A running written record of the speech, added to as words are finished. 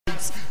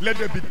Let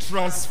there be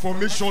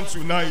transformation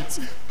tonight.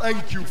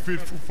 Thank you,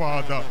 faithful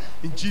Father.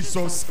 In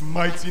Jesus'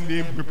 mighty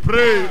name we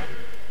pray.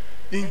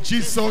 In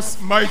Jesus'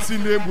 mighty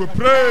name we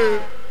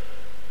pray.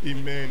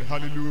 Amen.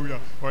 Hallelujah.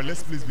 All right,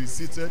 let's please be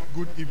seated.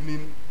 Good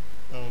evening,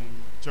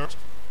 church.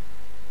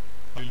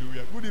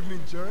 Hallelujah. Good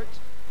evening, church.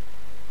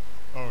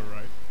 All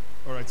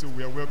right. So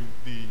we are well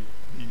with the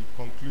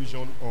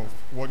conclusion of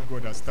what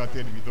God has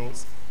started with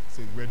us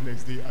since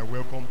Wednesday. I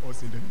welcome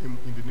us in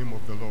the name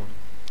of the Lord.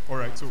 All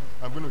right. So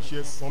I'm going to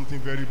share something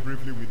very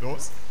briefly with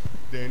us.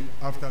 Then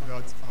after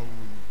that, I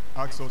will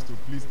ask us to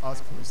please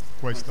ask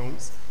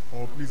questions,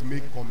 or please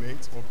make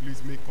comments, or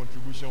please make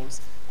contributions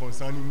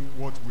concerning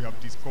what we have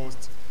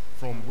discussed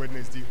from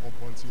Wednesday up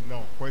until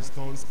now.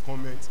 Questions,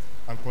 comments,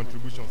 and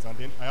contributions. And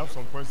then I have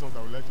some questions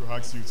I would like to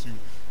ask you too,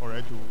 all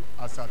right,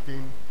 to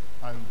ascertain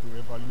and to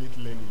evaluate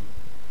learning.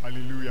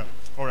 Hallelujah.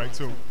 All right,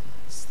 so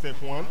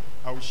step 1,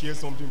 I will share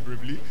something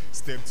briefly.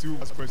 Step 2,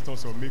 ask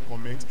questions or make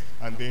comments.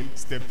 And then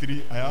step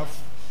 3, I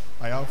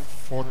have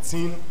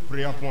 14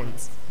 prayer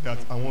points that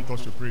I want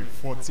us to pray.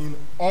 14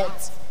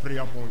 hot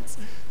prayer points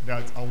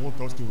that I want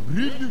us to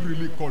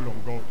really call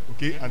on God,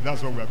 okay? And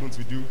that's what we are going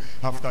to do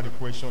after the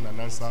question and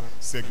answer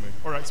segment.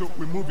 All right, so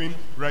we're moving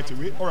right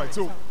away. All right,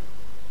 so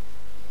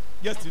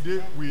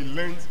yesterday we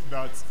learned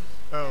that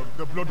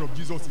the blood of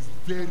Jesus is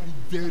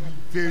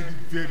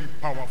very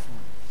powerful.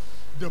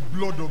 The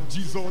blood of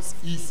Jesus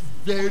is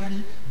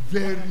very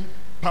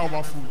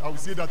powerful. I will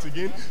say that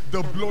again.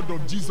 The blood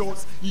of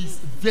Jesus is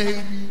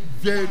very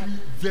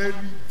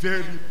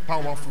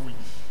powerful.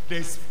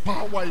 There's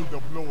power in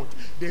the blood.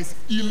 There's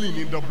healing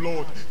in the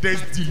blood.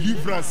 There's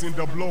deliverance in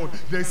the blood.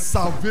 There's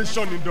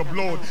salvation in the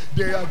blood.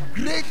 There are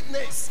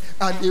greatness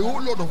and a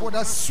whole lot of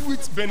other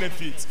sweet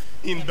benefits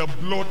in the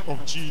blood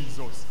of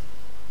Jesus.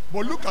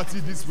 But look at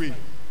it this way.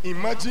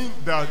 Imagine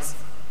that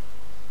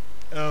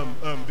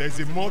there's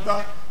a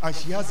mother and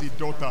she has a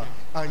daughter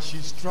and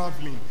she's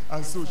traveling,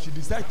 and so she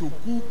decides to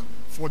cook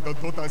for the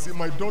daughter and say,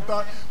 my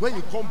daughter, when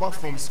you come back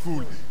from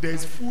school,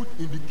 there's food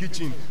in the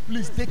kitchen.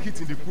 Please take it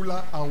in the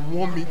cooler and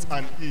warm it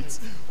and eat.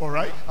 All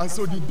right? And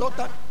so the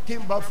daughter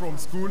came back from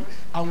school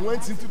and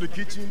went into the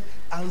kitchen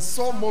and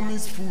saw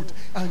mommy's food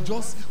and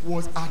just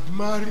was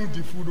admiring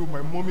the food. Oh,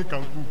 my mommy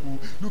can cook. Oh,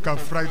 look at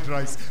fried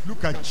rice.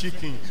 Look at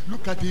chicken.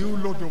 Look at a whole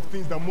lot of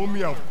things that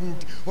mommy have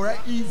cooked. All right?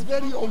 He's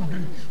very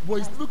hungry, but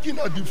he's looking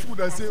at the food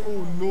and saying,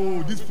 oh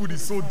no, this food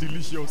is so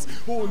delicious.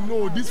 Oh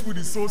no, this food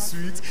is so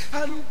sweet.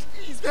 And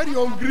he's very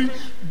hungry,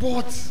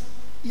 but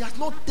he has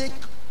not taken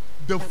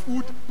the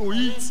food to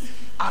eat.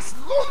 As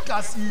long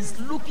as he's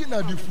looking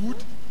at the food,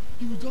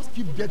 he will just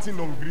keep getting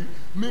hungry.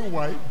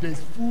 Meanwhile, there's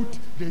food,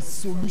 there's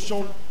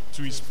solution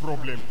to his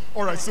problem.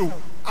 All right, so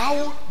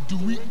how do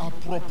we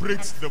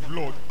appropriate the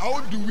blood? How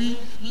do we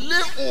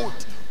lay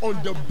hold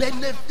on the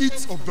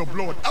benefits of the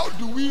blood? How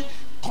do we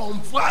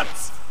convert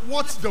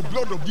what the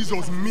blood of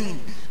Jesus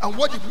means and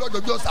what the blood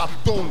of Jesus have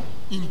done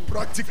in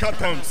practical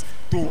terms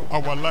to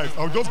our lives?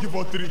 I'll just give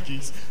out 3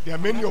 keys. There are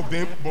many of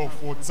them, but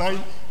for time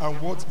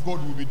and what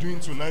God will be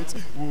doing tonight,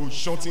 we'll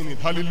shorten it.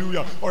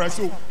 Hallelujah. All right,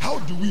 so how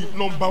do we?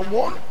 Number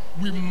 1,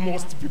 we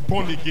must be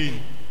born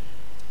again.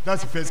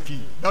 That's the first key.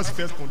 That's the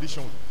first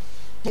condition.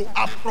 To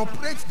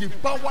appropriate the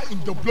power in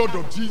the blood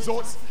of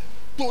Jesus,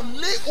 to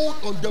lay hold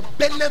on the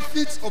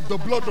benefits of the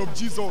blood of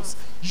Jesus,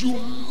 you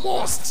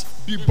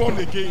must be born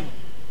again.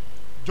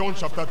 John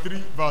chapter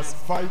 3, verse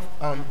 5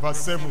 and verse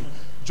 7.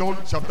 John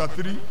chapter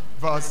 3,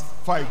 verse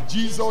 5.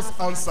 Jesus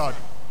answered,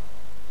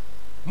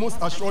 most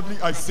assuredly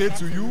I say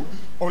to you,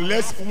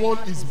 unless one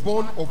is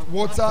born of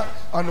water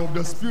and of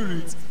the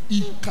Spirit,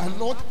 he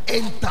cannot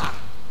enter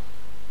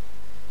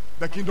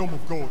the kingdom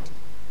of God.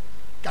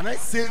 Can I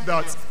say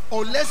that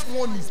unless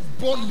one is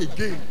born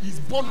again, is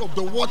born of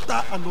the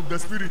water and of the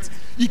Spirit,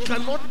 he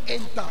cannot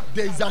enter.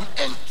 There is an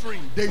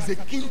entering. There is a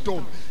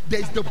kingdom. There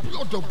is the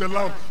blood of the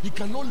Lamb. He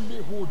cannot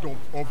lay hold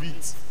of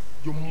it.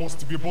 You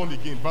must be born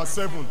again. Verse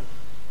 7.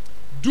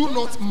 Do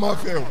not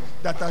marvel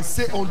that I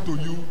say unto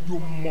you, you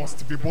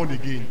must be born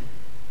again.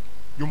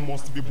 You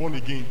must be born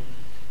again.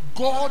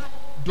 God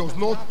does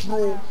not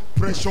throw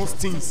precious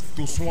things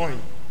to swine.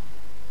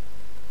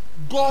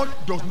 God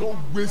does not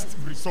waste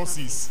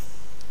resources.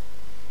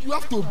 You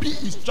have to be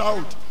his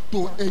child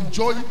to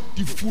enjoy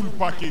the full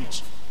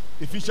package.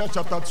 Ephesians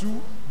chapter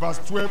 2, verse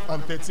 12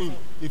 and 13.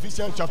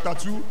 Ephesians chapter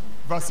 2,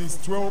 verses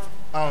 12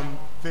 and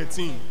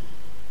 13.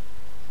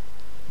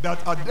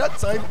 That at that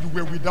time you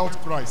were without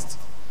Christ,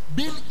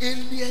 being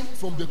alien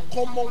from the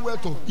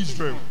commonwealth of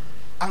Israel,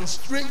 and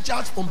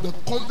strangers from the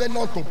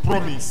covenant of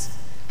promise,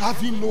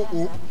 having no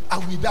hope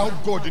and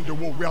without God in the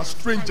world. We are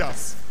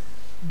strangers.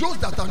 Those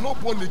that are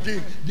not born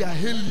again, they are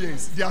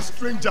aliens, they are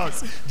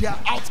strangers, they are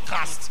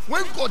outcasts.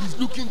 When God is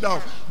looking down,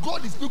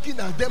 God is looking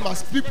at them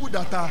as people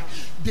that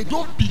they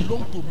don't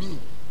belong to me.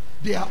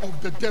 They are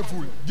of the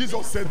devil.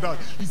 Jesus said that.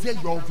 He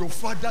said, you are of your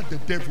father the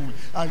devil,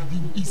 and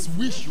his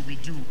wish you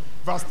will do.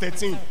 Verse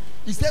 13.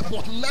 He said,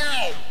 but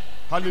now,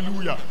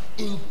 hallelujah,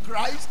 in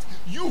Christ,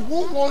 you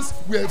who once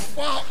were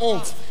far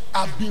off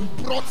have been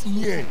brought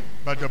near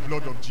by the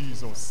blood of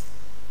Jesus,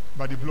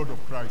 by the blood of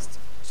Christ.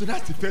 So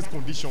that's the first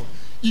condition.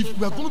 If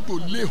we are going to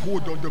lay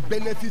hold on the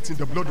benefits in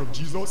the blood of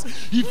Jesus,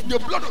 if the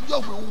blood of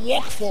Jesus will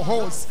work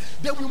for us,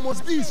 then we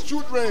must be his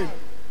children.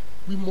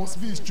 We must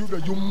be his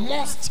children. You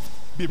must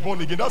be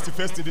born again. That's the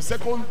first thing. The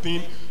second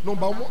thing,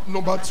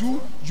 number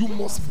two, you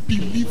must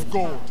believe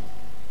God.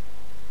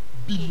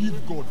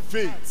 Believe God.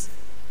 Faith.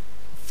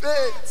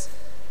 Faith.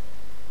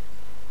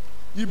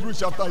 Hebrews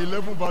chapter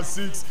 11 verse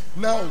 6.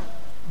 Now,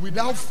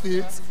 without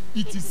faith,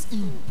 it is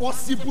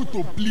impossible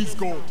to please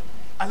God.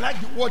 I like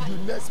what the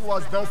next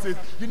verse now says.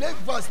 The next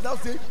verse now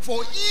says,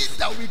 for he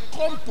that will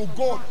come to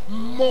God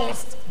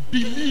must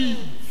believe.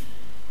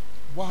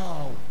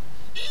 Wow.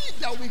 He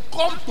that will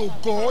come to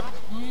God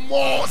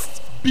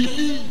must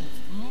believe.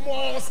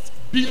 Must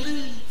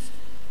believe.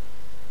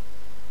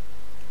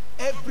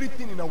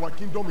 Everything in our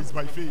kingdom is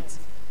by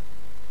faith.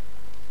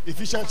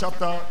 Ephesians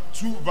chapter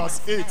 2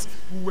 verse 8.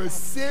 We were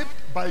saved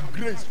by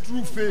grace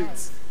through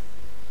faith.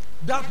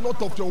 That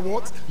not of your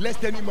works,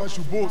 lest any man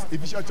should boast.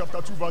 Ephesians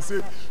chapter 2 verse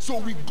 8. So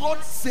we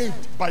got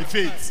saved by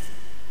faith.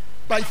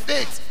 By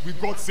faith we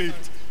got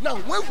saved. Now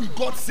when we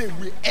got saved,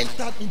 we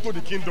entered into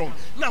the kingdom.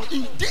 Now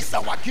in this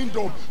our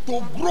kingdom,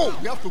 to grow,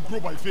 we have to grow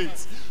by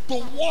faith.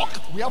 To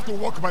walk, we have to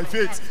walk by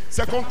faith.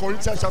 2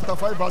 Corinthians chapter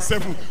 5 verse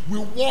 7. We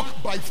walk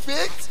by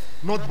faith,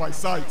 not by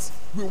sight.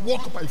 We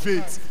walk by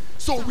faith.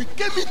 So we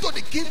came into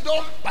the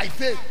kingdom by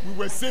faith. We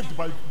were saved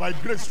by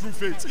grace through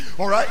faith.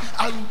 All right?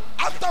 And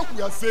after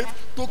we are saved,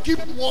 to keep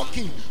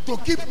walking,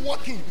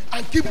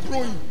 and keep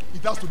growing,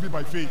 it has to be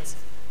by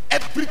faith.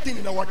 Everything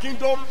in our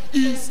kingdom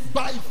is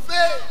by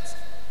faith.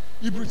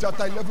 Hebrews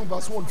chapter 11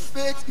 verse 1.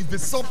 Faith is the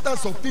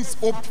substance of things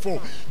hoped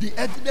for, the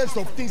evidence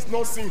of things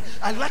not seen.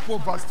 I like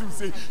what verse 2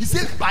 says. He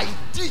says, by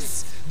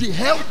this the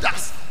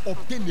elders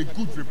obtain a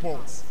good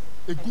report.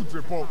 A good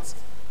report.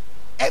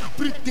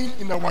 Everything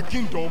in our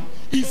kingdom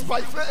is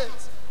by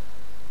faith.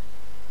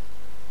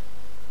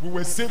 We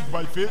were saved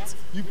by faith.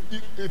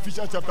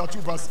 Ephesians chapter 2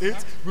 verse 8.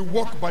 We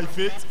walk by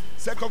faith.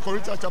 2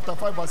 Corinthians chapter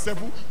 5 verse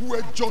 7. We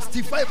were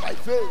justified by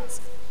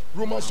faith.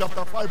 Romans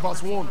chapter 5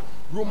 verse 1.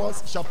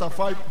 Romans chapter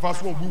 5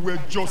 verse 1. We were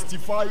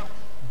justified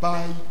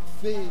by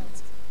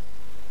faith.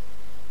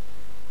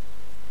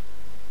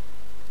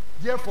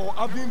 Therefore,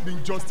 having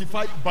been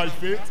justified by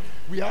faith,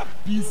 we have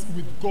peace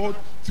with God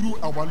through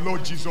our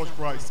Lord Jesus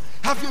Christ.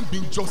 Having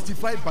been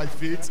justified by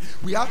faith,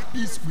 we have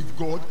peace with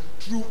God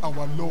through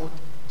our Lord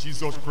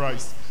Jesus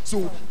Christ.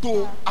 So,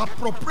 to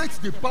appropriate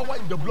the power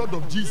in the blood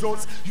of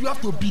Jesus, you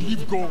have to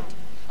believe God.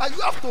 And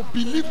you have to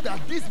believe that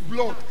this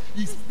blood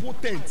is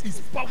potent,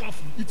 is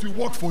powerful, it will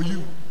work for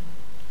you.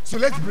 So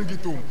let's bring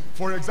it home.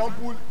 For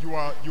example, you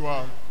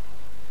are,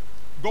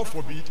 God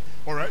forbid,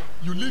 all right,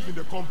 you live in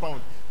the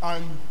compound,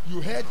 and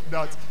you heard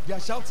that they are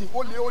shouting,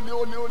 ole, ole,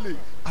 ole, ole.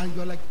 And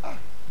you're like,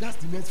 that's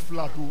the next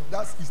flat.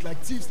 It's like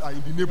thieves are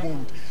in the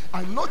neighborhood.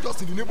 And not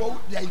just in the neighborhood,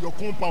 they are in your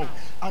compound.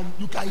 And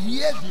you can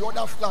hear the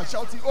other flat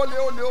shouting, ole,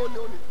 ole, ole,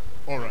 ole.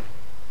 All right.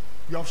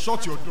 You have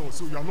shut your door,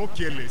 so you are not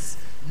careless.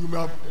 You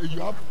have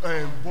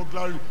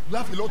burglary. You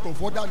have a lot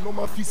of other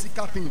normal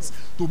physical things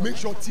to make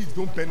sure thieves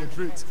don't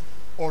penetrate.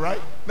 All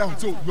right? Now,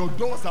 so your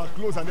doors are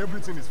closed and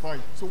everything is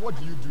fine. So what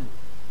do?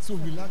 So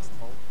relax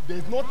now.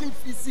 There's nothing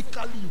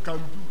physically you can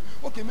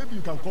do. Okay, maybe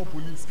you can call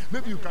police.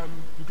 Maybe you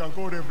can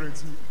call Reverend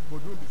too.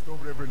 But don't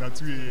disturb Reverend at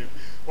 2 a.m.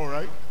 All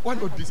right? Why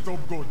not disturb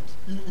God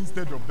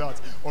instead of that?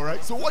 All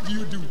right? So what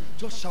do?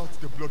 Just shout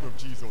the blood of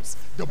Jesus.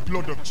 The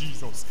blood of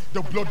Jesus.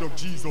 The blood of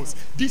Jesus.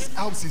 This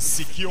house is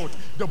secured.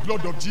 The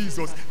blood of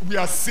Jesus. We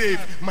are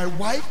saved. My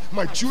wife,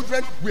 my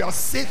children, we are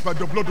saved by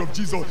the blood of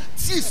Jesus.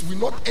 Thieves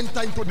will not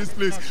enter into this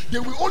place. They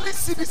will only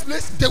see this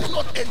place. They will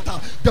not enter.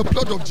 The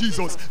blood of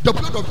Jesus. The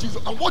blood of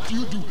Jesus. And what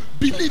do?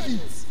 Believe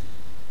it.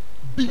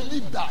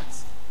 Believe that.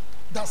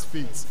 That's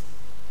faith.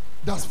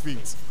 That's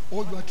faith.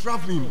 Or you are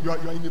traveling, you are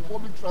in a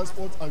public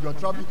transport and you are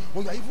traveling,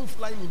 or you are even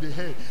flying in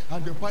the air,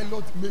 and the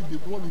pilot make the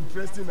one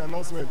interesting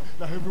announcement.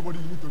 Now everybody,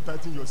 you need to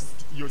tighten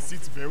your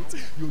seat belt.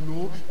 You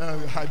know,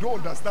 I don't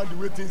understand the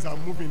way things are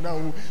moving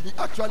now.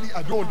 Actually,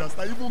 I don't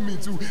understand. Even me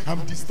too.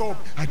 I'm disturbed.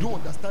 I don't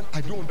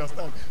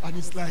understand. And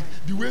it's like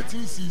the way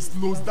things is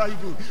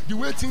nosediving, the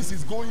way things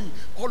is going,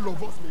 all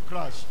of us may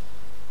crash.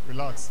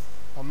 Relax.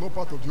 I'm not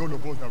part of the all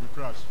of us that will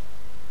crash.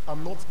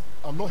 I'm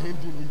not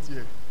handing it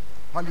here.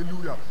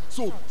 Hallelujah.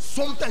 So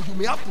sometimes you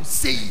may have to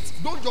say it.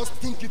 Don't just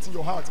think it in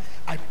your heart.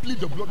 I plead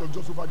the blood of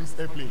Jesus over this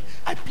airplane.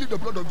 I plead the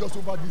blood of Jesus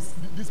over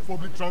this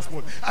public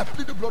transport. I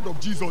plead the blood of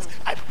Jesus.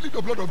 I plead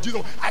the blood of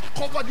Jesus. I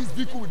cover this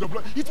vehicle with the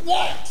blood. It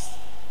works.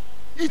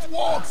 It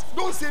works.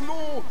 Don't say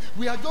no.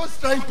 We are just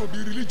trying to be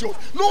religious.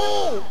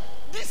 No.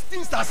 These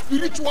things are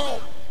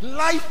spiritual.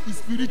 Life is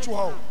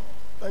spiritual.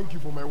 Thank you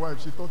for my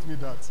wife. She taught me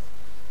that.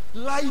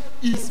 Life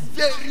is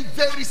very,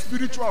 very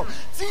spiritual.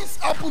 Things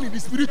happen in the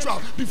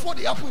spiritual before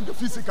they happen in the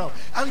physical.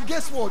 And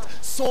guess what?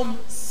 Some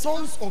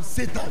sons of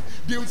Satan,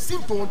 they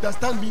seem to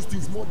understand these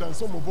things more than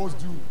some of us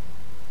do.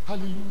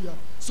 Hallelujah.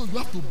 So you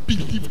have to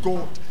believe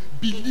God.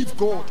 Believe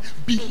God.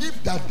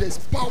 Believe that there's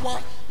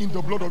power in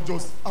the blood of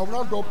Jesus. I'll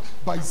round up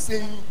by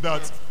saying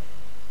that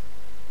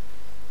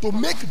to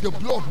make the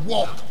blood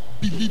work,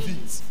 believe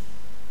it.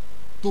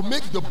 To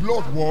make the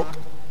blood work,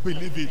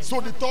 believe it.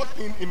 So the third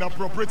thing in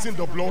appropriating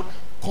the blood,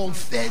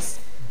 confess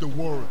the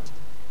word.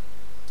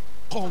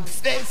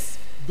 Confess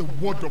the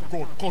word of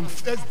God.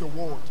 Confess the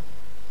word.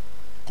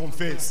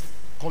 Confess.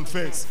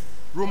 Confess.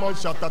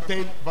 Romans chapter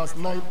 10, verse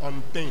 9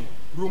 and 10.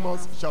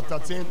 Romans chapter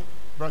 10,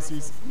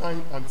 verses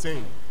 9 and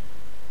 10.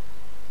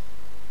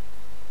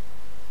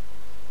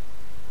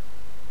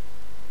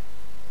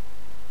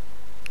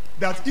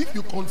 That if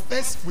you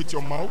confess with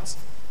your mouth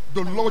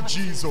the Lord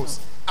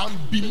Jesus and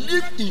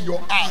believe in your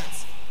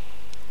heart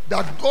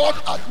that God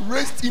had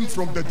raised him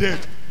from the dead,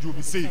 you'll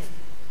be saved.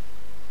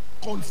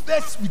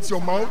 Confess with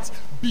your mouth,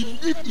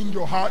 believe in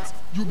your heart,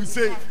 you'll be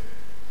saved.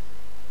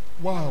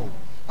 Wow.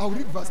 I'll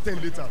read verse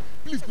 10 later.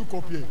 Please look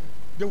up here.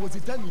 There was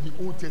a time in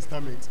the Old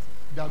Testament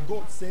that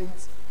God sent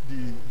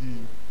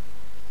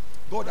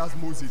God asked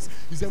Moses.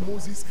 He said,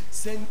 Moses,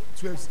 send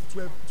 12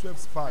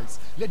 spies.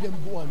 Let them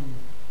go and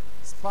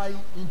spy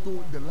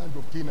into the land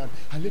of Canaan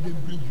and let them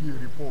bring you a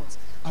report.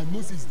 And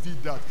Moses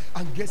did that.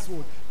 And guess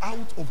what?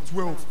 Out of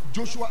 12,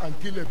 Joshua and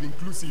Caleb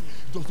inclusive,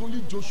 it was only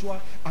Joshua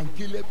and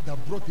Caleb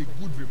that brought a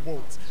good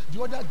report.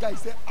 The other guy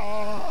said,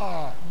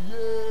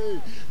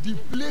 yay, the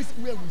place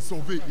where we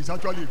survey is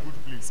actually a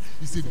good place.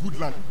 It's a good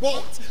land.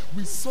 But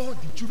we saw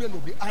the children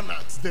of the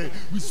Anaks there.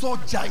 We saw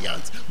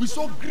giants. We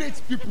saw great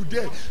people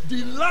there.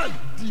 The land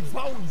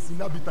devoured its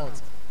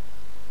inhabitants.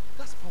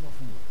 That's powerful.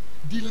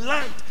 The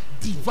land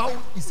devour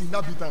its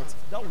inhabitants.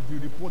 That was the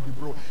report they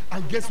brought.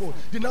 And guess what?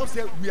 They now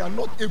said, we are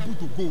not able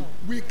to go.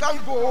 We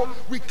can't go.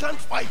 We can't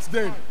fight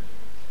them.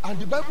 And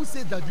the Bible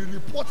said that the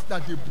report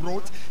that they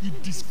brought,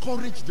 it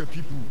discouraged the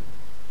people.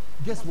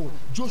 Guess what?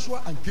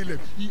 Joshua and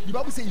Caleb, the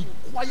Bible said he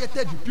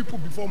quieted the people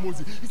before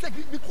Moses. He said,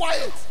 be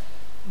quiet.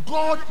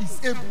 God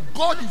is able.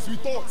 God is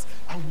with us.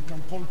 And we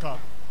can conquer.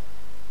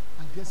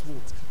 And guess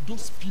what?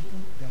 Those people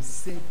that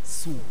said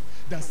so,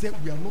 that said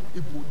we are not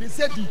able, they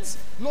said it,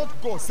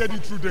 not God said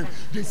it through them.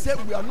 They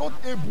said we are not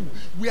able.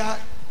 We are,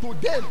 to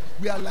them,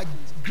 we are like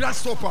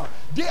grasshopper.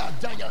 They are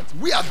giants.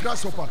 We are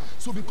grasshopper.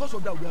 So because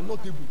of that, we are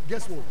not able.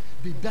 Guess what?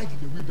 They died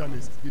in the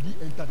wilderness. They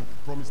didn't enter the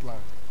promised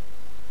land.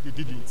 They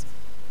didn't.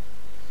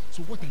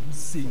 So what are you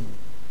saying?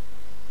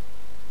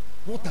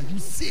 What are you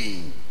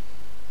saying?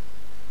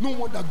 No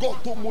wonder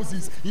God told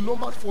Moses in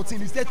Numbers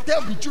 14, he said,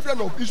 tell the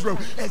children of Israel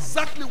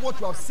exactly what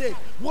you have said.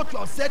 What you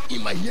have said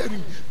in my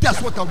hearing,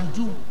 that's what I will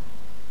do.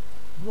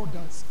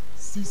 Brothers,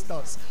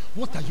 sisters,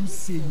 what are you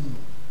saying?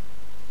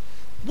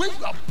 When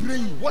you are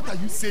praying, what are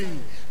you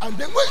saying? And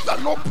then when you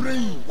are not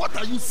praying, what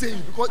are you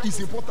saying? Because it's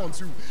important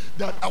too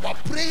that our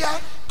prayer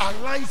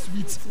aligns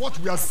with what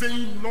we are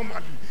saying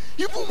normally.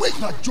 Even when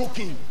you are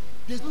joking,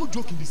 there's no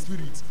joke in the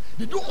spirit.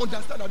 They don't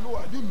understand that, no,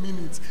 I didn't mean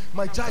it.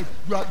 My child,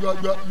 you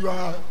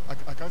are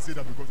I can't say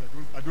that because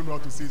I don't know how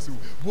to say so.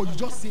 But you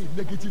just say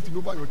negative thing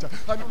over your child.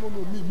 I don't know,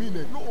 mean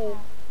it. No,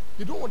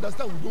 they don't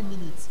understand we don't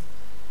mean it.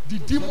 The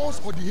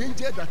demons or the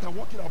angels that are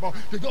walking about,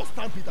 they just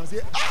stamp it and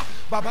say,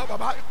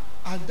 Baba.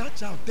 And that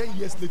child, 10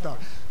 years later,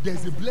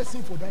 there's a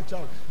blessing for that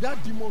child.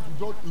 That demon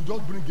will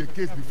just bring a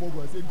case before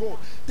God and say, God,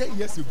 10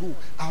 years ago,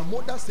 our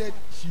mother said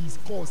she is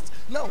cursed.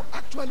 Now,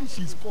 actually,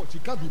 she's cursed. She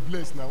can't be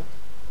blessed now.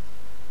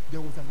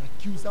 There was an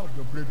accuser of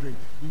the brethren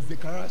in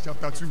Zechariah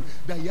chapter 2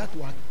 that he had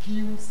to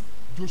accuse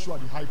Joshua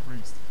the high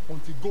priest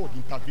until God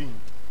intervened.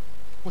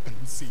 What are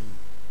you saying?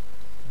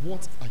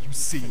 What are you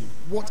saying?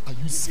 What are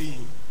you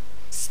saying?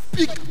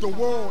 Speak the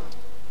word.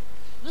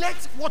 Let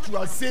what you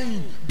are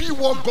saying be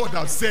what God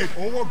has said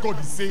or what God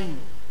is saying.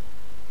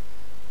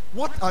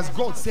 What has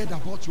God said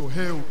about your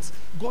health?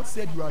 God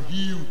said you are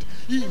healed.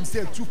 He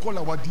himself took all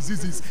our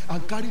diseases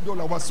and carried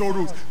all our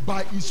sorrows.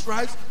 By his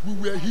stripes we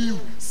were healed.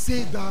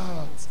 Say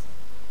that.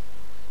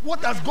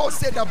 What has God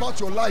said about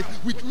your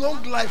life? With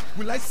long life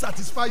will I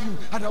satisfy you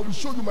and I will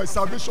show you my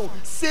salvation.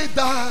 Say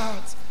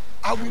that.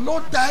 I will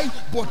not die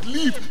but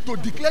live to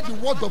declare the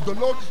word of the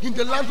Lord in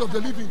the land of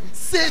the living.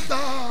 Say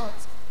that.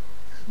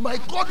 My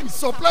God will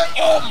supply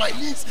all my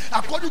needs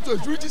according to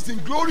his riches in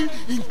glory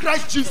in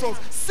Christ Jesus.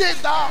 Say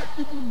that.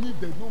 Even if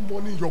there's no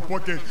money in your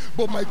pocket,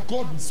 but my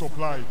God will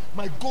supply.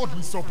 My God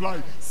will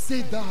supply.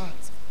 Say that.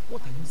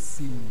 What are you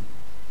saying?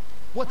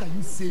 What are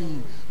you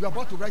saying? You're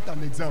about to write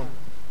an exam.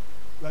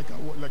 Like I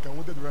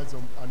wanted to write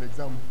an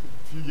exam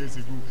a few years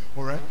ago,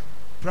 all right?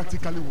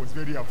 Practically was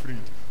very afraid,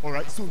 all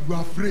right? So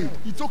you're afraid.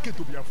 It's okay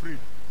to be afraid,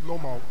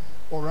 normal,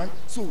 all right?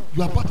 So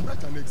you're about to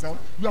write an exam.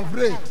 You have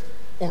read,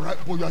 all right?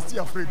 But you are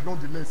still afraid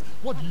nonetheless.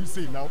 What do you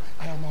say now?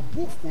 I am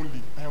above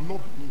only. I am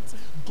not beneath.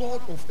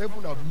 God of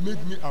heaven has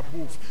made me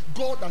above.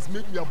 God has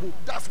made me above.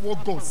 That's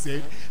what God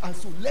said. And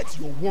so let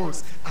your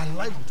words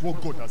align with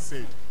what God has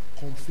said.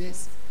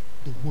 Confess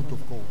the word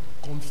of God.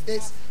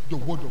 Confess the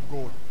word of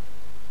God.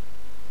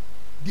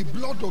 The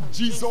blood of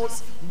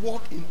Jesus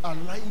walk in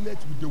alignment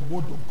with the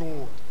word of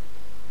God.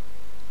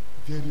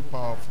 Very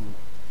powerful.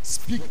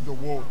 Speak the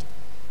word.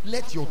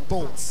 Let your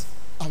thoughts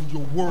and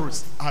your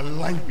words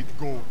align with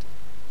God.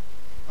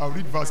 I'll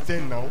read verse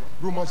 10 now.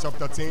 Romans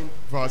chapter 10,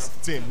 verse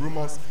 10.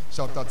 Romans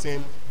chapter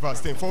 10, verse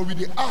 10. For with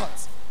the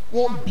heart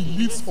one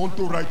believes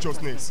unto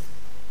righteousness,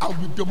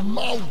 and with the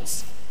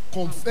mouth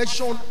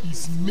confession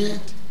is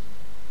made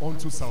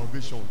unto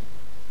salvation.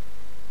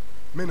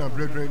 Men and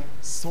brethren,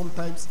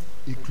 sometimes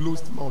a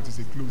closed mouth is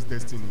a closed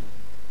destiny.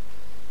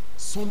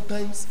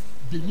 Sometimes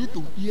they need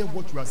to hear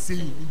what you are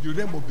saying in the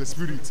realm of the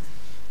spirit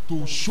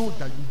to show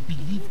that you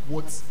believe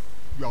what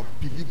you have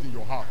believed in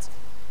your heart.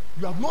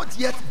 You have not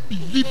yet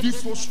believed it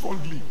so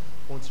strongly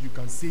until you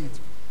can say it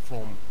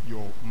from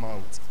your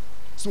mouth.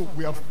 So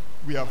we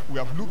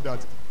have looked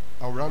at,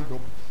 I'll round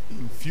up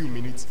in a few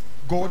minutes.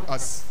 God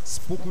has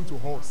spoken to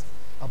us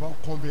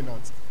about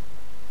covenant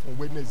on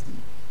Wednesday.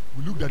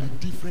 We looked at the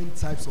different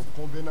types of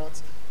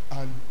covenants,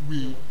 and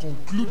we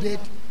concluded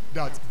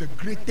that the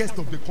greatest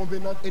of the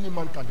covenant any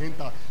man can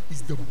enter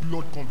is the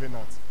blood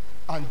covenant.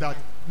 And that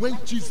when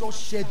Jesus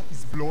shed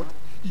his blood,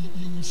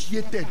 he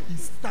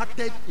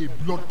started a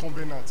blood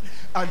covenant.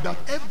 And that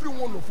every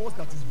one of us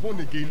that is born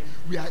again,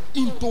 we are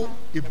into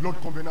a blood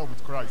covenant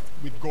with Christ,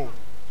 with God.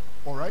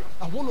 All right?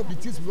 And one of the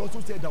things we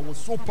also said that was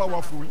so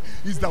powerful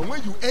is that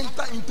when you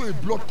enter into a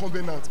blood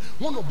covenant,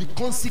 one of the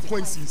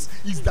consequences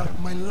is that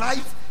my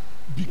life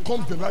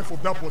becomes the life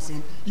of that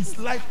person. His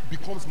life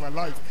becomes my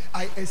life.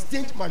 I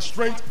exchange my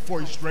strength for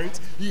his strength.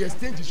 He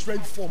exchanged his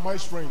strength for my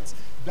strength.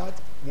 That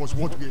was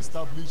what we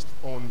established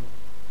on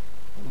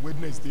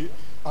Wednesday.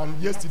 And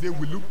yesterday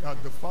we looked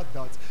at the fact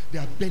that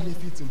there are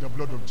benefits in the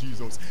blood of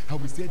Jesus. How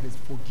we said there's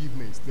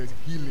forgiveness, there's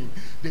healing,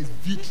 there's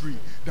victory.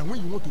 That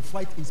when you want to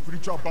fight in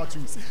spiritual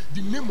battles,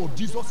 the name of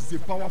Jesus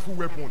is a powerful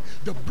weapon.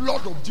 The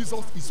blood of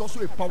Jesus is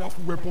also a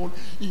powerful weapon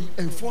in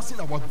enforcing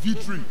our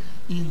victory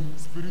in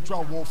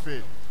spiritual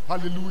warfare.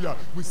 Hallelujah.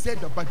 We said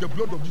that by the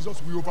blood of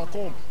Jesus we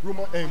overcome.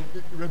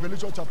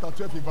 Revelation chapter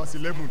 12 in verse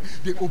 11.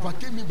 They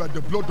overcame me by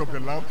the blood of the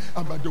Lamb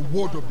and by the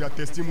word of their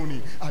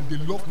testimony, and they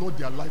loved not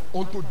their life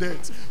unto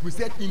death. We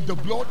said in the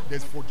blood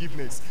there's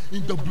forgiveness.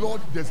 In the blood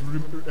there's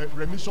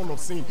remission of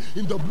sin.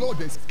 In the blood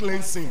there's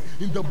cleansing.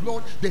 In the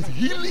blood there's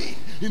healing.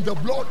 In the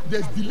blood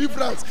there's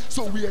deliverance.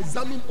 So we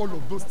examined all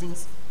of those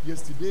things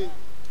yesterday.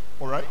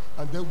 All right,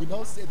 and then we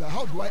now say that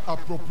how do I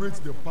appropriate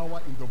the power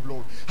in the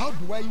blood? How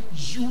do I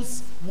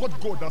use what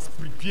God has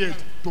prepared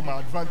to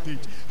my advantage?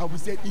 And we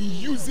said in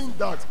using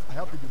that, I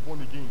have to be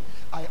born again.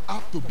 I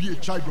have to be a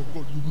child of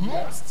God. You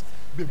must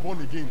be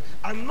born again.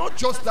 And not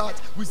just that,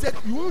 we said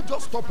you won't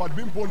just stop at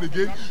being born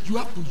again. You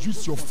have to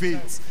use your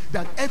faith.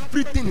 That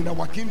everything in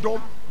our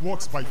kingdom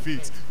works by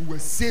faith. We were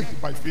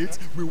saved by faith.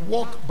 We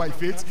walk by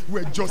faith. We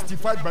were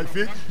justified by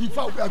faith. In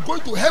fact, we are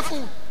going to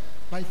heaven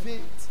by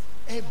faith.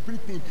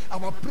 Everything.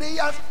 Our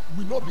prayers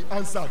will not be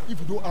answered if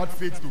we don't add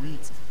faith to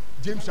it.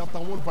 James chapter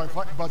 1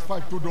 verse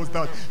 5 told us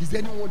that is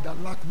anyone that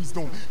lack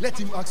wisdom, let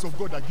him ask of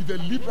God that give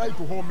a liberally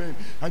to all men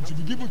and to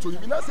be given to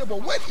him. And I said,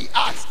 but when he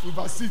asks in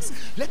verse 6,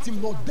 let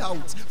him not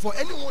doubt. For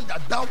anyone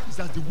that doubts is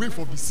as the wave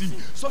of the sea.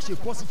 Such a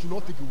person should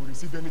not think he will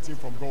receive anything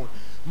from God.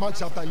 Mark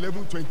chapter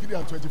 11, 23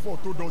 and 24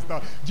 told us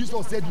that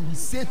Jesus said, you will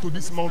say to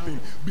this mountain,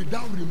 be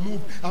thou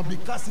removed and be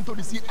cast into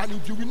the sea. And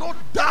if you will not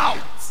doubt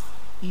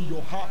in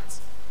your heart.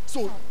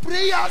 So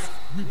prayers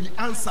will be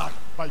answered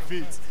by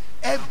faith.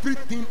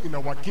 Everything in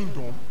our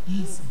kingdom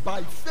is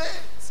by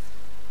faith.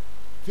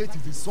 Faith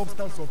is the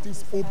substance of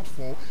things hoped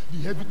for,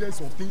 the evidence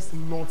of things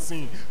not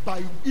seen.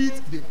 By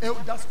it, the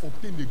elders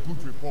obtain a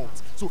good report.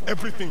 So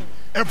everything,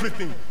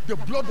 the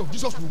blood of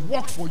Jesus will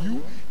work for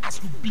you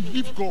as you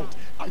believe God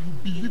and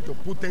you believe the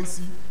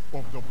potency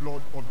of the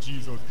blood of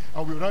Jesus.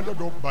 And we rounded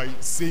up by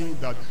saying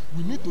that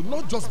we need to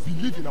not just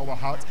believe in our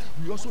heart,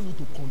 we also need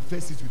to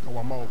confess it with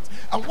our mouth.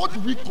 And what do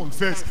we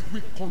confess?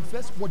 We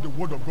confess what the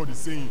word of God is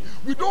saying.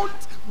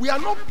 We are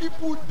not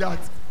people that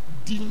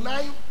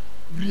deny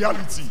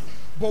reality,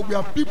 but we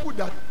are people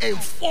that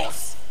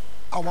enforce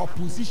our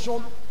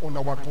position on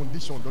our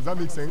condition. Does that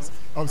make sense?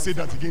 I'll say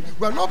that again.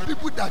 We are not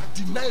people that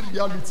deny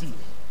reality.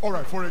 All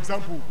right, for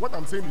example, what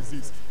I'm saying is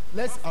this.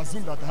 Let's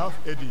assume that I have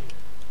headache.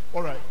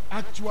 All right,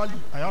 actually,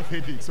 I have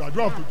headache, so I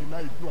don't have to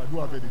deny it. No, I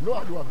don't have headache. No,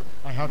 I don't have it.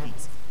 I have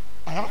it.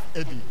 I have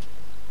headache.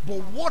 But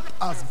what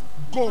has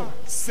God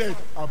said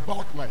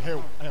about my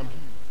health? I am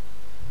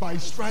healed. By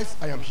stripes,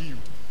 I am healed.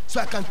 So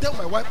I can tell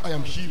my wife I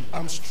am healed.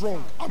 I'm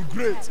strong. I'm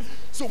great.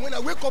 So when I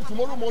wake up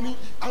tomorrow morning,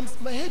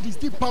 my head is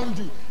still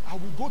pounding. I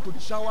will go to the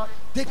shower,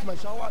 take my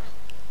shower.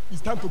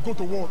 It's time to go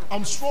to work.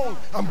 I'm strong.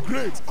 I'm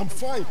great. I'm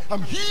fine.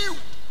 I'm healed.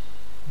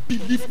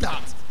 Believe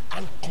that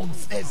and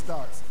confess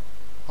that.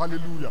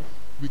 Hallelujah.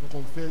 We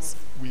confess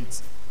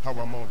with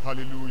our mouth.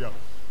 Hallelujah.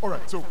 All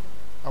right, so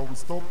I will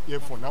stop here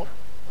for now.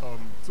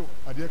 So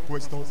are there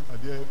questions? Are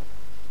there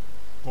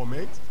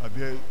comments? Are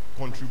there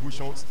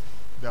contributions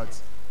that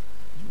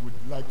you would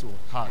like to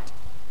add?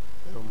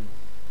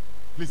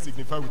 Please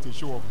signify with a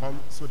show of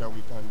hands so that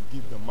we can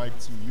give the mic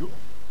to you.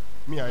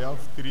 Me, I have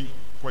 3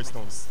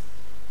 questions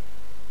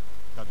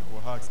that I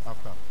will ask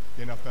after.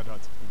 Then after that,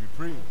 we'll be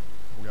praying.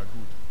 We are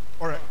good.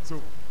 All right,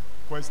 so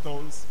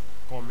questions,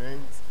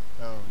 comments,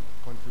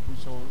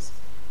 contributions.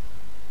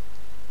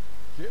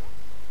 Okay.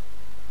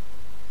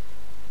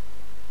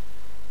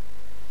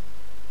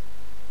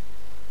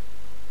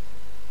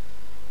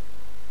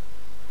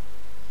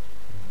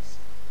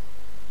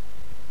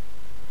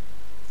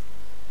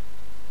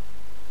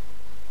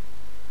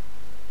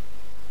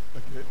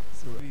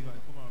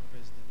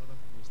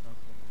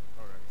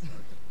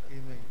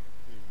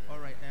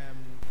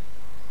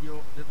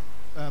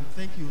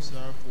 Thank you,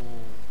 sir, for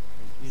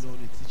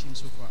the teaching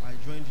so far. I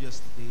joined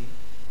yesterday,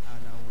 and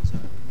I was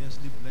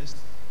immensely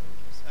blessed.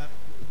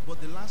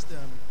 But the last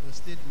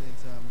statement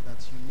that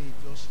you made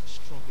just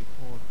struck a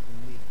chord in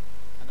me,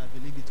 and I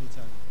believe it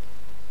totally.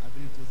 I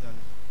believe totally.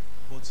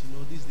 But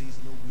these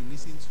days, we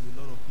listen to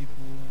a lot of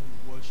people,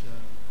 we watch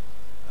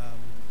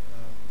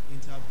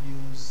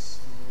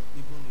interviews,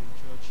 even in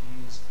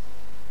churches.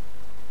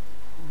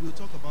 We'll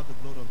talk about the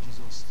blood of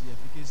Jesus, the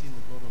efficacy in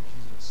the blood of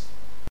Jesus.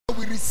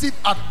 We receive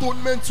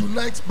atonement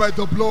tonight by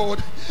the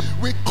blood.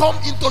 We come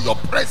into your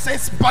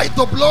presence by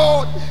the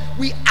blood.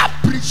 We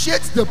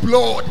appreciate the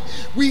blood.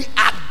 We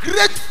are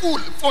grateful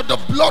for the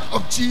blood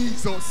of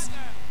Jesus.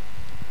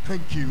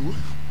 Thank you.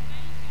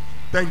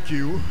 Thank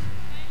you.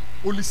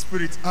 Holy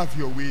Spirit, have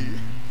your way.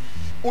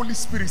 Holy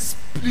Spirit,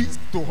 speak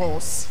to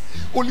us.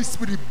 Holy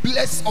Spirit,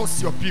 bless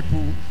us, your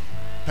people.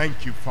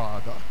 Thank you,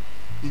 Father.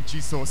 In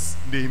Jesus'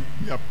 name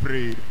we are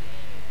prayed.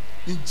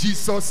 In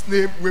Jesus'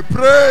 name we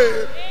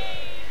pray.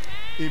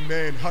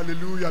 Amen.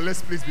 Hallelujah.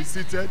 Let's please be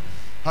seated.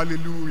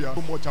 Hallelujah.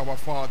 So much, our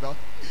Father.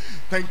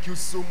 Thank you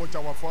so much,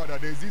 our Father.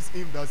 There's this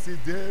hymn that says,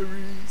 there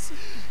is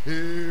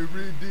a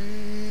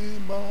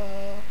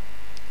Redeemer,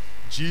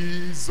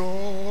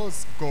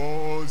 Jesus,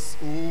 God's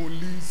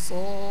only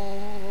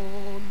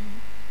Son,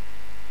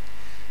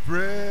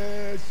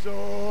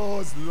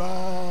 precious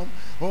Lamb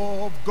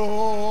of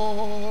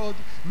God,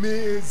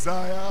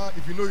 Messiah.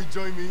 If you know it,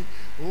 join me.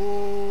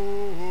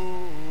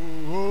 Oh,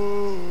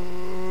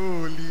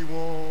 Holy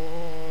One.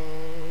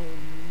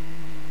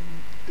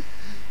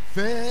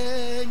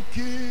 Thank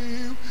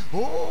you,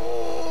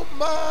 oh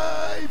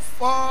my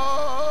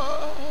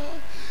Father,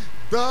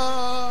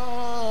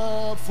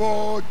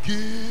 for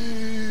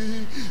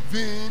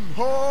giving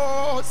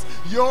us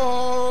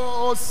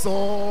your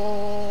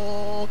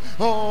Son,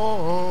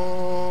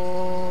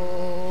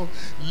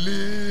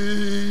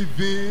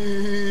 living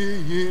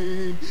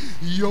in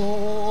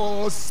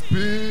your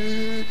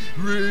Spirit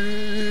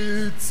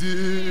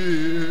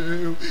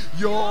till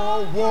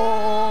your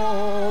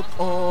walk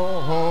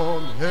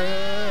on earth.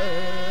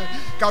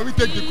 Can we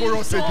take the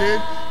chorus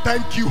again?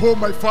 Thank you, oh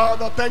my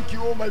Father. Thank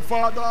you, oh my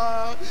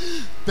Father.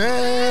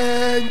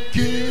 Thank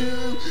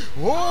you.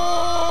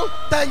 Oh,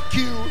 thank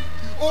you,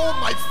 oh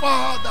my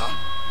Father,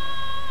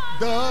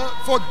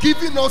 for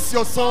giving us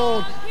your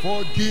Son,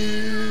 for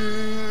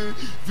giving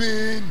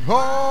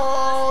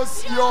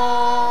us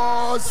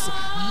yours,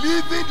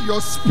 living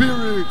your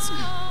Spirit,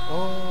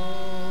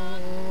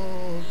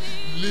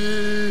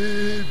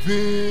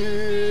 living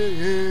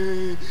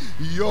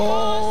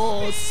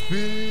your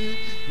Spirit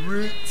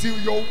till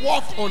your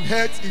work on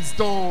earth is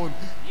done.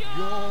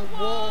 Your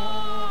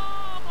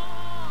work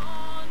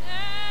on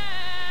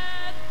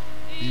earth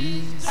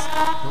is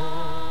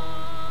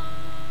done.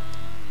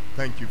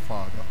 Thank you,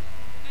 Father.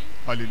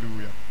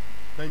 Hallelujah.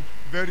 Thank you.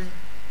 Very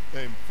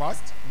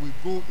fast, we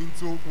go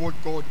into what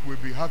God will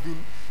be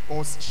having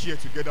us share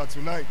together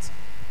tonight.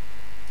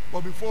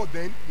 But before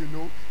then,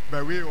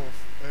 by way of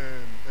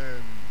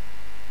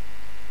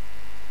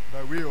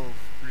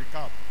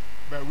recap,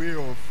 by way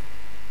of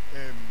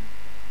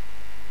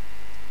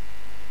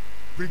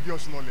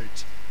previous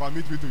knowledge,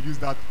 permit me to use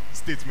that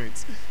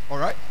statement. All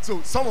right.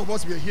 So some of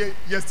us were here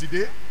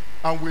yesterday,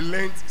 and we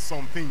learned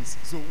some things.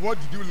 So what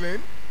did you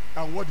learn?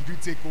 And what did you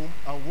take home?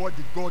 And what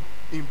did God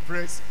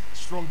impress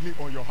strongly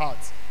on your heart?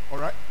 All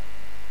right.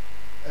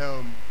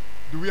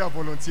 Do we have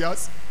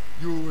volunteers?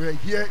 You were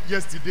here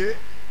yesterday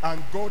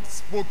and God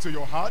spoke to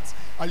your heart,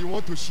 and you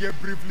want to share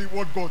briefly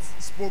what God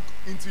spoke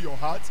into your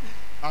heart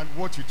and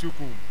what you took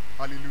home.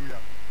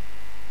 Hallelujah.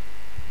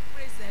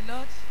 Praise the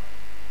Lord.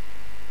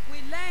 We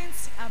learned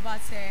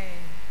about a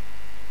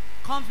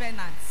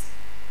covenant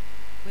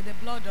with the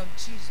blood of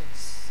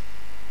Jesus.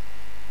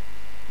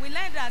 We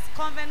learned that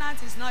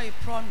covenant is not a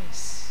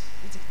promise.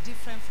 It is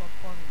different from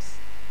promise.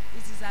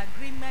 It is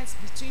agreements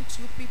between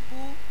two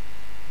people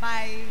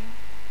by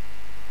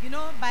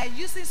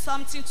using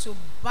something to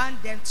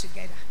bond them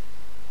together.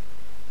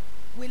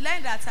 We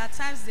learned that at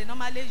times they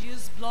normally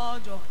use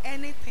blood or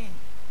anything.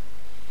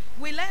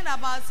 We learned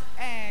about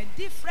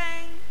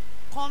different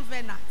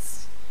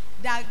covenants,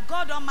 that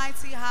God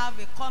Almighty have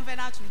a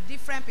covenant with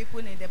different people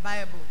in the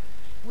Bible.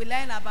 We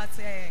learned about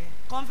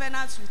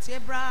covenants with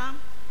Abraham,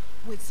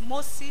 with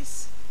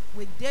Moses,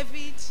 with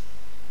David,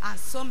 and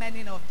so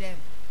many of them.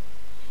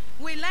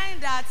 We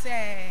learned that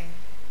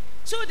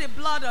through the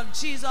blood of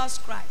Jesus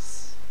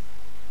Christ,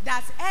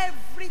 that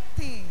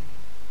everything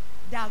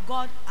that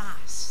God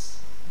has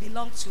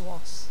belongs to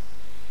us.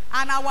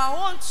 And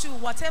our own too,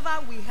 whatever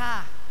we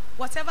have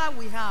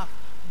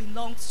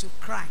belongs to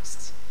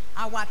Christ.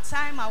 Our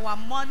time, our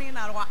money, and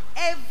our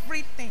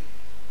everything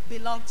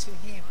belongs to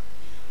Him.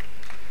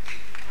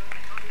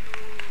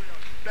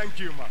 Thank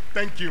you, ma.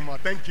 Thank you, ma.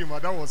 Thank you, ma.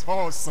 That was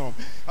awesome.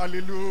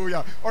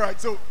 Hallelujah. All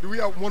right, so do we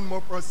have one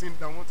more person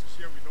that wants to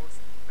share with us?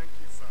 Thank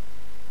you, sir.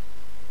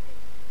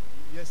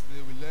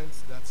 Yesterday we learned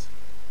that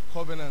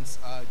covenants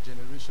are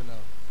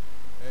generational.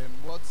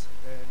 What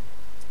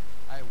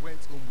I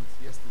went home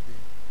with yesterday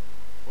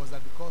was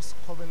that because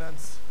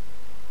covenants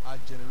are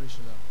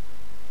generational,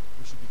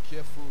 we should be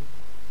careful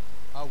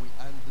how we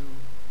handle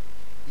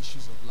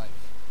issues of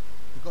life.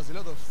 Because a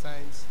lot of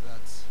times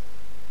that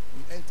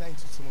we enter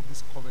into some of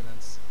these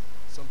covenants,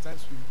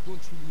 sometimes we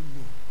don't really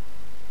know.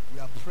 We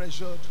are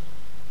pressured,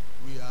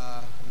 we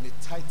are in a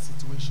tight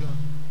situation,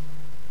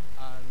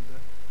 and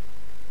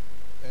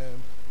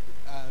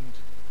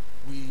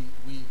we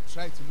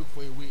try to look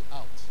for a way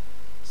out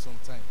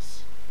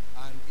sometimes.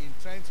 And in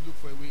trying to look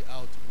for a way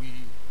out, we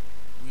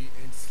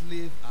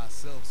enslave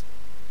ourselves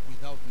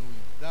without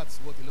knowing. That's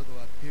what a lot of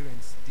our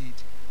parents did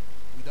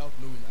without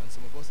knowing, and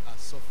some of us are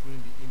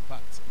suffering the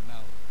impact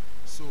now.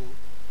 So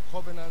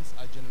covenants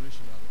are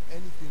generational.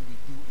 Anything we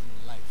do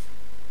in life,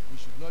 we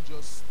should not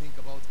just think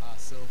about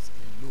ourselves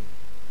alone.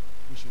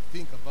 We should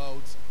think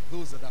about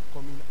those that are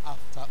coming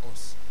after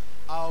us.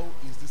 How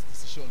is this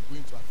decision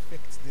going to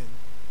affect them,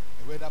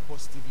 whether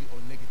positively or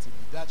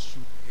negatively? That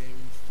should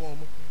inform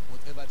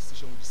whatever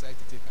decision we decide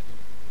to take at the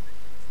end of the day.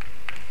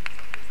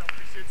 Please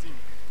appreciate him.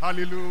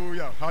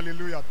 Hallelujah,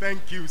 hallelujah.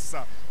 Thank you,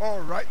 sir.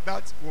 All right,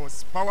 that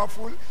was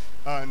powerful.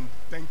 And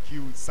thank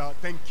you, sir.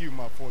 Thank you,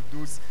 ma, for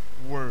those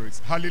words.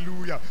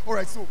 Hallelujah. All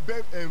right, so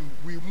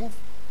we move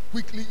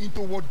quickly into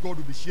what God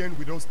will be sharing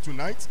with us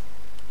tonight.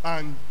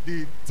 And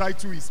the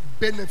title is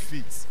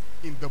Benefits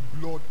in the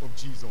Blood of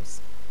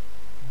Jesus.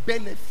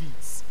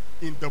 Benefits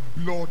in the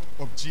blood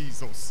of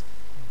Jesus.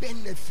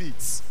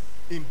 Benefits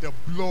in the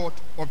blood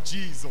of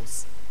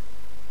Jesus.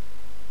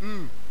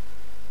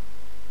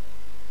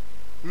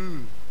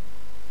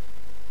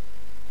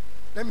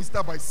 Let me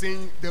start by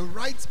saying the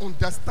right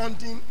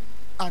understanding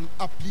and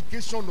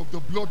application of the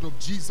blood of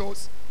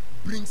Jesus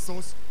brings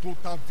us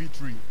total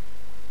victory.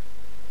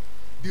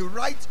 The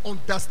right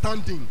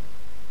understanding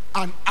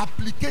and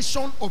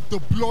application of the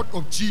blood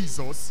of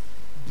Jesus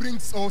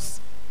brings us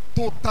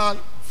total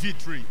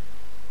victory.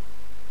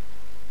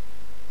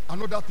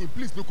 Another thing,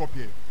 please look up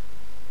here.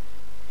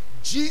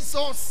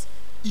 Jesus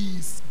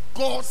is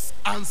God's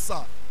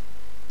answer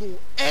to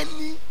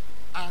any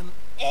and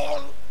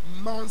all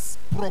man's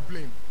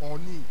problem or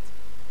need.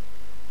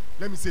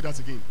 Let me say that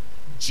again.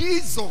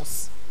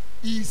 Jesus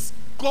is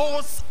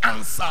God's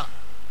answer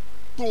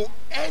to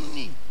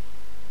any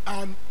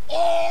and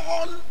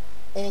all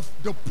of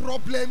the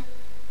problem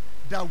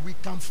that we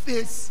can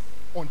face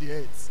on the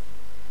earth.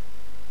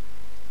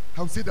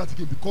 I'll say that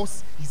again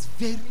because it's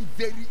very,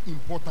 very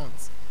important.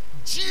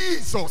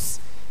 Jesus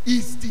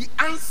is the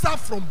answer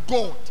from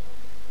God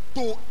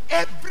to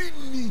every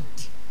need,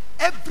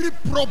 every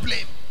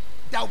problem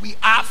that we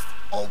have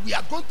or we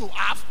are going to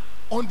have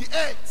on the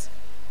earth.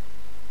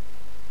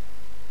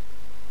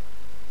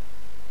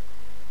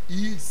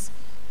 He is.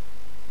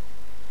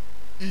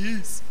 He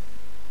is.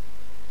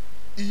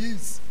 He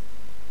is.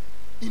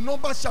 In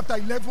Numbers chapter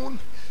 11,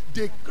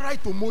 they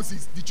cried to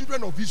Moses, the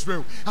children of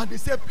Israel, and they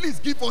said, please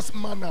give us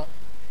manna.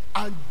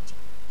 And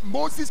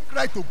Moses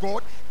cried to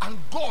God, and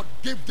God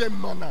gave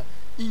them manna.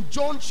 In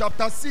John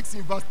chapter 6,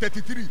 in verse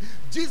 33,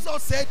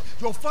 Jesus said,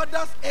 your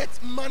fathers ate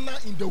manna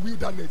in the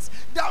wilderness.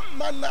 That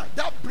manna,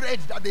 that bread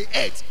that they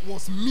ate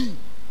was me.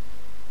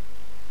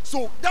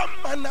 So that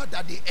manna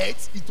that they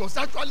ate, it was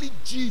actually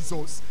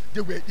Jesus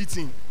they were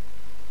eating.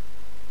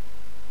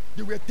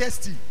 They were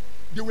thirsty.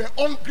 They were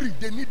hungry.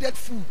 They needed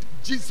food.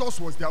 Jesus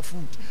was their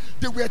food.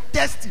 They were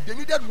thirsty. They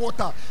needed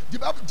water.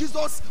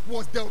 Jesus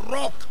was the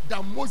rock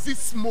that Moses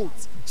smote.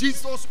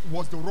 Jesus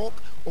was the rock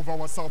of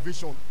our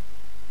salvation.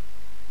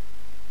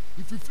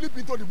 If we flip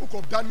into the book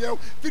of Daniel,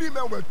 3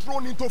 men were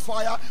thrown into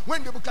fire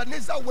when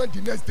Nebuchadnezzar went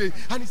the next day.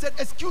 And he said,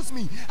 excuse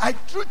me, I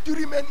threw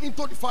 3 men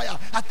into the fire.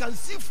 I can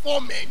see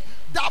 4 men.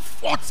 That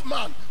 4th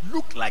man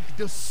looked like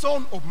the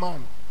Son of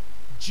Man.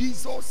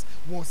 Jesus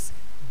was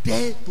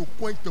there to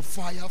quench the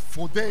fire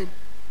for them.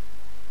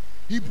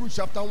 Hebrews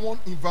chapter 1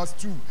 in verse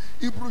 2.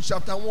 Hebrews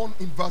chapter 1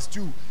 in verse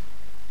 2.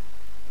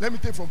 Let me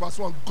take from verse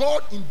 1.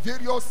 God in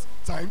various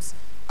times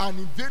and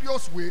in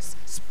various ways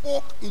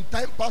spoke in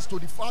time past to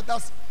the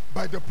fathers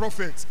by the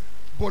prophets.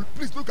 But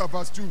please look at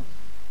verse 2.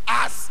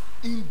 As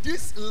in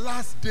these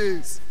last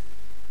days,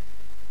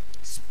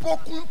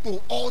 spoken to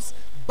us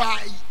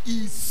by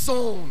his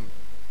Son,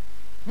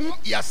 whom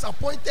he has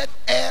appointed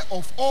heir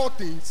of all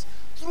things,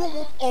 through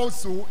whom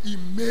also he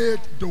made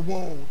the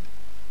world.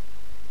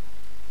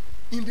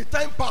 In the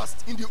time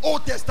past, in the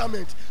Old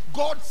Testament,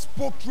 God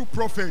spoke through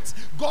prophets.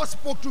 God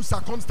spoke through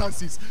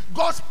circumstances.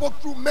 God spoke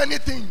through many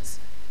things.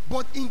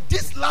 But in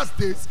these last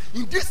days,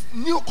 in this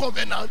new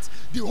covenant,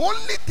 the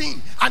only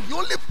thing and the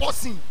only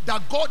person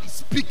that God is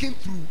speaking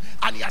through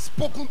and he has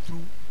spoken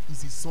through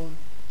is his Son,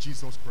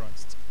 Jesus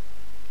Christ.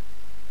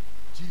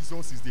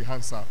 Jesus is the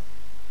answer.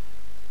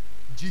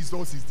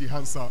 Jesus is the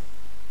answer.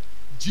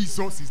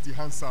 Jesus is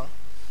the answer.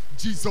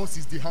 Jesus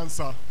is the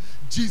answer.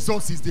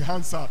 Jesus is the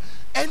answer.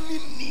 Any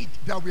need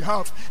that we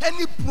have,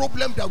 any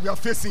problem that we are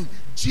facing,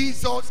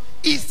 Jesus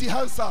is the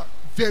answer.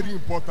 Very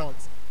important.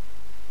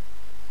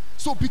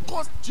 So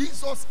because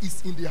Jesus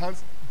is in the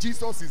hands,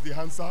 Jesus is the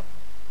answer,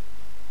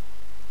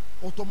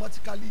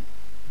 automatically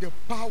the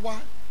power,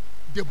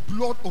 the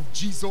blood of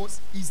Jesus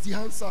is the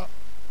answer.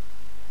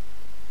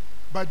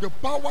 by the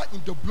power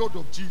in the blood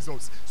of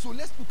Jesus. So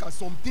let's look at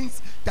some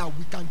things that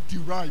we can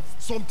derive,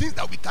 some things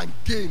that we can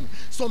gain,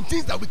 some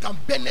things that we can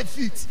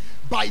benefit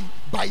by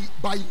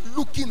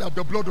looking at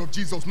the blood of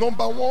Jesus.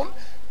 Number one,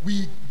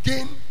 we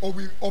gain or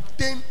we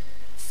obtain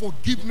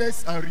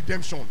forgiveness and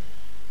redemption.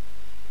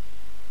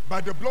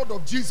 By the blood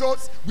of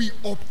Jesus, we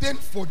obtain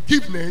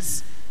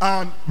forgiveness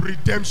and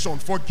redemption.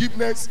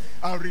 Forgiveness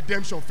and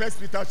redemption. 1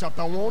 Peter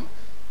chapter 1,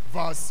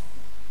 verse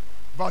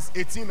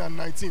 18 and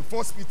 19.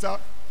 1 Peter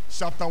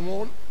chapter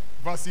 1,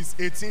 verses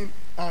 18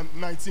 and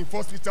 19.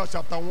 1 Peter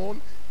chapter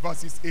 1,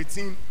 verses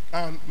 18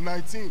 and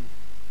 19.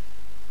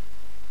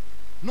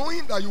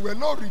 Knowing that you were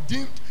not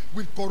redeemed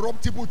with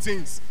corruptible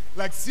things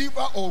like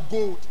silver or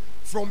gold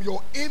from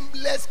your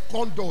aimless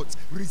conduct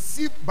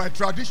received by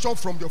tradition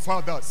from your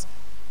fathers,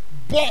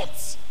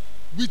 but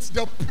with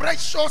the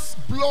precious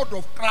blood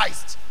of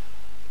Christ,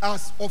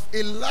 as of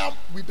a lamb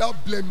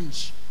without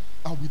blemish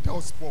and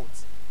without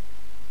spot.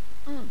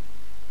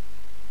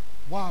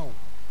 Wow.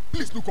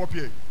 Please look up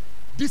here.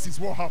 This is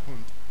what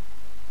happened.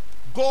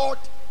 God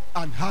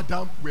and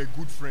Adam were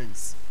good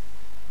friends.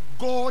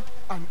 God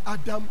and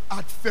Adam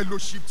had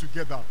fellowship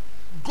together.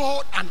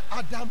 God and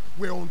Adam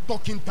were on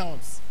talking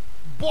terms.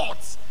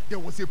 But there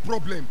was a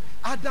problem.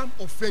 Adam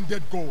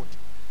offended God.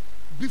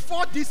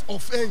 Before this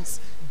offense,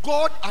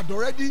 God had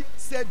already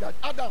said that,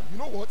 Adam, you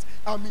know what?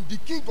 I'm the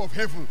king of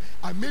heaven.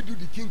 I made you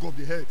the king of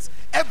the earth.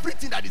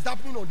 Everything that is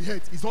happening on the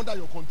earth is under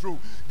your control.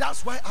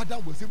 That's why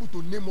Adam was able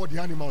to name all the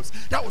animals.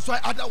 That was why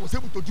Adam was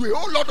able to do a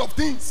whole lot of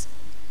things.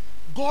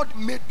 God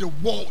made the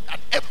world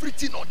and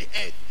everything on the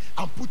earth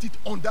and put it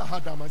under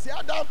Adam and said,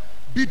 Adam,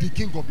 be the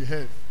king of the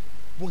earth.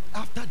 But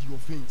after the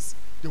offense,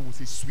 there was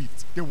a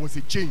shift. There was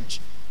a change.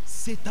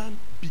 Satan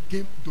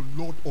became the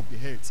Lord of the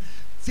earth.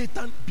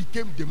 Satan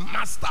became the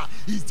master.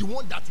 He's the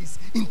one that is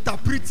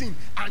interpreting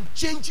and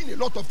changing a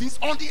lot of things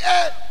on the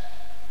earth.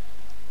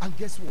 And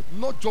guess what?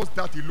 Not just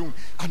that alone.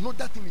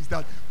 Another thing is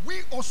that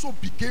we also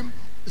became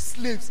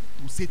slaves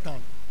to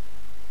Satan.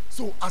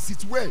 So as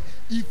it were,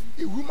 if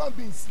a human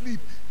being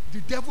sleeps,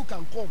 the devil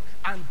can come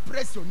and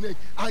press your neck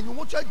and you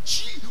want to shout,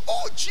 G,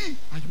 oh G,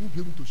 and you won't be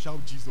able to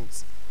shout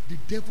Jesus. The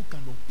devil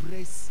can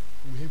oppress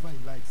whoever he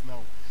likes now.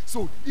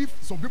 So if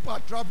some people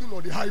are traveling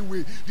on the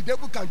highway, the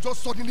devil can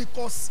just suddenly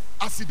cause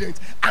accident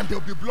and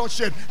there'll be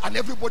bloodshed and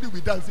everybody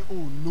will die and say,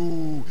 oh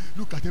no,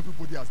 look at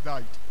everybody has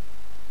died.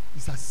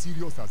 It's as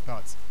serious as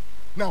that.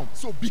 Now,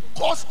 so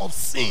because of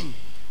sin,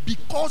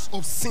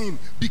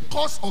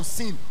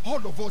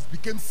 all of us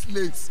became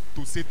slaves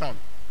to Satan.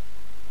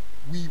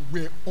 We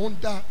were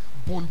under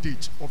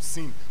bondage of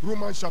sin.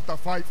 Romans chapter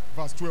 5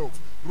 verse 12.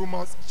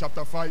 Romans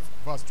chapter 5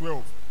 verse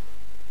 12.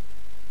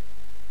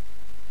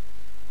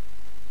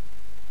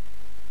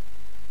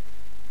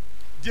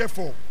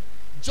 Therefore,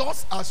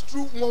 just as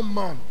through one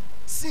man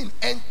sin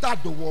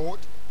entered the world,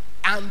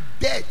 and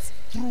death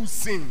through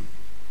sin,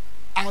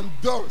 and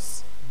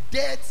thus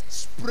death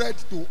spread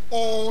to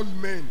all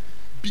men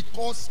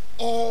because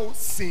all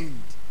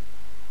sinned.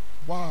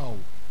 Wow.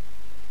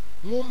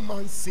 One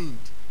man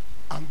sinned,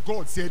 and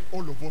God said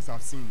all of us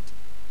have sinned.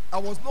 I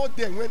was not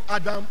there when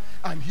Adam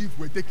and Eve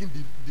were taking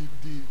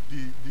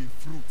the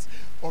fruit.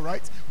 All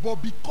right? But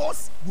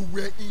because we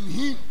were in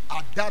him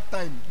at that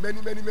time,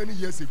 many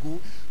years ago,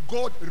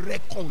 God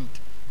reckoned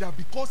that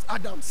because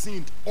Adam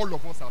sinned, all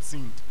of us have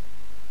sinned.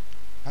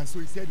 And so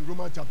he said in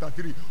Romans chapter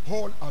 3,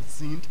 all have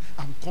sinned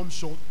and come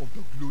short of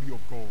the glory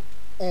of God.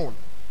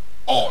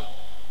 All.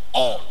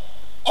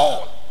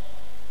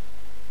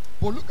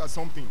 But look at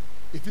something.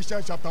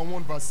 Ephesians chapter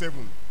 1 verse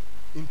 7.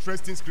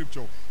 Interesting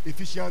scripture.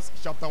 Ephesians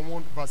chapter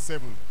 1 verse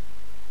 7.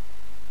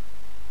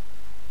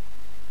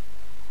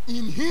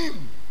 In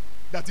him,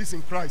 that is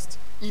in Christ,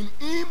 in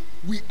him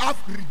we have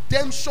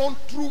redemption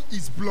through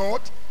his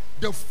blood,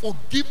 the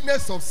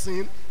forgiveness of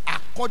sin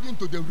according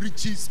to the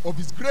riches of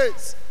his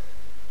grace.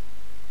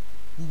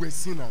 We were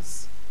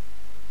sinners.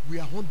 We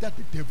are under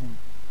the devil.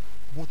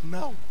 But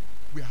now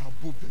we are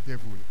above the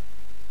devil.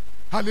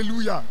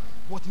 Hallelujah.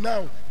 But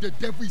now the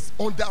devil is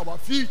under our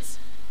feet.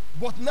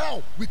 But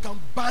now we can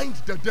bind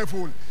the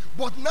devil.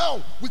 But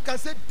now we can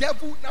say,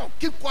 devil, now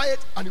keep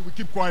quiet, and he will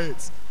keep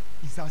quiet.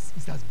 It's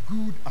as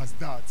good as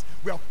that.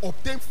 We have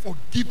obtained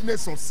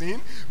forgiveness of sin.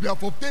 We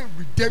have obtained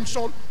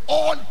redemption,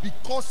 all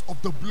because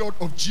of the blood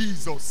of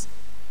Jesus.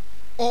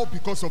 All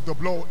because of the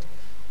blood.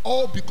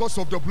 All because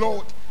of the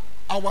blood.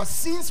 Our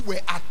sins were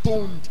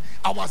atoned.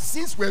 Our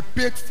sins were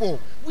paid for.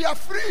 We are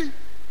free.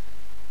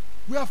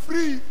 We are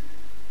free.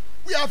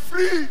 We are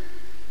free.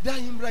 That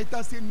hymn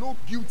writer said, no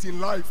guilt in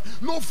life,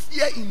 no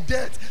fear in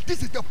death.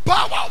 This is the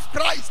power of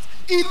Christ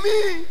in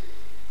me.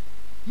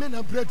 Men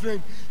and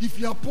brethren, if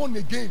you are born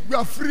again, you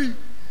are free.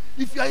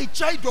 If you are a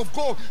child of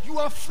God, you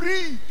are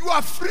free. You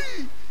are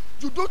free.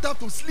 You don't have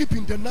to sleep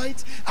in the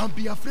night and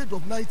be afraid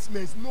of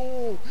nightmares.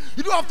 No.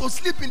 You don't have to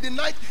sleep in the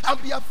night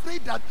and be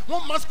afraid that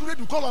one masquerade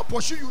will come and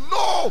pursue you.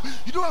 No.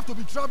 You don't have to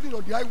be traveling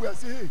on the highway and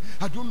say, hey,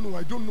 I don't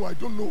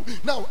know.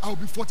 Now, I'll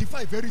be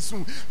 45 very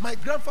soon. My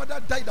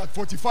grandfather died at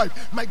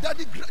 45. My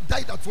daddy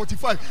died at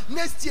 45.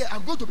 Next year,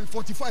 I'm going to be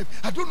 45.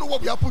 I don't know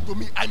what will happen to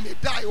me. I may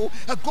die. Oh,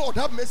 God,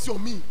 have mercy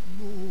on me.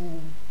 No.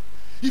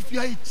 If you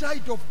are a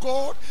child of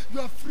God, you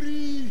are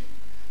free.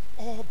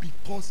 All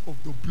because of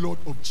the blood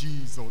of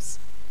Jesus.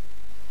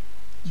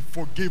 He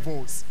forgave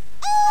us.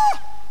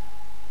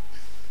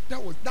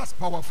 That's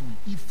powerful.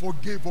 He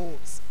forgave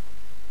us.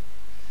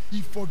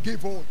 He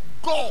forgave us.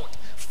 God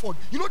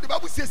you know the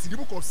Bible says in the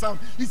book of Psalm,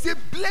 he said,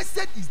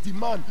 blessed is the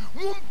man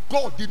whom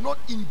God did not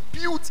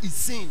impute his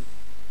sin.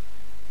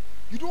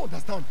 You don't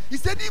understand. He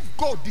said if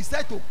God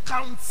decide to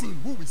count sin,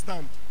 who will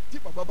stand?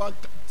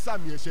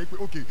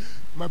 Okay,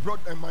 my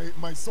brother and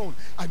my son,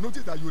 I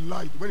noticed that you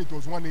lied when it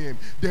was 1 a.m.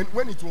 Then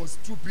when it was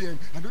 2 p.m.,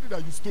 I noticed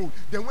that you stole.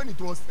 Then when it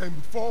was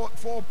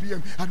 4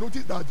 p.m., I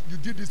noticed that you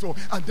did this one,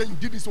 and then you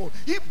did this one.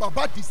 If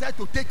Baba decide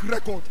to take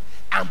record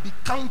and be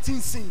counting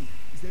sin,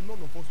 he said none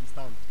of us will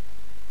stand.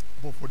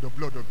 But for the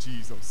blood of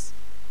Jesus.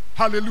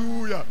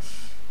 Hallelujah.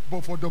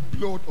 But for the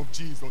blood of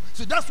Jesus.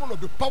 So that's one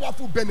of the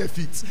powerful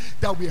benefits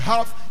that we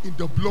have in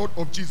the blood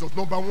of Jesus.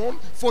 Number one,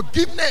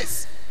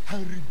 forgiveness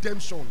and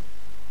redemption.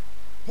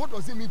 What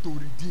does it mean to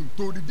redeem?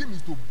 To redeem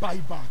is to buy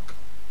back.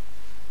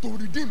 To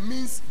redeem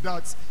means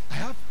that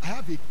I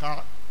have a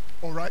car,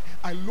 all right?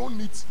 I loan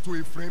it to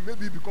a friend,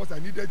 maybe because I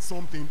needed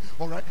something,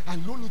 all right? I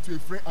loan it to a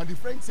friend, and the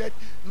friend said,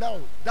 now,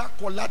 that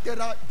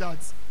collateral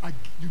that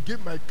you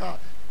gave my car,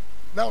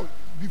 now,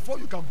 before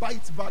you can buy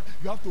it back,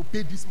 you have to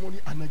pay this money.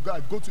 And I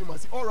go to him and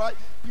say, all right,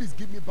 please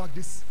give me back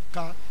this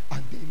car.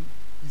 And then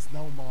it's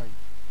now mine.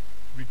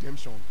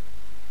 Redemption.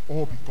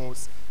 All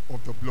because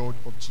of the blood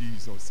of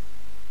Jesus.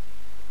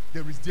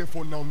 There is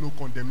therefore now no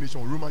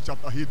condemnation. Romans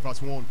chapter 8 verse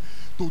 1.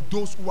 To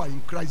those who are in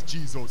Christ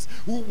Jesus,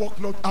 who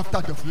walk not after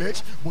the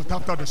flesh, but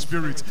after the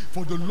Spirit.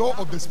 For the law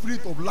of the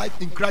Spirit of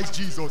life in Christ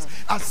Jesus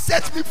has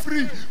set me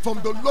free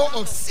from the law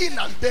of sin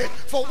and death.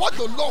 For what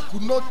the law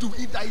could not do,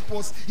 it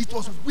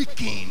was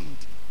weakened.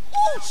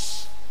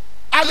 Whoosh!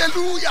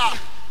 Hallelujah!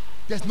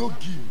 There's no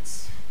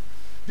guilt.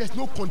 There's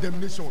no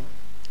condemnation.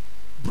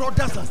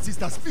 Brothers and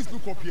sisters, please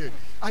look up here.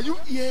 Are you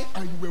here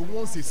and you were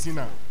once a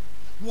sinner?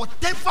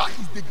 Whatever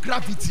is the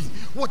gravity,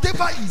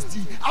 whatever is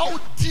how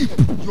deep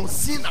your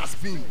sin has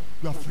been,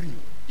 you are free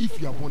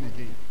if you are born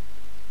again.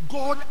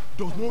 God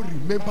does not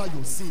remember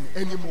your sin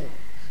anymore.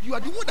 You are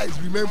the one that is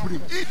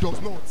remembering. He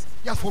does not.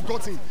 He has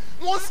forgotten.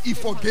 Once he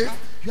forgave,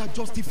 you are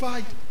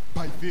justified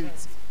by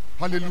faith.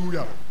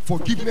 Hallelujah.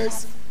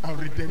 Forgiveness and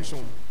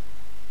redemption.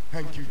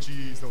 Thank you,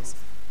 Jesus.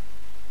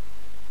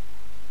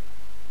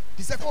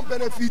 The second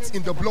benefit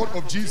in the blood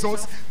of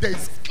Jesus, there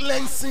is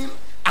cleansing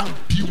and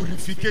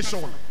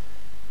purification.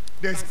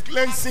 There's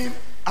cleansing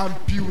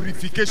and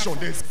purification.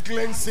 There's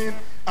cleansing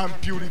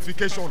and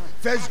purification.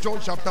 1 John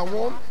chapter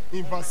 1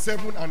 in verse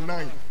 7 and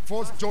 9.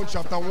 1 John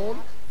chapter 1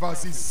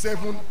 verses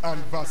 7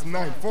 and verse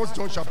 9. 1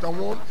 John chapter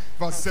 1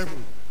 verse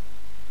 7.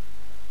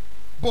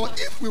 But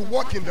if we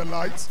walk in the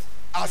light,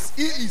 as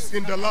he is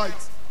in the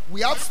light,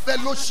 we have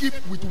fellowship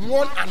with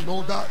one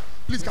another.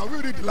 Please, can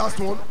we read the last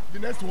one? The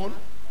next one.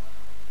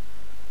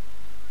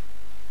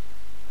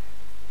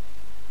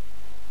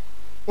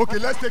 Okay,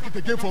 let's take it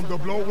again from the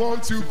blood.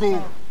 1, 2,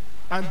 go.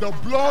 And the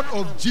blood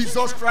of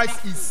Jesus Christ,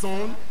 his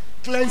son,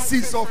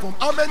 cleanses us from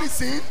how many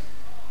sins?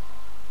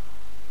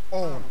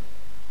 All.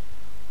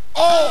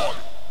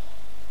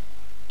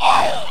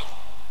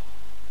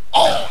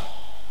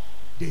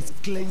 There's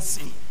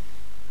cleansing.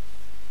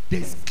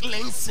 There's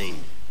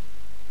cleansing.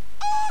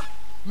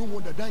 No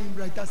wonder that hymn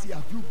writer say,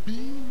 have you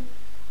been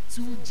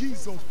to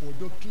Jesus for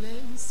the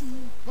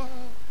cleansing power?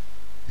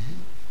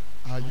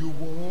 Are you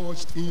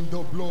washed in the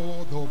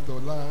blood of the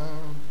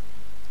Lamb?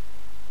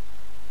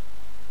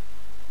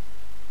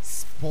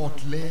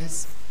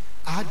 Spotless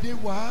are they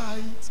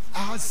white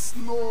as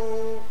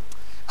snow.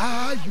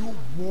 Are you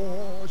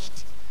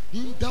washed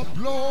in the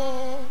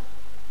blood?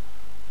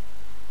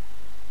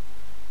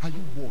 Are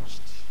you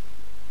washed?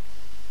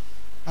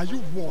 Are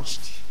you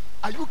washed?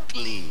 Are you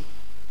clean?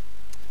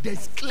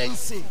 There's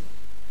cleansing.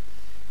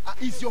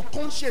 Is your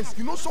conscience,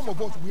 you know, some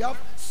of us, we have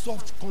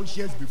soft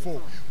conscience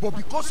before, but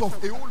because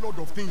of a whole lot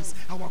of things,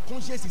 our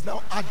conscience is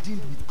now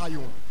hardened with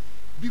iron.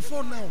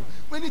 Before now,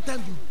 anytime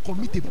you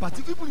commit a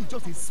party, even if it's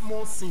just a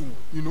small sin,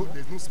 you know,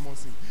 there's no small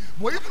sin,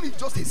 but even if it's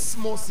just a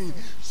small sin,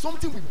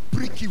 something will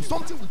break you,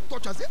 something will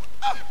touch and say,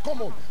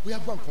 come on, we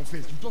have to go and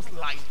confess. You just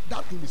lie.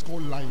 That thing is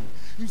called lying.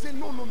 You say,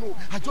 no,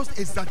 I just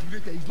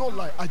exaggerated. It's not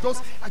lie. I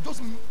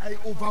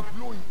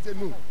overblow it. You say,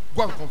 no,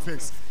 go and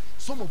confess.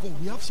 Some of us,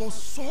 we have so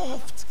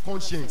soft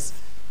conscience,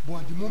 but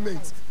at the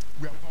moment,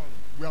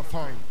 we are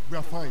fine. You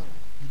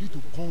need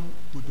to come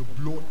to the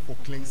blood for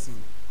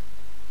cleansing.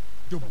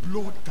 The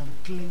blood can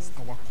cleanse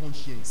our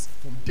conscience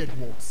from dead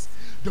works.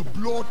 The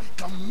blood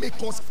can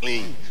make us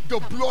clean.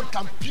 The blood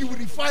can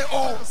purify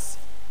us.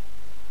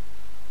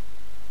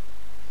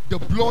 the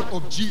blood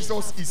of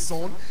Jesus, his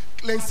son,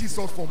 cleanses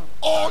us from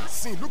all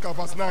sin. Look at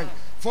verse 9.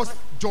 1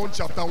 John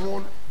chapter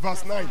 1,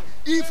 verse 9.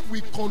 If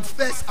we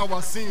confess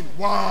our sin,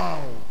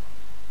 wow.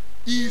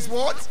 He is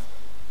what?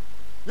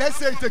 Let's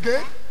say it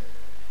again.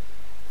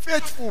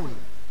 Faithful.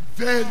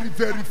 Very,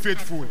 very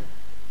faithful.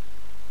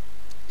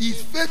 He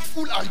is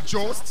faithful and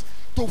just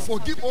to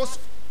forgive us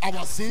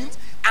our sins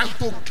and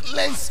to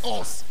cleanse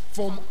us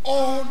from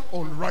all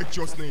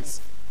unrighteousness.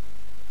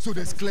 So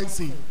there's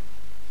cleansing.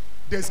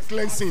 There's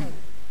cleansing.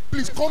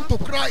 Please come to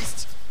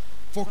Christ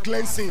for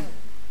cleansing.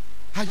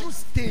 Are you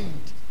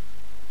stained?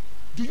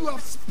 Do you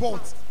have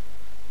spots?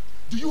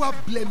 Do you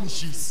have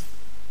blemishes?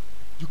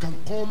 You can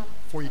come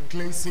for a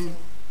cleansing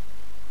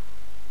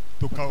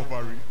to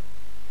Calvary.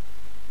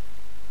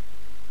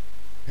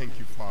 Thank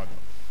you, Father.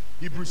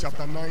 Hebrews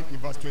chapter 9 in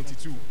verse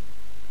 22.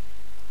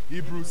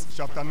 Hebrews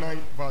chapter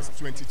 9 verse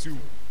 22.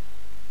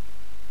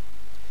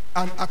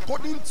 And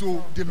according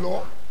to the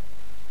law,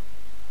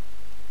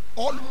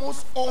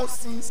 almost all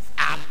sins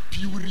are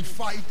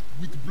purified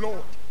with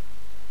blood.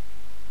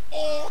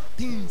 All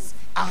things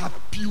are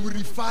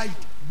purified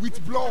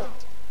with blood.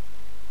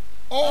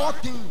 All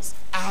things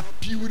are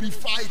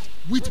purified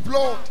with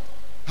blood.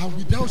 And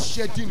without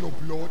shedding of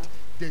blood,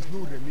 there's no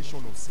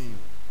remission of sin.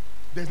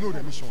 There's no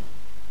remission.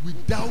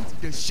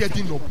 Without the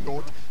shedding of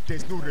blood,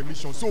 there's no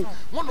remission. So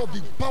one of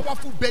the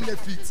powerful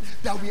benefits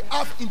that we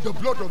have in the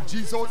blood of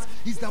Jesus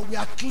is that we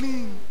are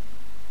clean.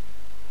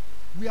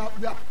 We are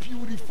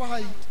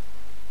purified.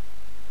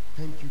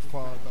 Thank you,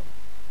 Father.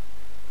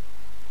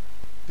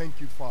 Thank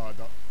you,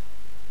 Father.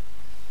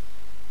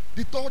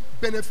 The third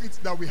benefit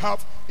that we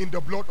have in the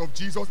blood of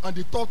Jesus, and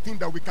the third thing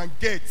that we can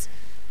get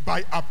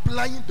by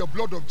applying the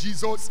blood of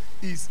Jesus,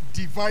 is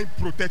divine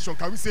protection.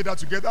 Can we say that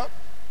together?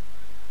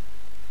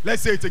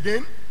 Let's say it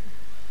again.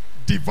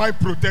 Divine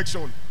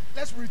protection.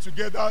 Let's read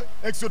together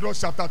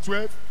Exodus chapter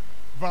 12,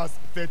 verse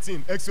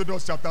 13.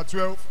 Exodus chapter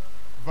 12,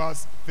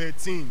 verse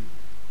 13.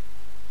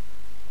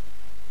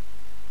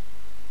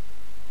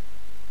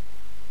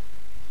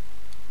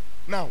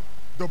 Now,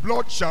 the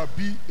blood shall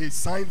be a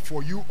sign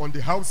for you on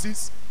the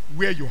houses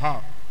where you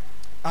are.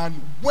 And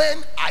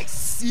when I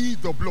see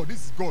the blood,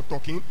 this is God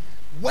talking.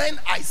 When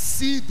I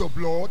see the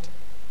blood,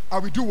 I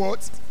will do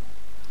what?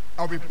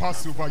 I will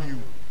pass over you.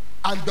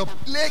 And the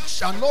plague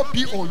shall not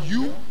be on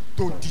you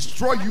to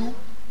destroy you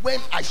when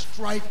I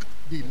strike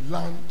the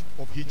land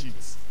of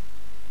Egypt.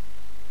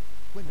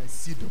 When I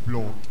see the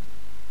blood.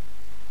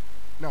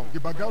 Now, the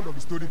background of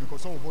the story,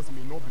 because some of us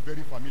may not be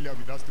very familiar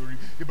with that story,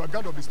 the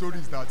background of the story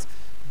is that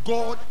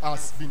God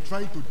has been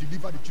trying to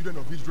deliver the children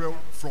of Israel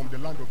from the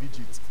land of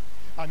Egypt.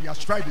 And he has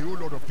tried a whole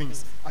lot of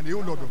things, and a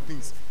whole lot of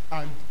things.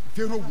 And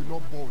Pharaoh will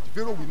not budge.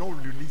 Pharaoh will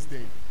not release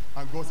them.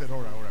 And God said,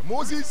 all right.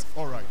 Moses,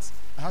 all right,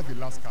 I have the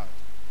last card.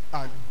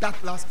 And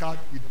that last card,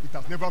 it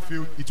has never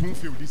failed. It won't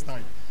fail this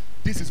time.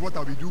 This is what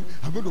I will do.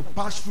 I'm going to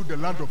pass through the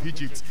land of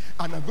Egypt,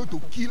 and I'm going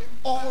to kill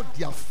all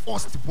their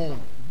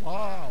firstborn.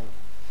 Wow.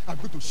 I'm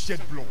going to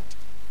shed blood.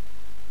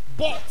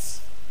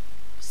 But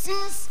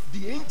since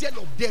the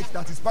angel of death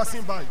that is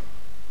passing by,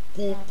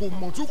 he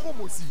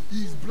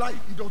is blind,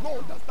 he does not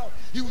understand.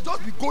 He will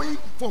just be going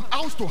from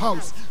house to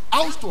house,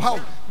 house to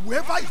house.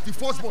 Whoever is the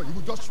firstborn, he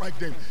will just strike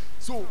them.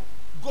 So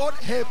God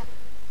helped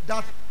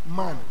that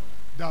man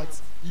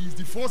that he is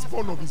the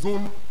firstborn of his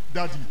own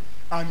daddy,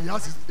 and he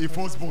has a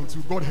firstborn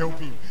too. God help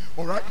him.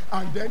 All right.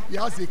 And then he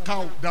has a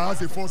cow that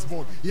has a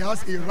firstborn. He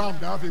has a ram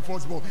that has a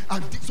firstborn.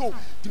 And so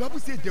the Bible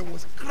says there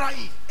was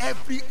crying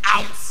every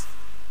house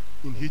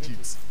in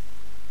Egypt.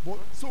 But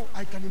so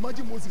I can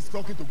imagine Moses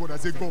talking to God and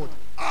say, God,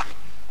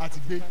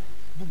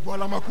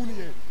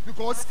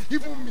 because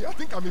even me, I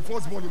think I'm a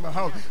firstborn in my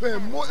house.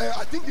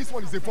 I think this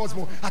one is a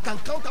firstborn. I can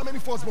count how many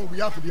firstborn we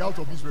have in the house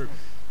of Israel.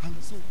 And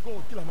so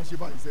God,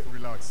 Kilamasheba, he said,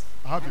 relax.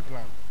 I have a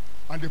plan.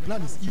 And the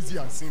plan is easy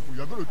and simple.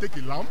 You are going to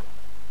take a lamb.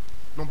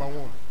 Number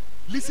one,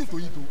 listen to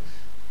it.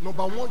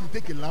 Number one, you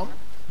take a lamb.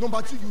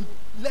 Number two, you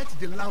let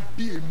the lamb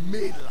be a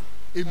male.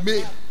 A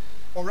male.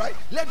 All right?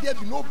 Let there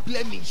be no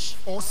blemish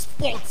or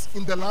spots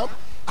in the lamb.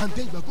 And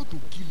then you are going to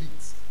kill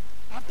it.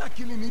 After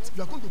killing it,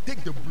 you are going to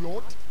take the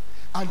blood,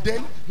 and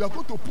then you are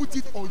going to put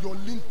it on your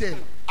lintel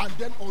and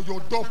then on your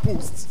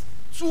doorposts.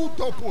 2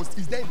 doorposts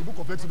is there in the book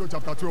of Exodus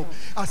chapter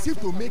 12, as if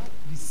to make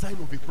the sign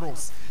of a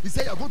cross. He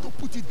said you are going to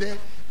put it there,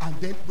 and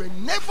then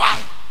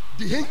whenever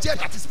the angel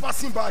that is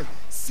passing by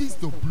sees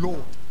the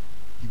blood,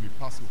 he will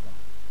pass over.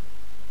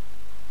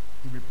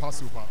 He will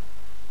pass over.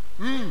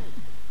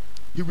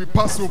 He will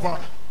pass over.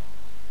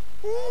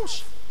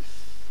 Oosh.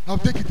 I'll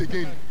take it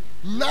again.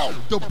 Now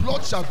the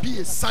blood shall be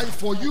a sign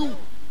for you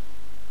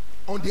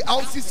on the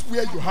houses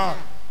where you are.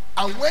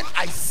 And when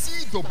I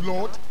see the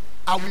blood,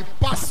 I will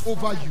pass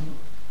over you,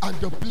 and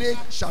the plague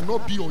shall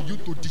not be on you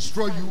to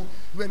destroy you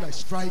when I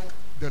strike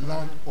the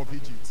land of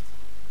Egypt.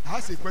 I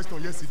asked a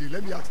question yesterday.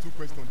 Let me ask 2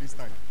 questions this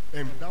time.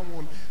 That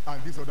one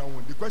and this other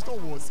one. The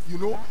question was,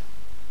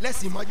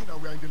 let's imagine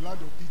that we are in the land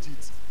of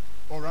Egypt,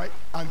 all right?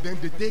 And then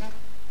they take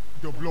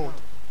the blood.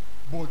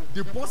 But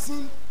the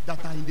person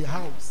that are in the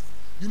house,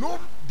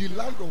 the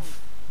land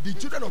of the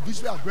children of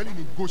Israel are dwelling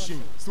in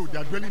Goshen, so they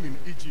are dwelling in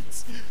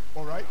Egypt.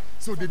 All right?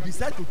 So they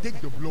decide to take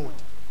the blood.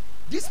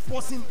 This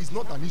person is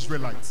not an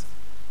Israelite,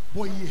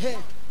 but he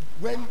heard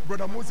when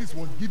Brother Moses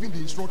was giving the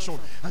instruction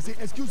and said,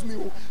 excuse me,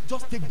 oh,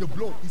 just take the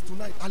blood. It's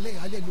tonight.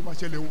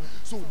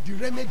 So the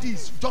remedy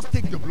is just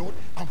take the blood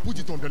and put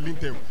it on the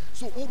lintel.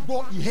 So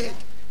Obo, he heard.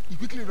 He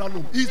quickly ran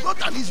home. He's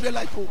not an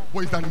Israelite, but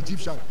he's an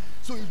Egyptian.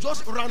 So he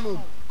just ran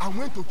home and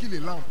went to kill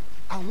a lamb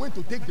and went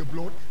to take the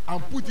blood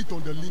and put it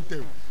on the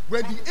lintel.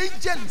 When the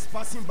angel is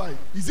passing by,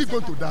 is he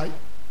going to die?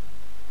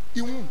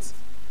 He won't.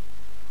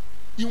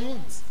 He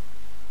won't.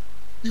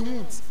 He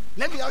won't.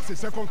 Let me ask a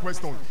second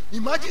question.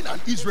 Imagine an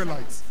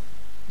Israelite.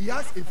 He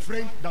has a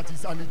friend that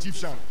is an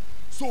Egyptian.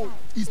 So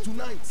it's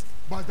tonight,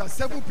 but at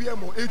 7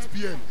 p.m. or 8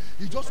 p.m.,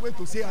 he just went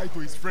to say hi to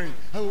his friend.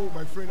 Hello,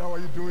 my friend, how are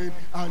you doing?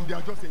 And they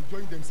are just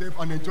enjoying themselves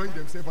and enjoying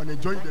themselves and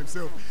enjoying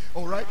themselves.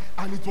 All right?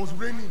 And it was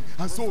raining,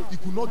 and so he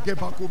could not get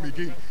back home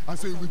again. And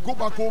so he will go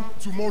back home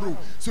tomorrow.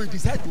 So he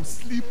decided to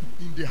sleep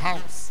in the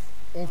house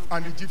of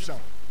an Egyptian.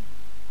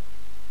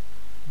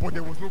 But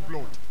there was no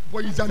blood.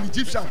 But he's an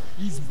Egyptian.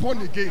 He's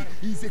born again.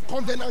 He's a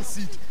covenant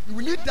seed.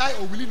 Will he die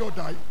or will he not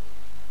die?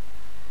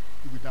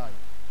 He will die.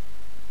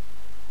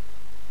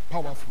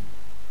 Powerful.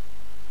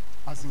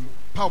 As in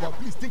power.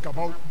 Please think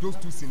about those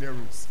two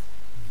scenarios.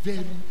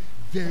 Very,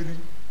 very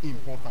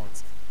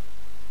important.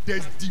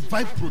 There's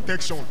divine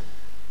protection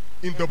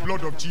in the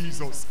blood of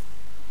Jesus.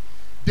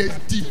 There's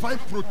divine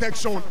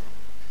protection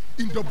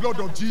in the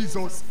blood of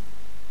Jesus.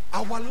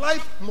 Our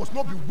life must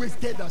not be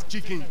wasted as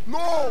chicken.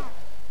 No.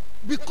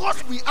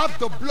 Because we have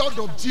the blood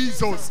of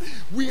Jesus,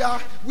 we are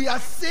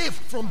safe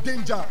from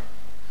danger.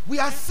 We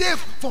are safe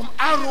from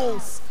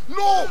arrows.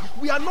 No,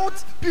 we are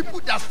not people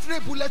that stray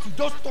bullets will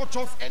just touch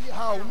us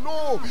anyhow.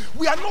 No,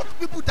 we are not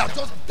people that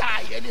just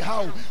die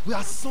anyhow. We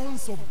are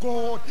sons of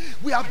God.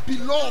 We are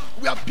beloved.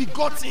 We are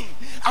begotten.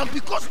 And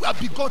because we are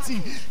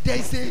begotten,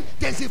 there's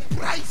a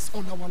price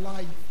on our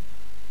life.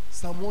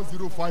 Psalm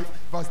 105,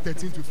 verse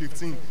 13 to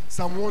 15.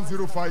 Psalm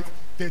 105,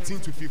 13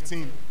 to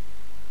 15.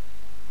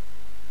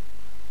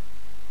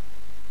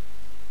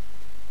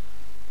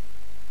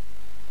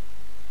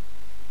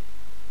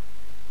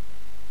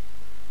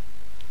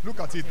 Look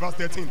at it, verse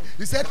 13.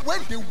 He said, when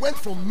they went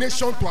from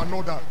nation to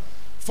another,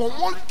 from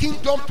one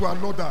kingdom to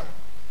another,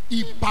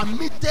 he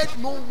permitted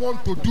no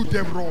one to do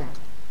them wrong.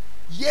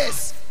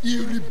 Yes,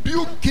 he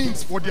rebuked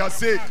kings for their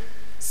sake,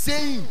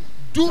 saying,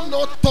 do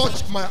not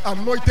touch my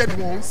anointed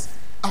ones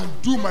and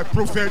do my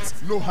prophets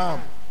no harm.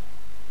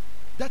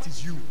 That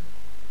is you.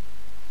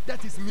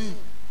 That is me.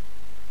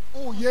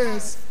 Oh,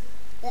 yes.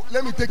 Oh,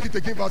 let me take it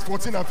again, verse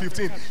 14 and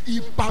 15. He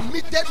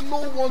permitted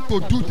no one to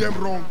do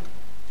them wrong.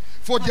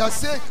 For their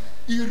sake,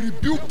 he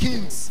rebuked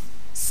kings,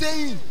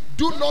 saying,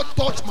 do not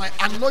touch my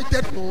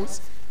anointed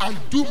ones and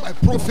do my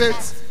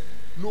prophets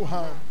no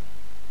harm.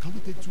 Can we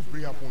take 2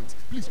 prayer points?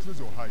 Please close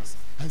your eyes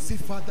and say,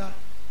 Father,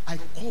 I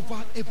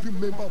cover every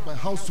member of my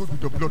household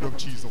with the blood of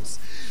Jesus.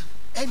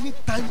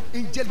 Anytime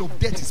angel of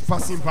death is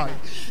passing by,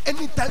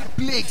 anytime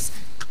plagues,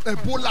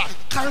 Ebola,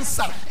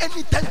 cancer,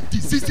 anytime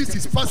diseases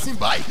is passing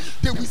by,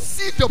 they will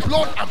see the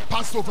blood and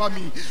pass over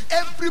me.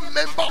 Every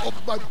member of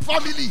my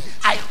family,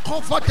 I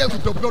cover them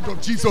with the blood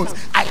of Jesus.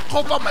 I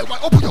cover my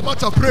wife. Open your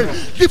mouth and pray.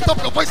 Lift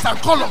up your voice and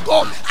call on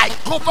God. I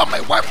cover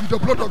my wife with the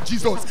blood of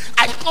Jesus.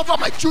 I cover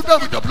my children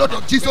with the blood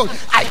of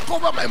Jesus. I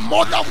cover my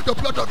mother with the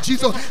blood of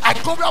Jesus. I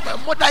cover my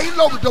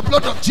mother-in-law with the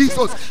blood of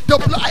Jesus.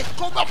 I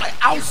cover my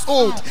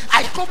household.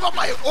 I cover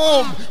my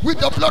home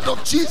with the blood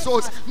of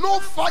Jesus. No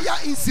fire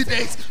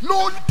incidents,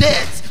 no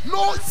death,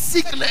 no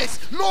sickness,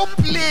 no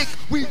plague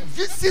will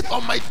visit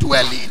on my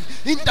dwelling.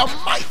 In the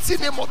mighty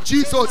name of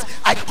Jesus,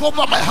 I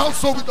cover my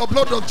household with the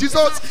blood of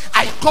Jesus.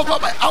 I cover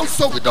my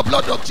household with the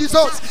blood of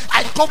Jesus.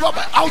 I cover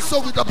my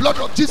household with the blood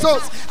of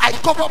Jesus. I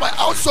cover my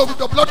household with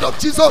the blood of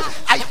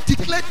Jesus. I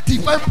declare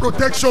divine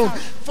protection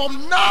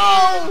from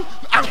now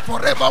and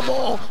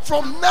forevermore.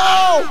 From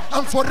now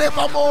and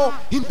forevermore.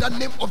 In the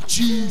name of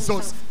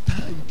Jesus.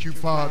 Thank you,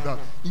 Father.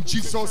 In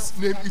Jesus'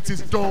 name it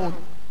is done.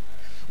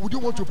 Would you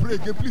want to pray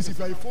again? Please, if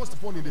you are a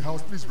firstborn in the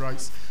house, please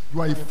rise.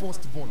 You are a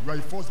firstborn. You are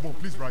a firstborn.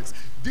 Please rise.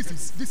 This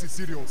is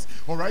serious.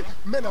 All right?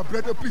 Men and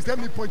brethren, please let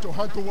me point your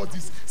hand towards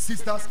these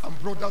sisters and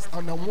brothers,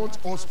 and I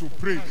want us to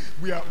pray.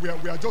 We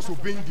are just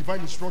obeying divine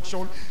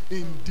instruction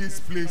in this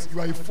place. You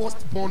are a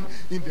firstborn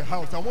in the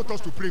house. I want us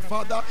to pray.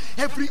 Father,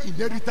 every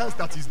inheritance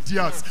that is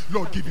theirs,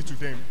 Lord, give it to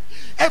them.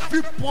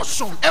 Every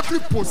portion, every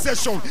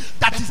possession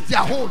that is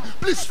their own,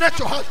 please stretch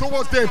your hand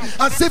towards them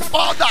and say,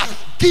 Father,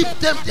 give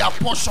them their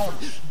portion.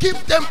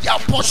 Give them their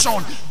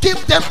portion.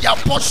 Give them their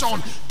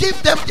portion.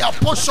 Give them their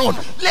portion.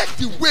 Let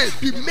the way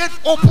be made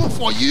open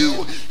for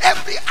you.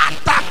 Every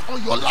attack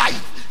on your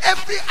life,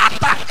 every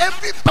attack,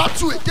 every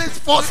battle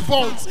against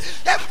firstborns,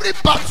 every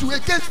battle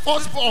against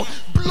firstborn,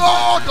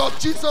 blood of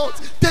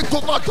Jesus, take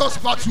over those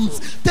battles.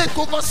 Take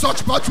over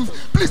such battles.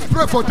 Please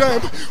pray for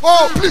them.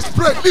 Oh, please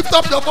pray. Lift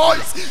up your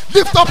voice.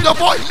 Lift up your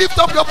voice. Lift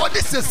up your voice.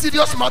 This is a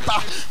serious matter.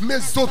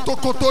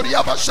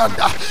 Mezotokotoria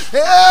bashanda.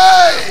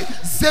 Hey,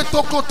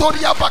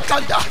 Zetokotoria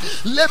bakanda.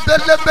 Lord,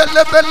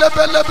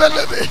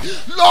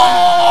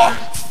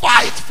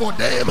 fight for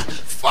them.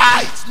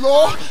 Fight,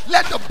 Lord.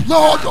 Let the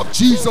blood of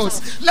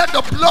Jesus, let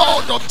the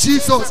blood of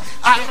Jesus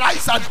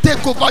arise and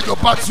take over your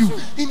battle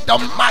in the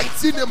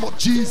mighty name of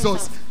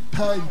Jesus.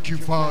 Thank you,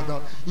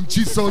 Father. In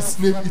Jesus'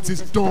 name it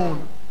is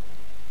done.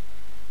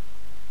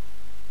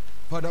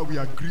 Father, we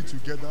agree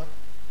together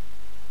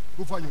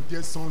over your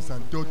dear sons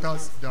and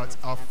daughters that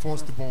are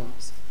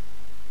firstborns.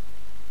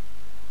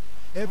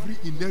 Every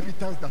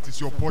inheritance that is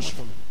your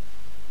portion,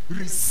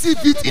 receive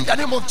it in the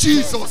name of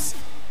Jesus.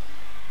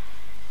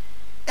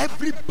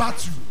 Every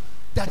battle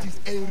that is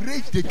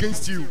enraged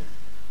against you,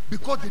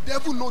 because the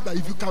devil knows that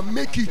if you can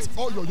make it,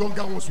 all your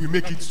younger ones will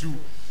make it too.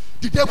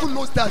 The devil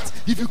knows that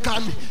if you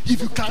can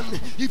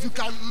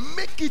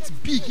make it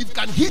big, if you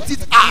can hit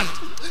it hard,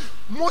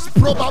 most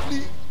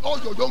probably all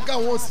your younger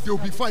ones, they will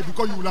be fine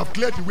because you will have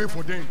cleared the way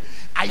for them.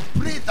 I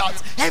pray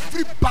that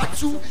every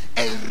battle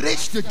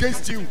enraged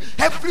against you,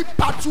 every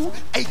battle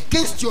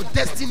against your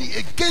destiny,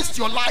 against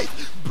your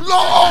life,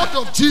 blood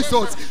of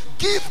Jesus,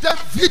 give them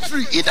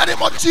victory in the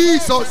name of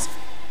Jesus.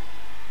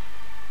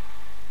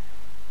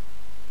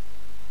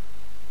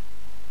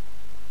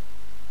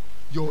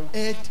 Your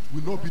head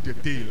will not be the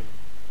tail.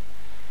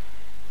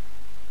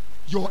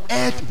 Your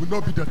head will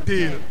not be the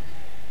tail.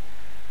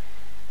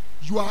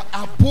 You are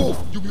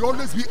above. You will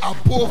always be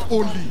above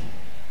only.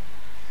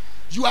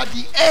 You are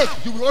the head.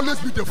 You will always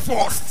be the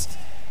first.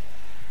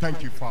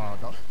 Thank you,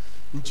 Father.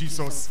 In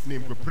Jesus'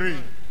 name we pray.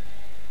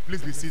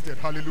 Please be seated.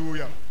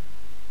 Hallelujah.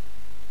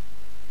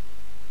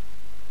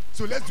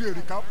 So let's do a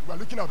recap. We are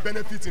looking at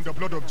benefits in the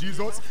blood of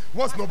Jesus.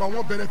 What's number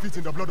one benefit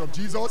in the blood of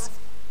Jesus?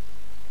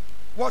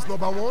 What's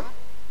number one?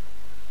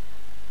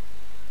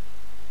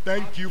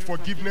 Thank you,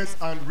 forgiveness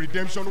and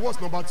redemption. What's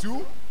number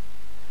two?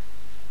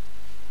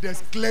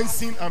 There's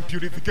cleansing and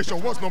purification.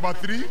 What's number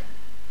three?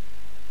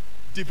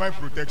 Divine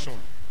protection.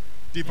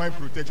 Divine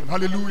protection.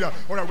 Hallelujah.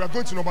 All right, we are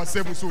going to number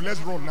 7, so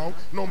let's run now.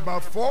 Number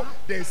 4,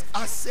 there's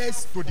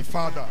access to the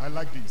Father. I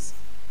like this.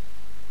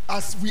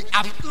 As we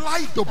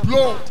apply the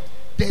blood,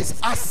 there's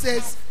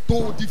access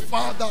to the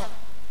Father.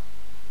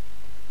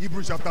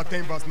 Hebrews chapter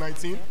 10, verse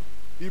 19.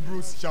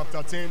 Hebrews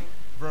chapter 10,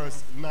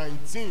 verse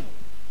 19.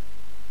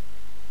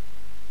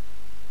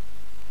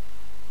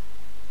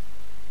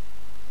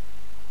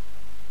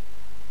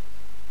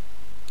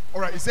 All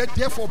right, it said,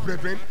 therefore,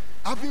 brethren,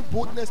 having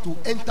boldness to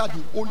enter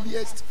the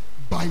holiest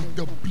by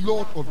the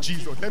blood of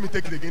Jesus. Let me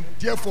take it again.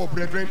 Therefore,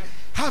 brethren,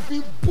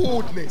 having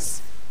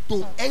boldness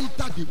to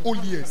enter the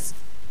holiest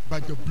by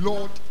the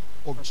blood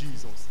of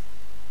Jesus.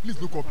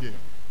 Please look up here.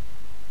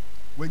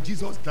 When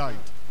Jesus died,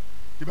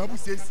 the Bible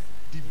says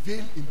the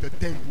veil in the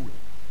temple,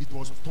 it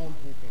was torn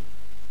open.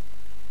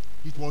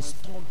 It was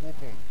torn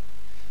open.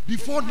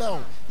 Before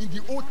now, in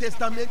the Old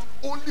Testament,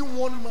 only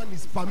one man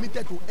is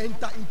permitted to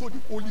enter into the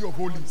Holy of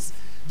Holies.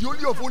 The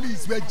Holy of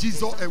Holies is where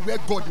Jesus and where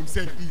God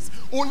himself is.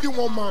 Only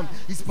one man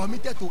is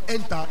permitted to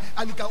enter,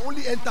 and he can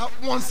only enter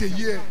once a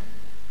year.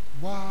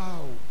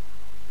 Wow.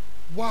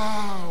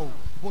 Wow.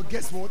 But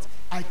guess what?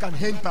 I can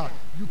enter.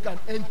 You can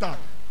enter.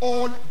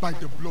 All by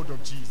the blood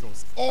of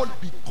Jesus. All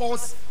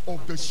because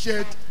of the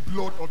shed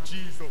blood of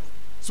Jesus.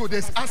 So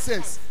there's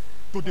access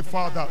to the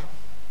Father.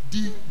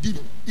 He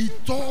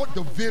tore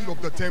the veil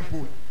of the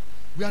temple.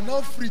 We are now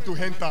free to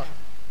enter.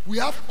 We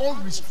have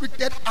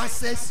unrestricted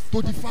access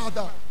to the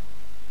Father.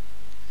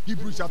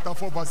 Hebrews chapter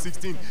 4 verse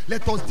 16.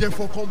 Let us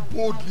therefore come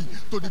boldly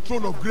to the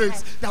throne of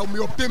grace, that we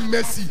may obtain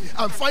mercy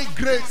and find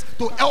grace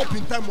to help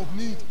in time of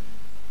need.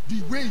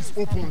 The way is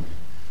open.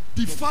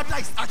 The Father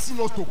is asking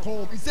us to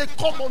come. He said,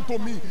 come unto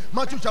me.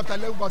 Matthew chapter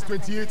 11 verse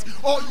 28.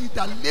 All ye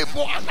that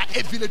labor and are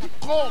heavy laden,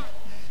 come.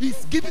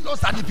 He's giving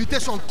us an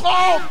invitation.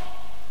 Come.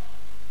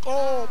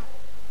 Come.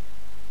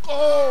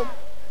 Come.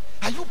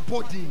 Are you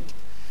burdened?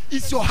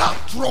 Is your heart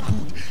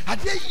troubled? Are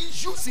there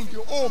issues in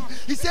the home?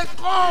 He said,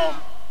 come.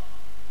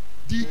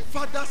 The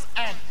Father's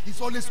hand is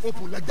always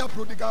open, like that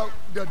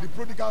the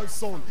prodigal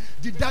son,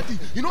 the daddy.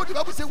 You know, the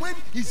Bible says when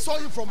he saw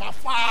him from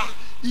afar,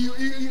 he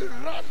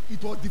ran.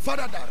 It was the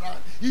Father that ran.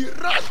 He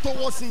ran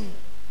towards him.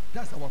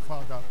 That's our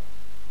Father.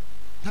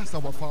 That's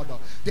our Father.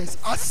 There's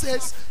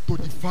access to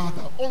the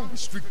Father,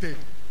 unrestricted.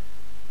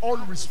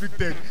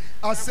 Unrestricted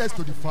access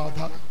to the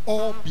Father,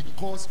 all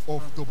because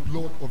of the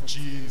blood of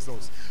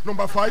Jesus.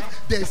 Number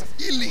 5, there's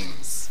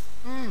healings.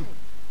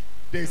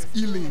 There's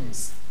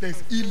healings.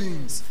 There's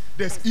healings.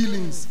 There's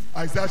healings.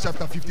 Isaiah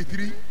chapter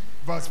 53,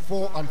 verse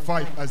 4 and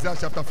 5. Isaiah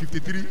chapter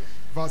 53,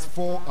 verse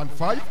 4 and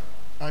 5.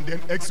 And then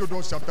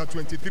Exodus chapter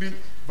 23,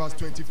 verse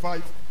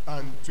 25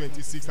 and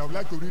 26. I would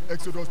like to read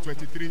Exodus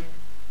 23,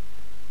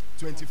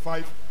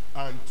 25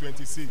 and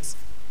 26.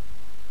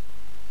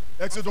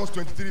 Exodus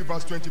 23,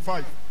 verse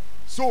 25.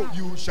 So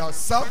you shall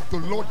serve the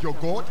Lord your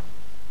God,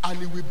 and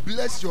he will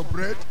bless your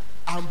bread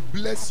and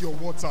bless your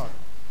water.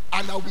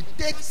 And I will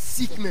take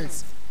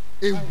sickness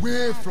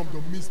away from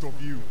the midst of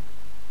you.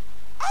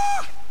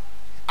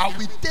 I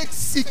will take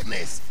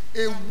sickness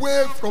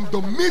away from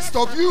the midst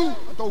of you.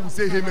 I thought we'd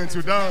say amen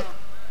to that.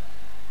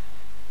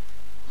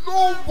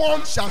 No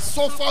one shall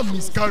suffer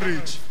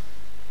miscarriage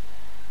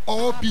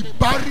or be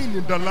barren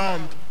in the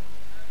land,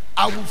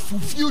 I will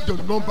fulfill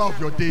the number of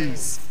your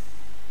days.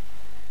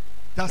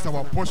 That's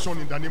our portion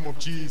in the name of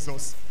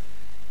Jesus.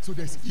 So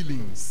there's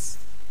healings.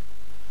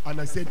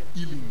 And I said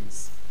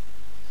healings.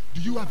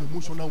 Do you have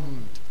emotional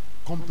wound?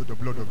 Come to the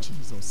blood of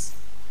Jesus.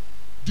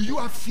 Do you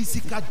have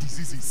physical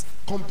diseases?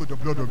 Come to the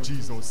blood of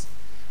Jesus.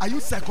 Are you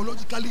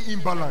psychologically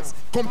imbalanced?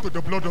 Come to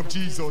the blood of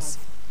Jesus.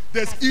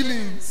 There's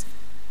healings.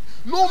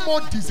 No more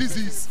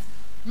diseases.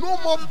 No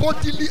more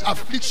bodily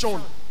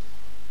affliction.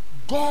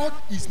 God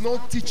is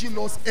not teaching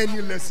us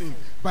any lesson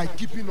by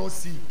keeping us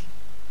sick.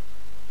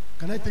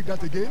 Can I take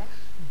that again?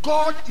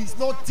 God is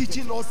not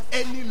teaching us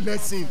any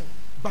lesson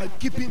by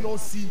keeping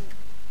us sick.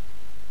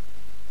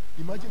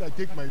 Imagine I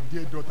take my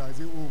dear daughter and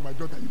say, oh, my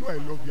daughter, you know I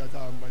love you.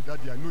 My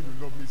daddy, I know you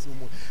love me so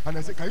much. And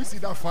I say, can you see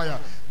that fire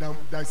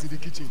that's in the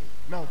kitchen?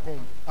 Now come.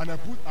 And I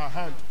put her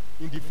hand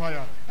in the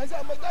fire. I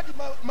said, my daddy,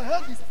 my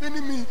hand is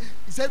paining me.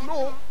 He said,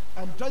 no,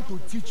 I'm trying to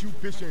teach you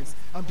patience.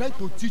 I'm trying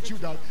to teach you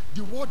that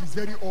the word is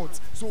very hot.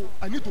 So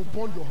I need to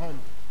burn your hand.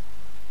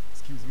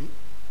 Excuse me.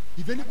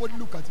 If anybody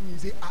look at me and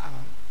say,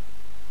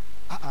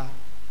 why are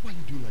you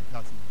doing like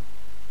that now?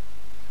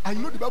 And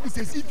you know the Bible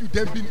says, if you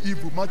then been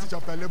evil, Matthew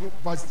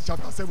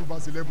chapter 7,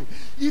 verse 11.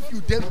 If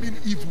you then been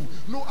evil,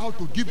 know how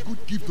to give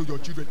good gift to your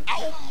children.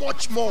 How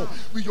much more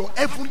will your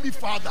heavenly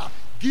Father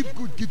give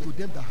good gift to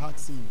them that had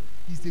sin?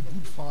 He's a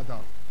good Father.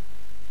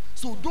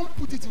 So don't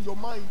put it in your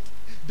mind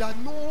that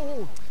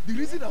no, the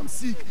reason I'm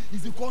sick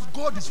is because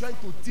God is trying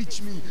to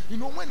teach me. You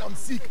know, when I'm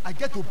sick, I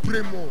get to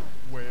pray more.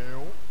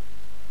 Well,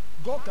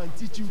 God can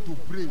teach you to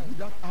pray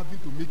without having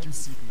to make you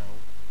sick now.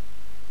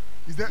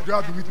 Do you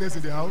have the witness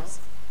in the house?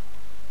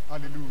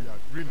 Hallelujah.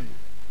 Really.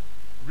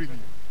 Really.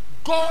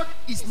 God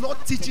is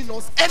not teaching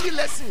us any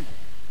lesson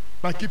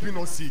by keeping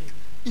us sick.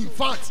 In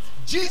fact,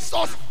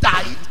 Jesus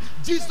died.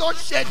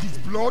 Jesus shed his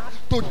blood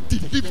to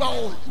deliver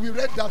us. We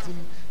read that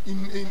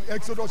in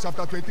Exodus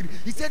chapter 23.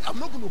 He said, I'm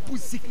not going to put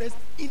sickness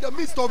in the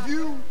midst of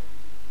you.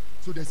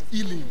 So there's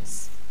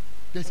healings.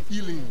 There's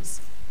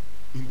healings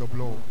in the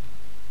blood.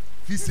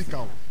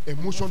 Physical,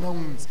 emotional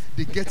wounds,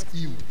 they get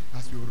healed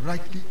as we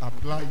rightly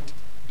applied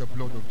the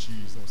blood of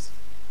Jesus.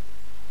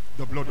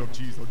 The blood of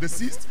Jesus. The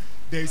sixth,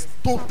 there is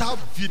total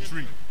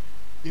victory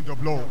in the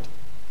blood.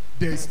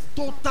 There is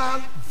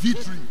total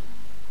victory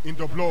in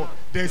the blood.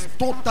 There is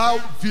total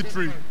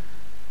victory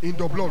in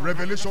the blood.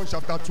 Revelation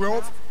chapter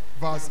 12,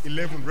 verse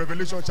 11.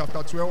 Revelation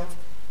chapter 12,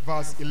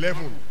 verse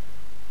 11.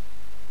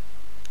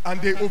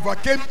 And they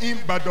overcame him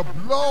by the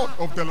blood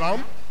of the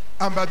Lamb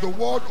and by the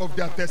word of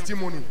their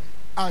testimony.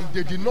 And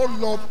they did not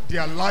love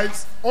their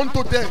lives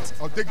unto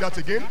death. I'll take that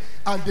again.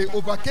 And they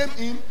overcame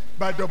him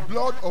by the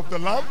blood of the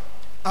Lamb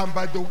and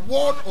by the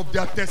word of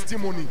their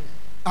testimony,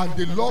 and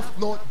they loved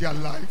not their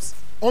lives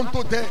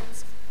unto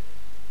death.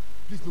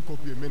 Please look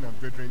up here, men and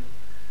brethren.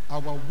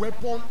 Our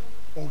weapon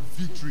of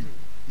victory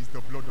is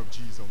the blood of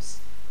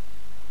Jesus.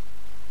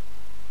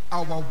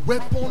 Our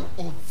weapon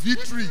of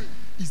victory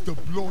is the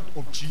blood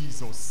of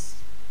Jesus.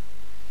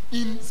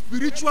 In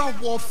spiritual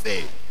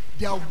warfare,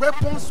 there are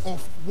weapons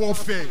of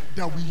warfare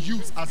that we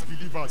use as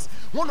believers.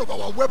 One of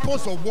our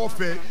weapons of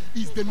warfare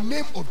is the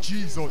name of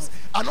Jesus.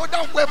 Another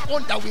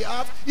weapon that we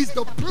have is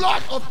the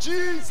blood of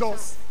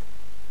Jesus.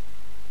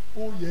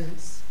 Oh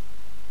yes.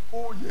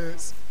 Oh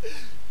yes.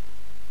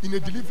 In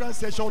a deliverance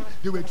session,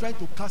 they were trying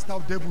to cast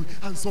out devils,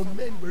 and some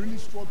men were really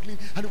struggling,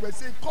 and they were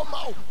saying, come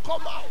out,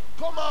 come out,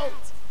 come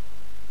out.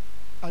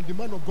 And the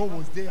man of God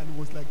was there, and he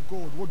was like,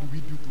 God, what do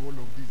we do to all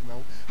of this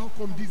now? How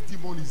come this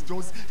demon is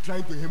just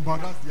trying to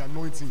embarrass the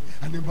anointing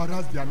and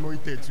embarrass the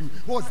anointed too?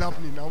 What's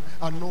happening now?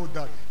 And all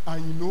that.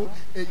 And you know,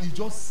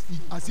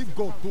 as if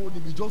God told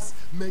him, he just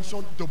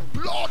mentioned the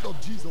blood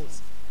of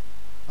Jesus.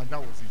 And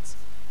that was it.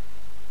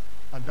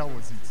 And that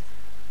was it.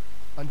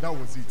 And that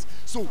was it.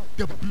 So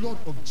the blood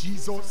of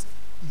Jesus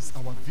is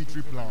our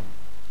victory plan.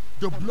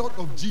 The blood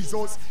of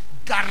Jesus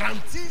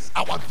guarantees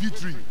our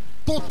victory.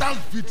 Total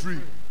victory.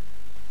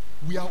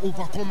 We are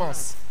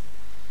overcomers.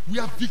 We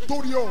are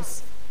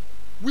victorious.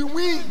 We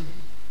win.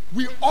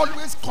 We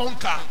always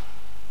conquer.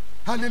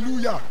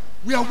 Hallelujah.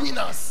 We are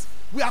winners.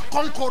 We are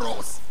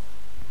conquerors.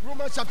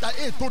 Romans chapter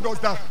 8 told us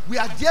that we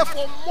are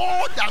therefore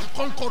more than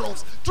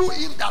conquerors through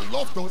him that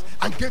loved us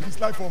and gave his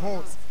life for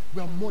us.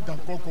 We are more than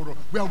conquerors.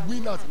 We are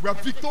winners. We are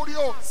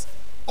victorious.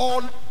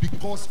 All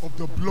because of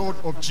the blood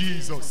of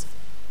Jesus.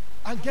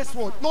 And guess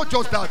what? Not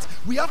just that.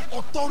 We have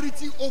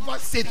authority over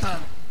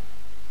Satan.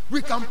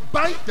 We can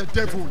bind the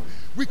devil.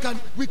 We can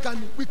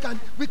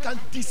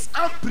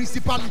disarm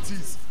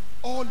principalities.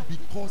 All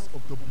because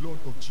of the blood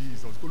of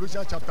Jesus.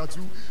 Colossians chapter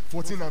 2,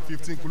 14 and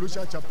 15.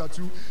 Colossians chapter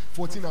 2,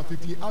 14 and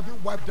 15.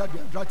 Having wiped out the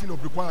handwriting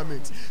of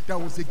requirements that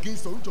was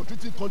against us, which was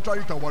written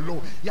contrary to our law,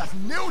 he has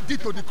nailed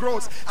it to the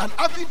cross, and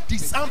having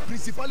disarmed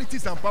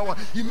principalities and power,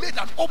 he made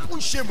an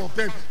open shame of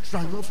them,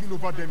 triumphing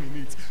over them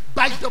in it.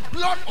 By the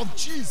blood of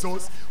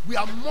Jesus, we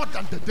are more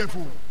than the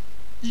devil.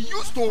 He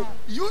used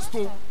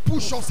to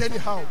push us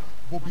anyhow,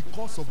 but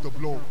because of the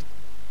blood,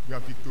 we are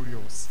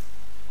victorious.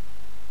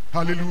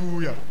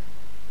 Hallelujah.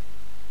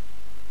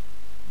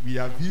 We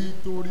are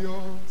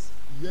victorious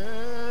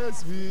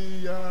Yes,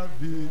 we are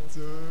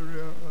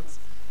victorious.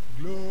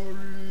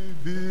 Glory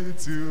be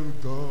to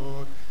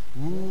God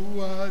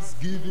who has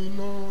given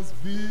us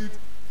victory.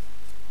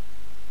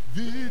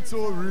 We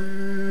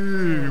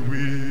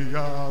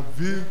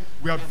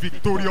are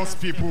victorious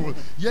people.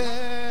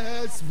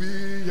 Yes,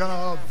 we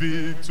are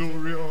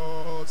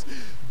victorious.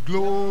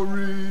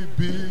 Glory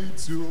be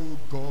to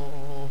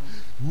God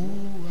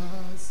who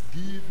has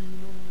given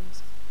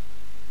us.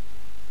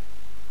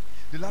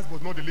 The last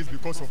but not the least,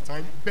 because of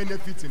time,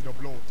 benefits in the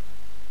blood.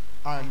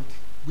 And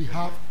we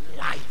have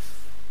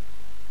life.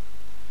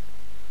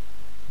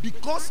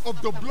 Because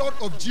of the blood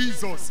of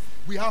Jesus,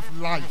 we have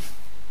life.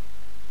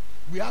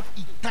 We have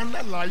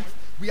eternal life.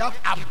 We have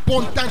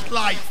abundant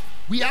life.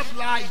 We have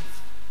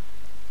life.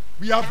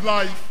 We have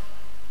life.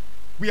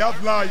 We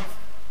have life.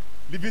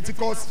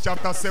 Leviticus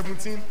chapter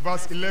 17,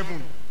 verse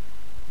 11.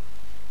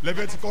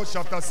 Leviticus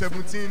chapter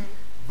 17,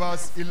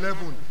 verse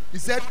 11. He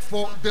said,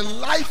 for the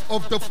life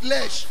of the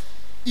flesh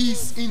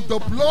is in the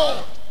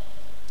blood,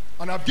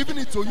 and I've given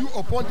it to you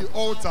upon the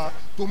altar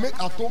to make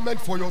atonement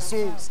for your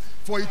souls.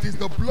 For it is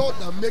the blood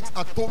that makes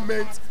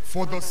atonement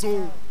for the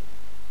soul.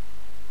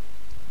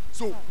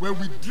 So when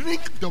we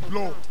drink the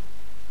blood,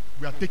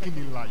 we are taking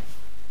in life.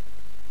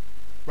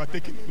 We are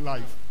taking in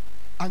life.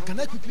 And can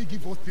I quickly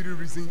give us 3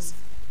 reasons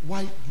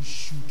why you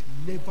should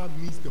never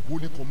miss the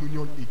Holy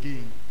Communion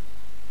again?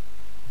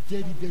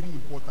 Very, very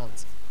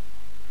important.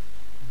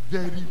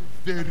 Very,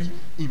 very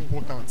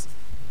important.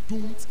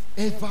 Don't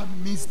ever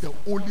miss the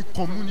Holy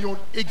Communion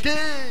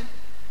again.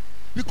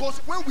 Because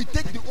when we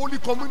take the Holy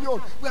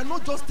Communion, we are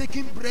not just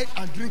taking bread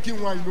and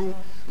drinking wine.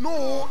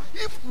 No,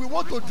 if we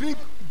want to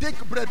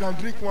take bread and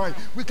drink wine,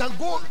 we can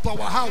go to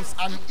our house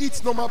and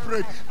eat normal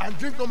bread and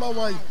drink normal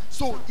wine.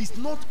 So it's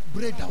not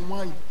bread and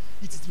wine.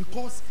 It is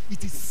because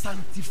it is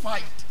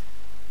sanctified.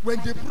 When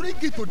they bring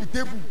it to the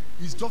table,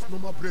 it's just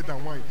normal bread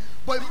and wine.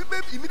 But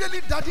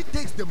immediately Daddy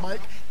takes the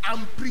mic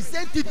and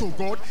presents it to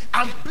God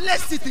and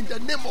bless it in the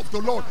name of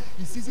the Lord,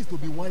 it ceases to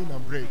be wine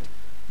and bread.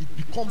 It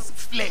becomes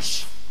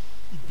flesh.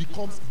 It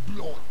becomes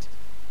blood,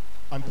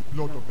 and the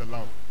blood of the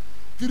Lamb.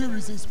 3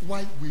 reasons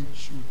why we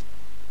should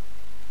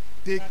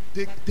take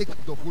the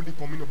Holy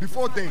Communion.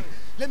 Before then,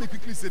 let me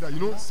quickly say that,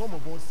 some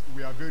of us,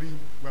 we are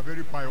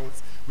very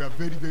pious, we are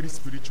very, very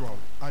spiritual,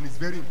 and it's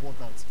very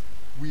important.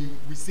 We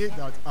say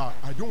that,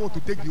 I don't want to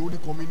take the Holy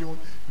Communion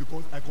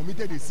because I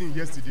committed a sin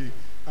yesterday,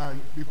 and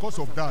because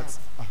of that,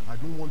 I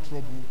don't want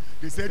trouble.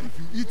 They said if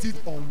you eat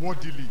it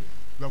unworthily,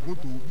 we are going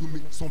to,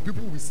 some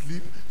people will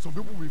sleep, some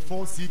people will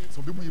fall sick,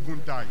 some people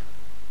even die.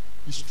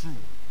 It's true.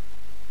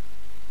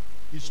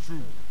 It's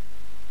true.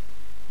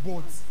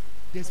 But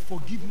there's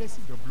forgiveness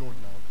in the blood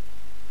now.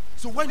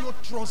 So why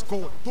not trust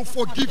God to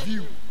forgive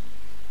you?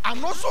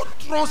 And also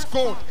trust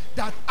God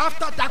that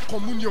after that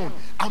communion,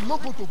 I'm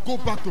not going to go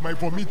back to my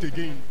vomit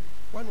again.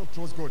 Why not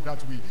trust God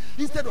that way?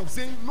 Instead of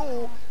saying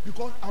no,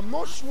 because I'm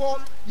not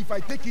sure if I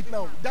take it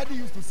now. Daddy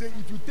used to say,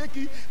 if you take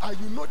it and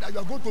you know that you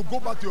are going to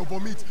go back to your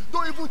vomit,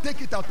 don't even take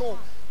it at all.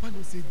 Why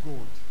not say,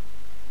 God,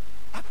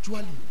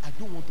 actually, I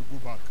don't want to go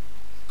back.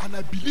 And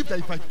I believe that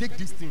if I take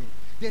this thing,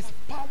 there's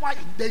power,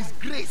 there's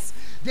grace,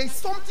 there's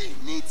something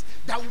in it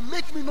that will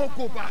make me not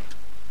go back.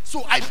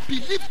 So I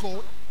believe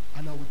God,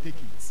 and I will take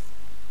it.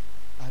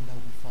 And I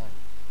will be fine.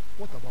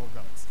 What about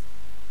that?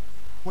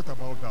 What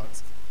about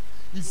that?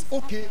 It's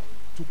okay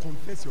to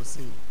confess your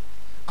sin.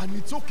 And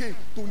it's okay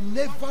to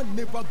never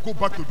go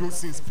back to those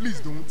sins.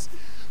 Please don't.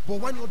 But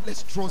why not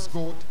let's trust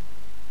God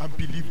and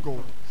believe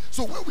God?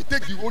 So when we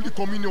take the Holy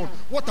Communion,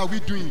 what are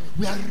we doing?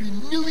 We are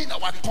renewing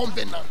our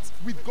covenant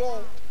with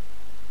God.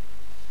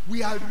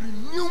 We are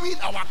renewing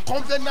our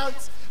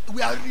covenant.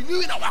 We are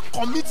renewing our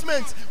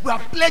commitment. We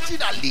are pledging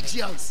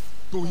allegiance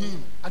to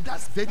Him. And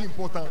that's very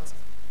important.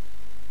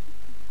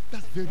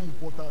 That's very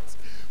important.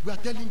 We are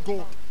telling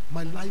God,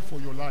 my life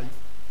for your life.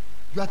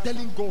 We are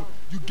telling God,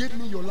 you gave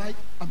me your life,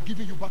 I'm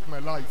giving you back my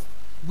life.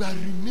 We are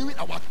renewing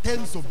our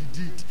terms of the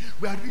deed.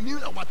 We are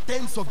renewing our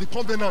terms of the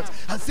covenant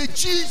and say,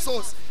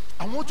 Jesus,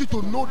 I want you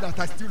to know that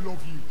I still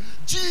love you.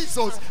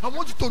 Jesus, I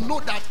want you to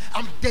know that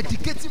I'm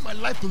dedicating my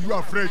life to you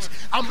afresh.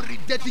 I'm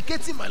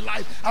rededicating my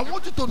life. I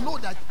want you to know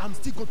that I'm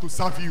still going to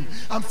serve you.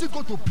 I'm still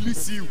going to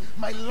please you.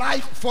 My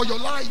life for your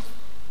life.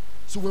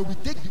 So when we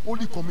take the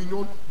Holy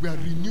Communion, we are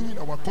renewing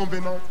our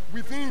covenant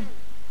with Him.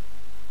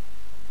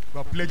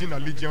 We are pledging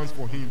allegiance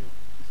for Him,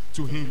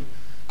 to Him.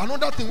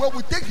 Another thing, when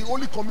we take the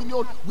Holy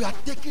Communion, we are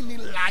taking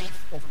in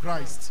life of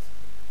Christ.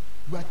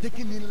 We are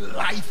taking in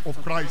life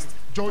of Christ.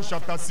 John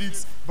chapter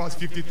 6, verse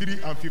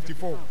 53 and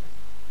 54.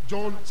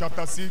 John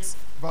chapter 6,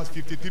 verse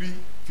 53,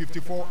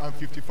 54, and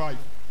 55.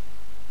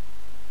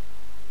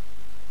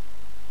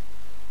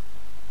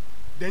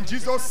 Then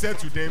Jesus said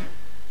to them,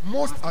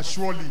 most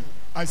assuredly,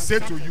 I say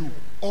to you,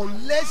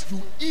 unless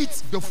you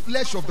eat the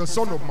flesh of the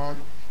Son of Man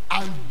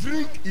and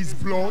drink His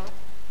blood,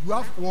 you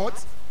have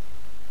what?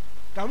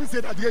 Can we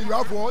say that again? You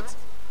have what?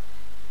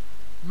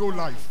 No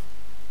life.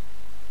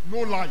 No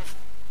life.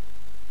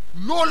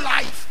 No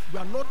life. We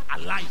are not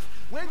alive.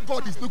 When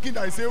God is looking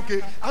at and say,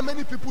 okay, how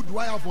many people do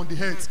I have on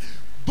the earth?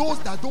 Those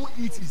that don't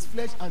eat his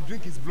flesh and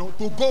drink his blood,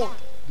 to God,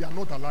 they are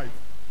not alive.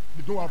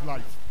 They don't have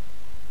life.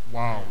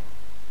 Wow.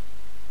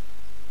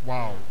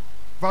 Wow.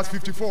 Verse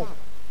 54.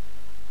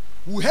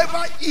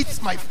 Whoever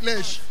eats my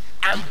flesh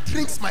and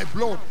drinks my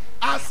blood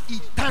has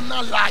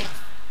eternal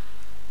life,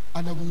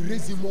 and I will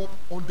raise him up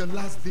on the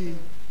last day.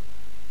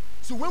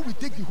 So when we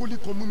take the Holy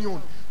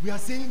Communion, we are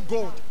saying,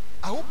 God,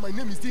 I hope my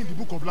name is still in the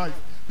book of life.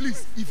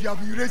 Please, if you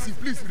have erased it,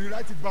 please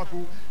rewrite it back.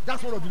 Oh.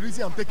 That's one of the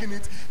reasons I'm taking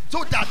it,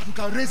 so that you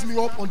can raise me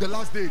up on the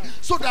last day,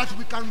 so that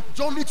we can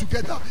journey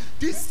together.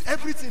 This,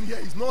 everything here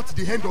is not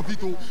the end of it.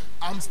 Oh.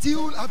 I'm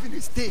still having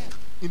a stake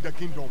in the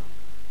kingdom.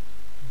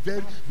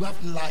 Then you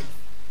have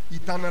life,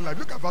 eternal life.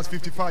 Look at verse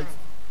 55.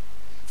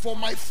 For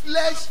my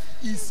flesh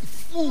is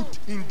food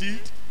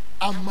indeed,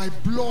 and my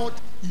blood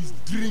is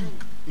drink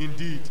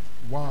indeed.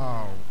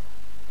 Wow.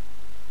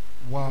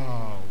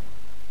 Wow.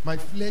 My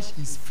flesh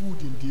is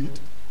food indeed.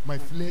 My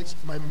flesh,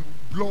 my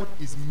blood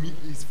is meat,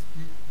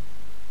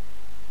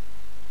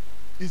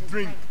 is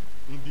drink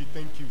indeed.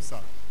 Thank you, sir.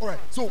 All right.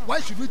 So why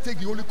should we take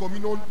the Holy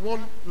Communion?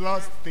 One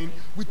last thing.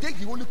 We take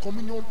the Holy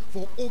Communion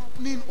for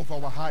opening of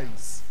our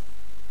eyes.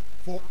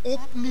 For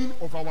opening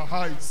of our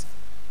eyes.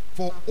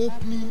 For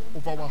opening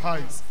of our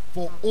eyes.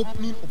 For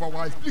opening of our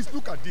eyes. Please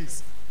look at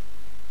this.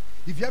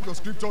 If you have your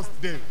scriptures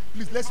there,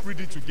 please let's read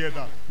it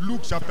together.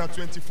 Luke chapter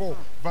 24,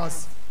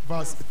 verse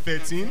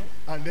 13,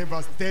 and then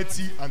verse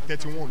 30 and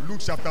 31.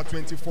 Luke chapter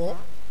 24,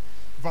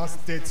 verse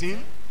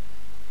 13,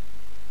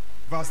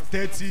 verse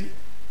 30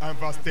 and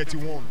verse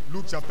 31.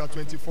 Luke chapter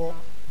 24,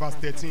 verse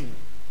 13.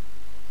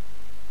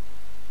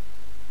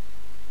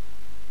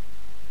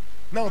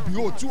 Now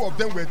behold, two of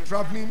them were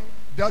traveling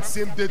that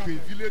same day to a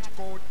village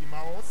called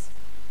Emmaus,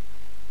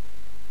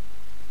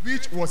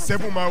 which was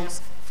 7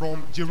 miles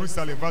from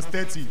Jerusalem. Verse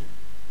 30.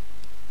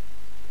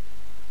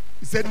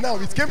 He said, now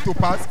it came to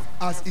pass,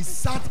 as he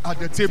sat at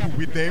the table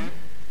with them,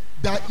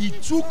 that he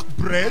took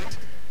bread,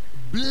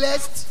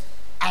 blessed,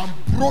 and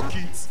broke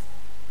it,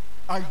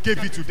 and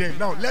gave it to them.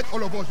 Now, let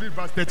all of us read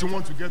verse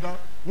 31 together.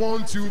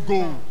 1, 2,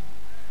 go.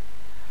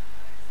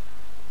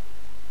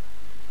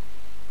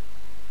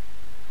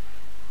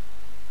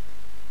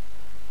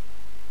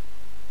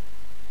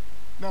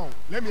 Now,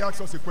 let me ask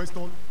us a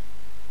question.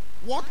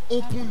 What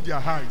opened their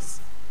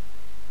eyes?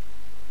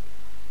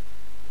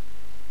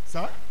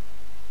 Sir?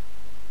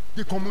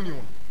 The communion.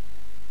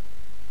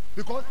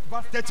 Because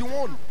verse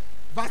 31,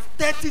 verse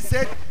 30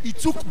 said he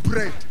took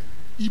bread,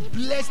 he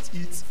blessed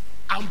it,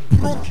 and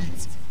broke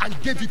it,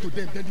 and gave it to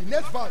them. Then the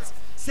next verse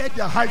said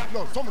their eyes.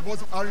 No, some of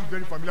us aren't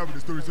very familiar with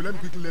the story, so let me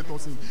quickly let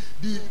us in.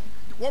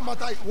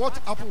 What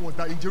happened was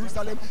that in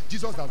Jerusalem,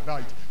 Jesus has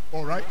died,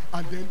 all right?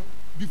 And then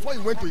before he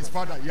went to his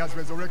father, he has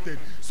resurrected.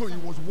 So he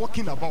was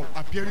walking about,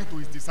 appearing to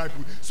his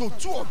disciples. So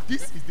two of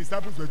his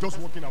disciples were just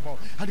walking about,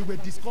 and they were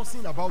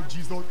discussing about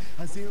Jesus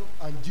and saying,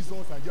 and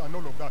Jesus and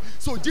all of that.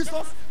 So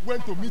Jesus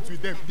went to meet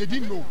with them. They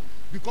didn't know,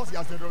 because he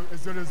has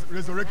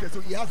resurrected, so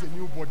he has a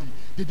new body.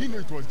 They didn't know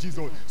it was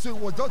Jesus. So he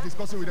was just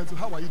discussing with them, so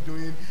how are you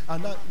doing?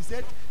 And he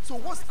said, so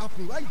what's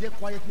happening? Why is there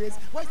quietness?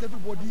 Why is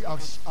everybody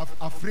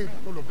afraid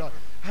and all of that?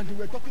 And they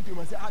were talking to him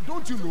and said,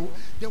 don't you know,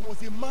 there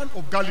was a man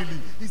of Galilee.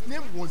 His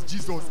name was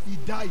Jesus. He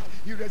died.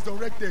 He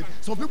resurrected.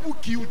 Some people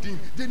killed him.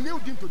 They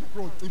nailed him to the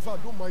cross. In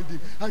fact, don't mind him.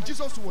 And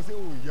Jesus was saying,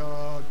 oh,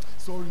 yeah,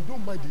 sorry,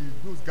 don't mind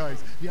those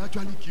guys. They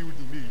actually killed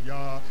him.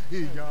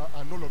 Hey, yeah,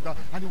 and all of that.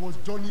 And he was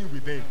journeying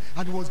with them.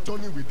 And he was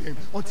journeying with them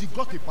until he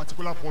got to a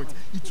particular point.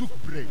 He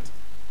took bread.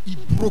 He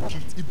broke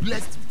it. He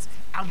blessed it.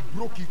 And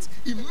broke it.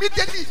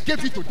 Immediately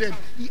gave it to them.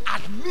 He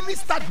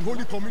administered the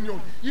Holy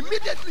Communion.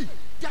 Immediately,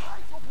 their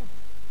eyes opened.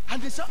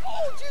 And they said,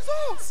 oh,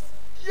 Jesus.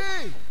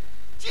 Yay.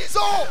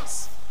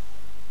 Jesus.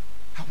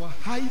 Our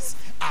eyes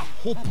are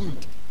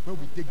opened when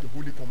we take the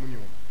Holy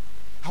Communion.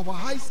 Our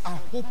eyes are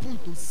open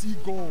to see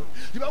God.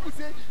 The Bible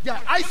says their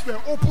eyes were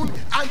open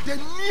and they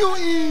knew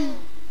him.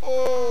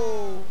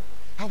 Oh.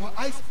 Our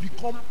eyes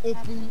become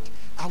opened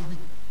and we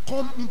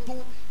come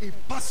into a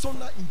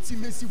personal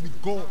intimacy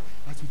with God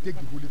as we take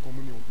the Holy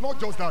Communion. Not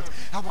just that,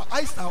 our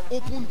eyes are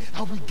open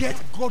and we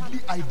get godly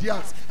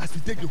ideas as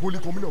we take the Holy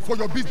Communion for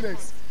your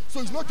business. So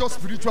it's not just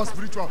spiritual,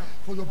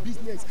 for your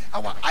business.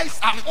 Our eyes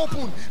are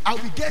open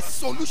and we get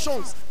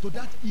solutions to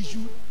that issue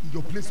in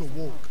your place of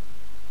work.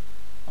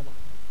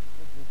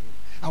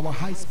 Our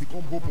eyes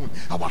become open.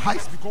 Our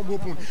eyes become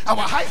open. Our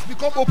eyes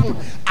become open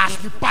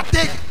as we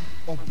partake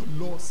of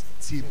the Lord's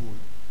table.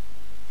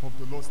 Of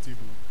the Lord's table.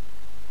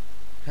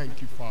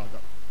 Thank you, Father.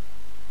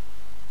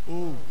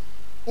 Oh,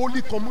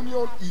 Holy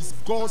Communion is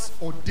God's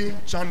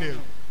ordained channel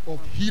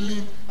of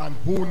healing and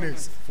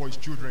wholeness for his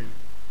children.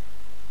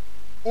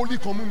 Holy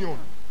Communion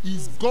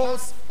is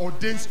God's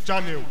ordained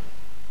channel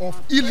of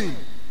healing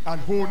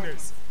and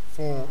wholeness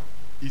for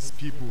his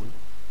people.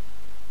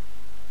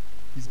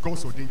 It's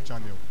God's ordained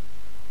channel.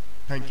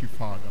 Thank you,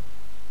 Father.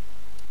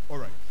 All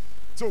right.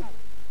 So,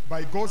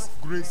 by God's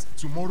grace,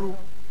 tomorrow,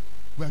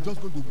 we are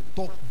just going to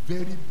talk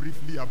very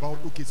briefly about,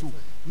 okay, so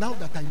now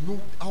that I know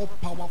how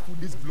powerful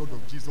this blood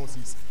of Jesus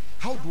is,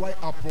 how do I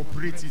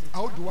appropriate it?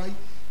 How do I,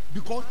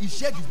 because he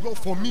shed his blood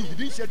for me. He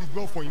didn't shed his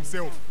blood for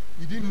himself.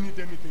 He didn't need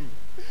anything.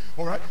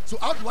 All right? So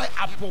how do I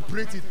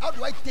appropriate it? How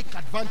do I take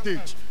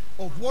advantage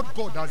of what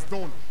God has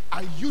done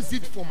and use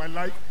it for my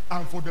life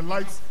and for the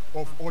lives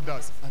of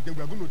others? And then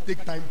we are going to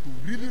take time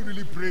to really,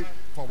 really pray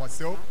for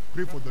ourselves,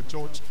 pray for the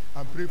church,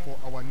 and pray for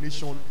our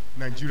nation,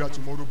 Nigeria,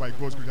 tomorrow by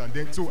God's grace. And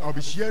then, so I'll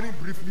be sharing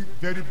briefly,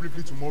 very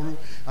briefly tomorrow,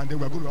 and then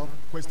we're going to have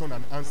question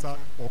and answer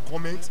or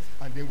comments,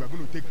 and then we're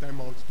going to take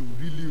time out to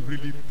really,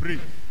 really pray.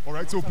 All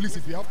right, so please,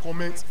 if you have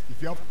comments,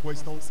 if you have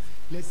questions,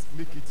 let's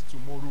make it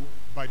tomorrow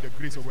by the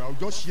grace of God. I'll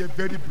just share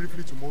very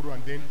briefly tomorrow,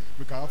 and then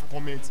we can have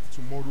comments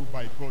tomorrow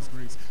by God's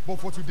grace. But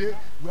for today,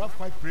 we have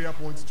 5 prayer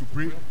points to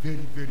pray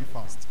very, very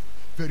fast.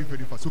 Very,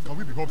 very fast. So can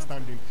we be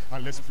upstanding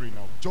and let's pray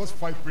now? Just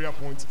 5 prayer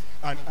points,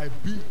 and I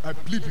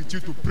plead with you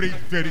to pray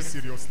very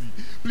seriously.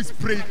 Please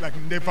pray like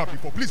never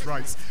before. Please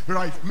rise.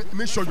 Rise.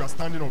 Make sure you are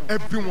standing up.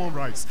 Everyone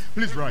rise.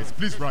 Please rise.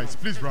 Please rise.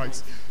 Please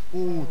rise.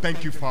 Oh,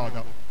 thank you,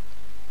 Father.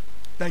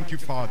 Thank you,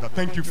 Father.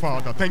 Thank you,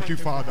 Father. Thank you,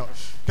 Father.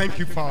 Thank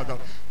you, Father.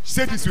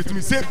 Say this with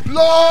me. Say,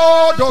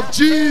 blood of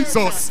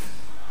Jesus.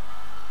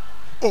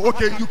 Oh,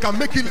 okay, you can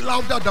make it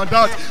louder than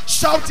that.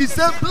 Shout it,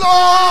 say,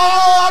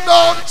 blood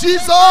of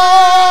Jesus.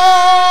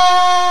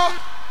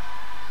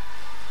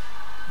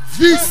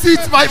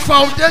 Visit my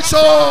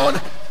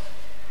foundation.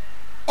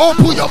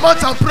 Open your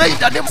mouth and pray in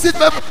the name of Jesus.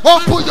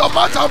 Open your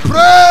mouth and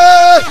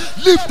pray.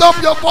 Lift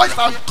up your voice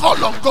and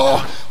call on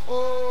God.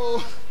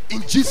 Oh,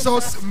 in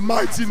Jesus'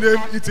 mighty name,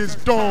 it is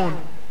done.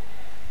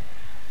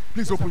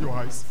 Please open your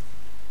eyes.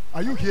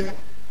 Are you here?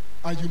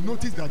 And you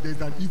notice that there's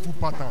an evil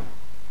pattern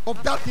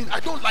of that thing. I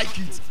don't like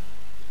it.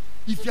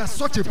 If you are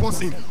such a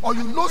person, or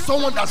you know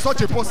someone that's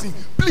such a person,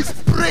 please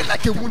pray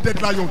like a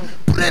wounded lion.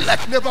 Pray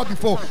like never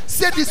before.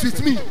 Say this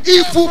with me.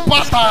 Evil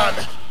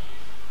pattern.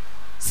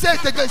 Say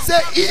it again.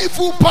 Say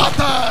evil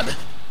pattern.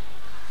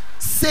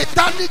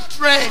 Satanic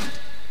trend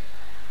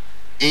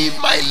in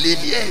my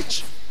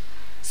lineage.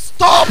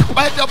 Stop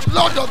by the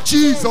blood of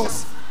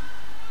Jesus.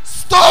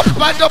 Stop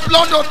by the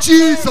blood of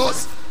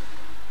Jesus.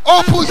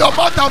 Open your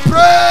mouth and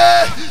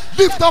pray.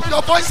 Lift up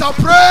your voice and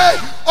pray.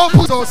 Open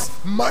Jesus'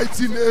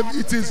 mighty name.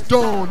 It is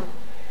done.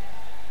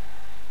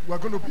 We're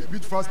going to be a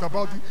bit fast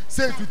about it.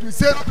 Say it with me.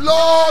 Say,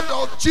 blood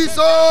of Jesus,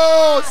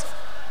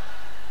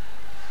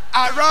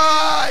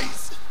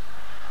 arise.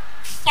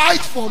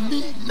 Fight for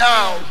me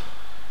now.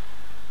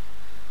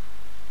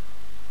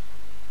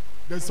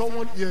 There's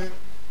someone here.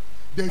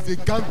 There's a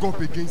gang up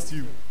against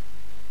you.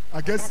 I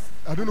guess,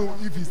 I don't know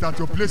if it's at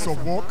your place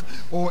of work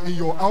or in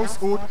your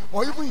household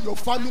or even in your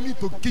family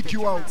to kick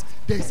you out.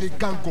 There's a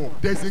gang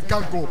up. There's a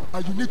gang up.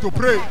 And you need to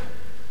pray.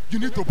 You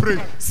need to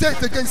pray. Say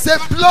it again. Say,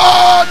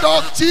 blood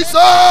of Jesus,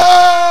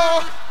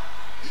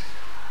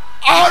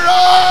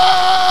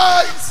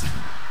 arise.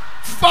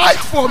 Fight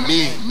for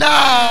me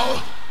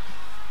now.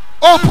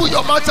 Open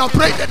your mouth and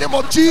pray in the name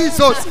of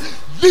Jesus.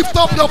 Lift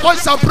up your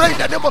voice and pray in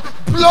the name of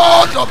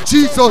blood of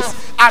Jesus.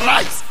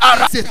 Arise.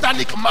 Arise.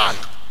 Satanic mark.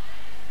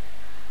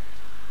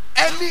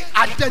 Any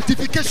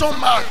identification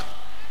mark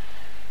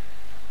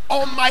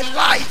on my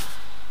life,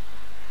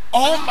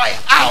 on my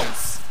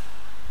house,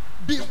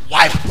 be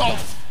wiped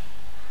off.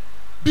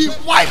 Be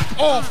wiped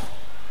off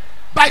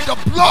by the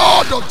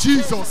blood of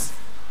Jesus.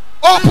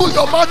 Open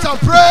your mouth and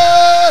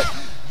pray.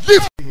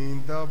 Lift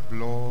in the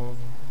blood.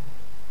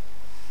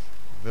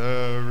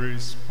 There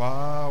is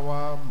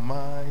power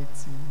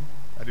mighty.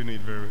 I don't know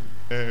it very well.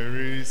 There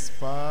is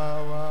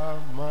power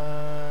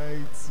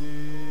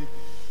mighty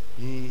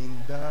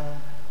in the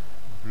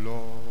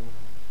blood.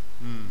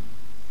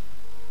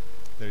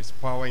 There is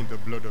power in the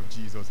blood of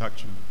Jesus,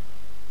 actually.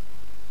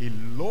 A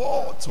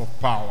lot of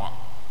power.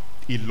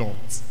 A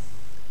lot.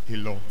 A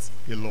lot.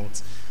 A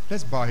lot.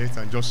 Let's bow our heads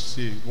and just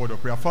say a word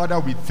of prayer. Father,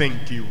 we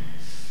thank you.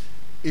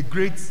 A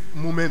great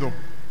moment of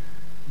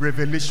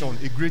revelation,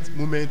 a great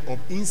moment of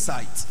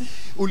insight.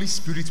 Holy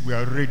Spirit, we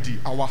are ready.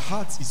 Our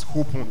heart is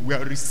open. We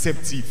are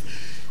receptive.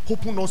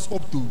 Open us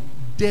up to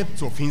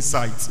depth of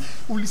insight.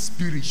 Holy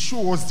Spirit,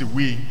 show us the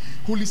way.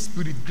 Holy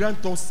Spirit,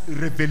 grant us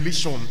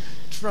revelation.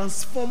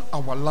 Transform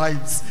our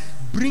lives.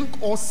 Bring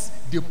us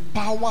the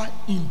power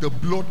in the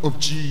blood of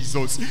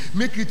Jesus.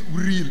 Make it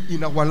real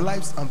in our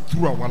lives and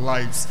through our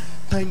lives.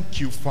 Thank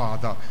you,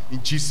 Father.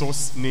 In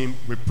Jesus' name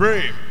we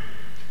pray.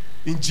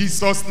 In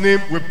Jesus'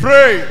 name we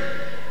pray.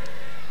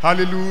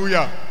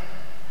 Hallelujah.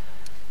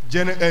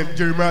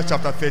 Jeremiah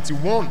chapter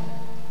 31.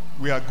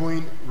 We are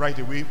going right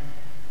away.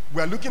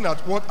 We are looking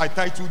at what I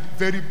titled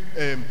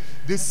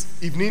this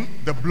evening,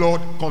 the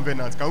blood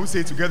covenant. Can we say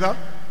it together?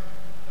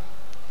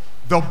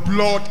 The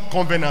blood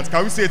covenant.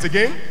 Can we say it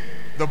again?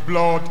 The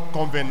blood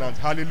covenant.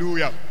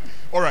 Hallelujah.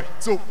 All right.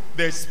 So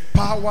there's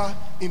power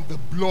in the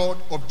blood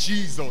of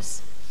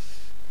Jesus.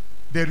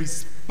 There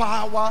is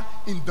power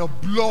in the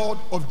blood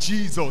of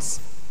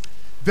Jesus.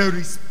 There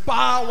is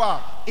power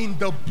in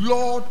the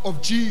blood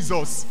of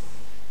Jesus.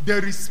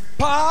 There is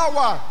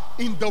power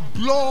in the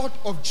blood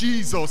of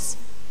Jesus.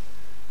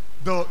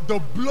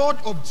 The blood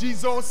of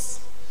Jesus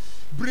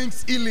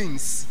brings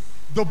healings.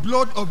 The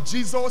blood of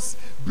Jesus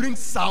brings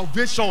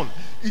salvation.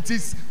 It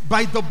is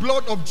by the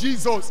blood of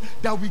Jesus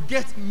that we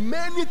get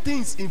many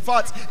things. In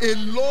fact, a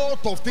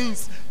lot of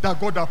things that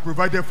God has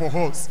provided for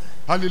us.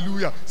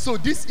 Hallelujah. So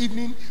this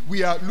evening,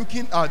 we are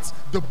looking at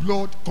the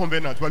blood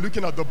covenant. We're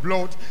looking at the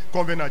blood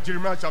covenant.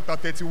 Jeremiah chapter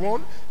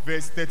 31,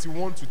 verse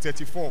 31 to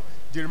 34.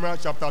 Jeremiah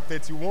chapter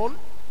 31,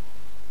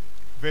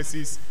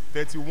 verses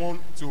 31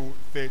 to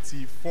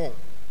 34.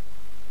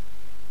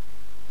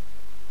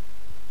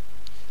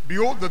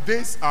 Behold, the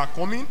days are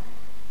coming,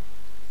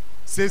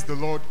 says the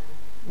Lord,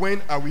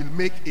 when I will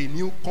make a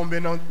new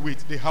covenant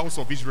with the house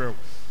of Israel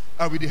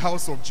and with the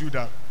house of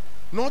Judah,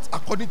 not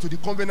according to the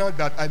covenant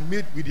that I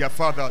made with their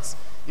fathers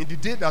in the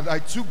day that I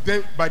took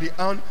them by the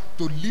hand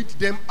to lead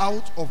them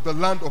out of the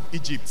land of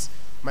Egypt,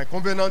 my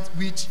covenant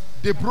which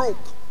they broke,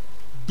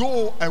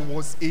 though I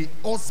was a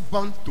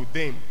husband to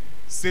them,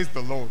 says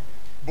the Lord.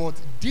 But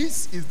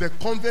this is the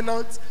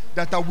covenant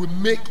that I will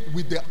make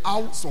with the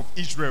house of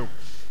Israel.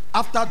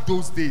 After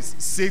those days,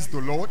 says the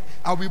Lord,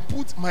 I will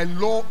put my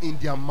law in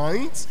their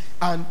minds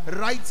and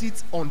write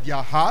it on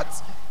their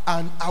hearts,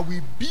 and I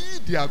will be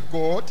their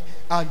God,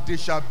 and they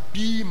shall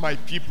be my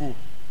people.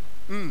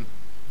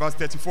 Verse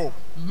 34.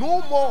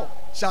 No more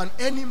shall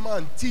any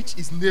man teach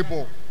his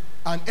neighbor,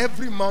 and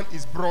every man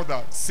his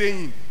brother,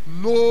 saying,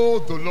 know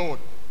the Lord.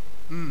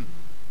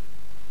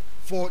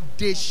 For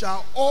they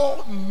shall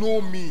all know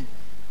me,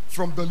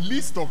 from the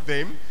least of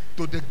them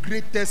to the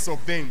greatest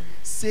of them,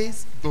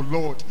 says the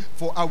Lord.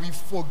 For I will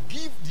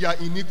forgive their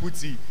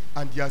iniquity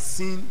and their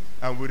sin,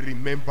 and will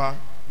remember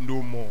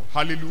no more.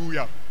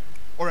 Hallelujah.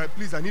 All right,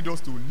 please, I need us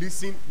to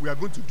listen. We are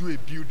going to do a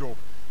build-up,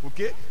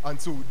 okay?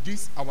 And so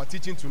this, our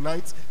teaching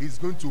tonight, is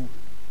going to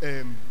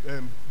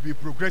be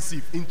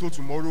progressive into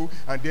tomorrow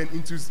and then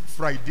into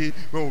Friday,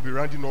 when we'll be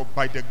rounding up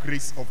by the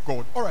grace of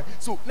God. All right,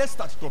 so let's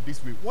start it off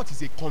this way. What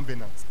is a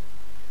covenant?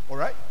 All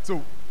right,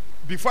 so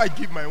before I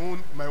give my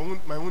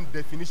own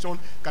definition,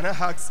 can I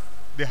ask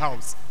the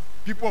house,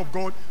 people of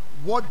God,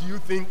 what do you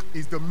think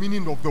is the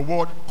meaning of the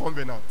word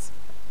covenant?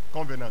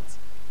 Covenant.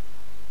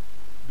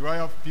 Do I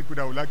have people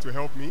that would like to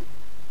help me?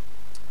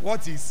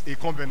 What is a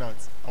covenant?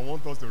 I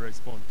want us to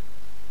respond.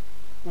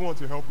 Who wants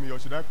to help me, or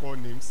should I call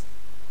names?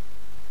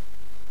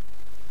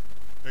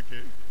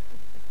 Okay.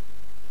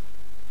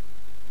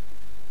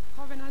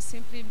 Covenant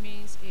simply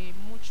means a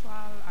mutual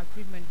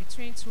agreement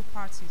between two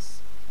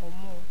parties or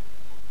more.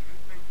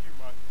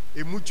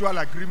 A mutual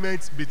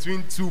agreement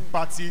between two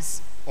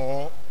parties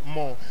or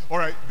more. All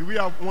right, do we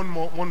have one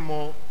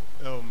more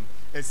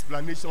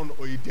explanation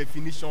or a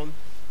definition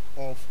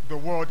of the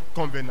word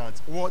covenant?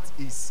 What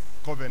is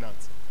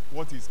covenant?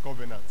 What is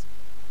covenant?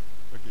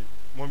 Okay,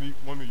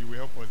 mommy, you will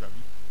help us, Abby.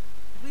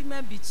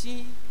 Agreement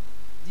between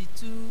the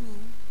two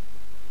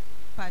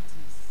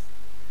parties.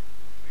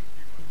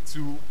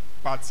 Two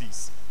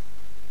parties.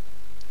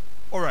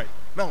 All right,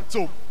 now,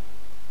 so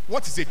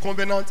what is a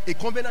covenant? A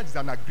covenant is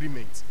an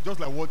agreement, just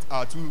like what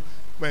our two,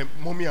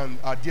 mommy and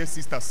our dear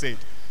sister said.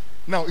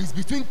 Now, it's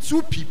between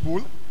two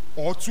people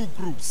or two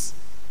groups,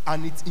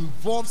 and it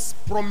involves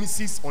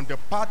promises on the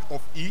part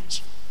of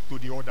each to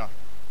the other.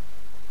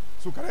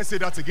 So can I say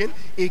that again?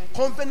 A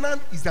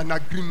covenant is an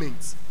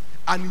agreement,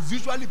 and it's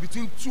usually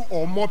between two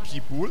or more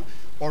people,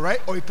 all right?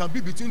 Or it can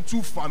be between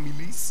two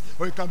families,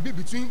 or it can be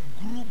between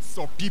groups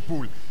of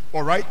people,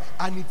 all right?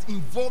 And it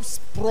involves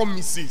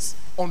promises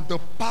on the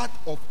part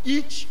of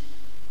each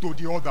to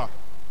the other.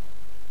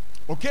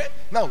 Okay?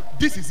 Now,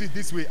 this is it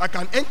this way. I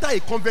can enter a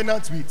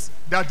covenant with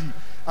Daddy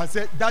and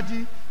say,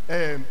 Daddy,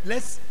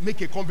 let's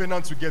make a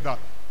covenant together.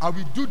 I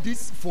will do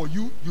this for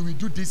you, you will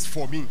do this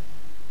for me.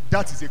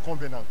 That is a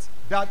covenant.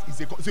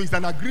 So it's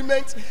an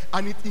agreement,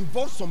 and it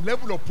involves some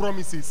level of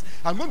promises.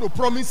 I'm going to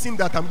promise him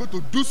that I'm going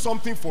to do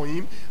something for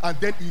him, and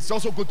then he's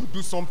also going to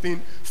do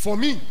something for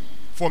me.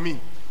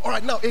 All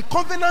right, now, a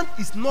covenant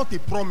is not a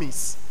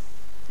promise.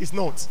 It's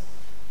not.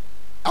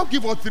 I'll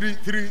give out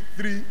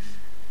three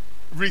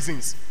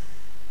reasons,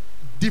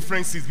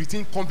 differences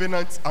between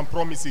covenants and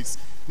promises.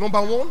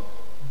 Number one,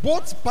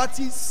 both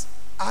parties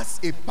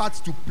has a part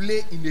to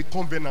play in a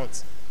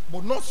covenant,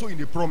 but not so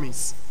in a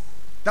promise.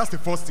 That's the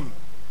first thing.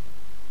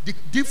 The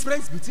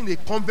difference between a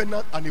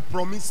covenant and a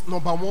promise,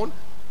 number one,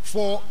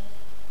 for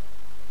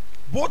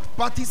both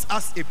parties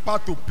has a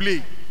part to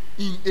play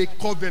in a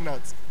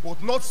covenant,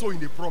 but not so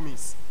in a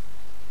promise.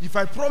 If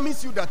I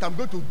promise you that I'm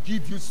going to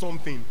give you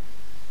something,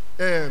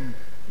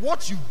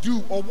 what you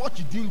do or what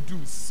you didn't do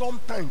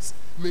sometimes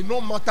may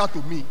not matter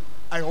to me.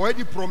 I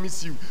already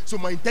promised you. So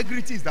my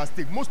integrity is at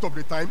stake. Most of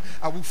the time,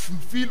 I will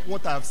fulfill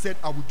what I have said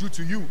I will do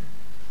to you.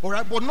 All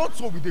right, but not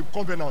so with a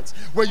covenant.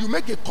 When you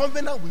make a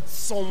covenant with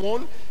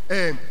someone,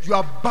 you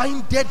are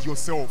binded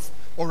yourself.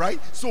 All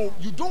right, so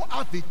you don't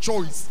have a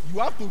choice. You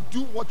have to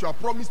do what you are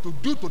promised to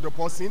do to the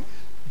person.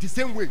 The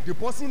same way, the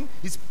person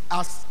is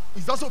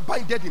also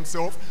binded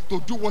himself to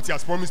do what he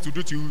has promised to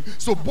do to you.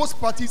 So both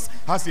parties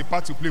has a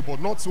part to play,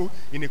 but not so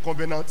in a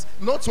covenant,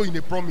 not so in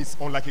a promise,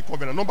 unlike a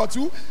covenant. Number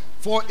two,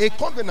 for a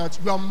covenant,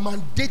 you are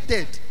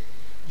mandated,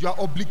 you are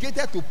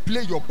obligated to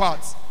play your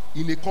part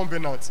in a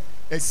covenant,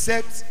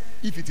 except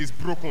if it is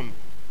broken.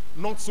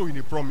 not so in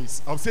a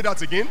promise. I'll say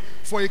that again.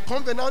 For a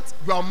covenant,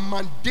 you are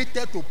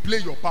mandated to play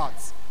your part.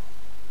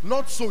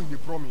 Not so in a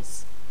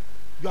promise.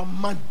 You are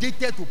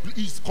mandated to play.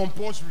 It's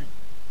compulsory.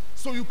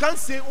 So you can't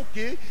say,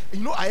 okay,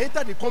 I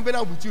entered a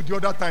covenant with you the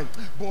other time,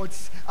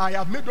 but I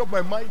have made up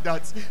my mind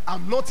that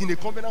I'm not in a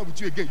covenant with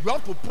you again. You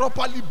have to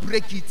properly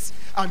break it,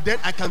 and then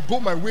I can go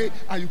my way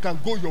and you can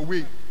go your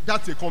way.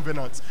 That's a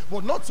covenant.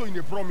 But not so in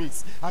a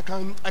promise. I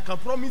can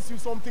promise you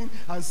something,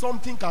 and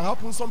something can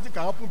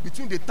happen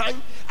between the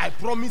time I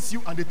promise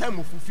you and the time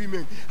of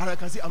fulfillment. And I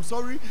can say, I'm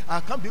sorry, I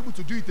can't be able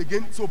to do it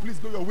again, so please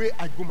go your way,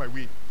 I go my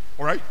way.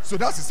 All right? So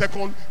that's the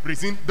second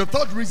reason. The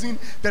third reason,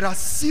 there are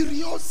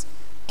serious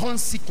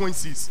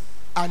consequences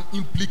and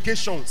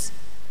implications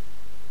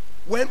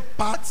when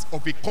parts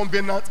of a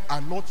covenant are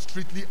not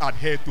strictly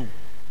adhered to.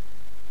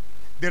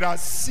 There are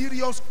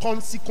serious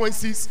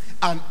consequences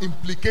and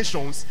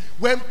implications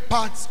when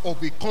parts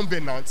of a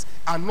covenant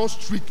are not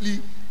strictly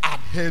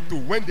adhered to,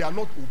 when they are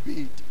not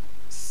obeyed.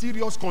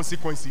 Serious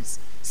consequences,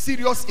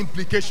 serious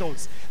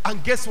implications.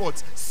 And guess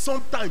what?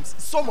 Sometimes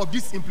some of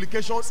these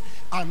implications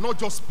are not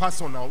just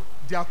personal,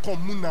 they are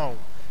communal.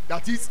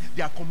 That is,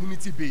 they are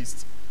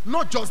community-based.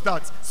 Not just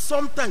that,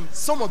 sometimes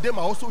some of them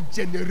are also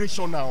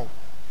generational.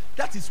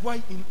 That is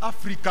why in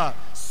Africa,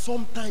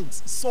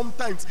 sometimes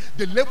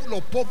the level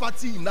of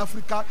poverty in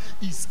Africa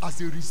is as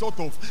a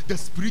result of the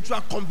spiritual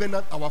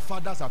covenant our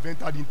fathers have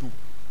entered into,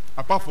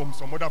 apart from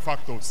some other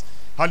factors.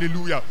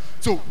 Hallelujah.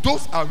 So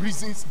those are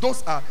reasons,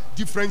 those are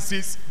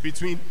differences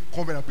between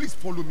covenant. Please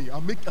follow me.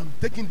 I'm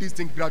taking this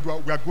thing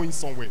gradual. We are going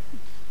somewhere.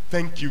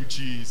 Thank you,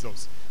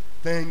 Jesus.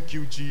 Thank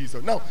you,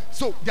 Jesus. Now,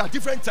 so there are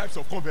different types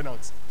of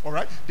covenants. All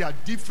right, there are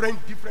different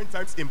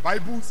types in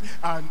Bibles,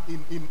 and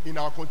in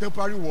our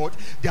contemporary world,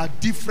 there are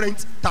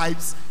different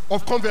types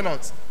of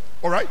covenants.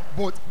 All right,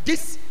 but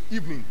this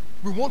evening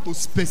we want to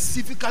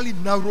specifically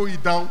narrow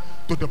it down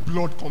to the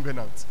blood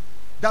covenant.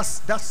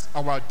 That's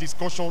our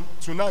discussion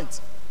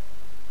tonight.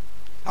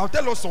 I'll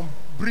tell us some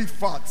brief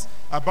facts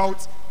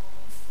about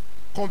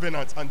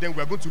covenant, and then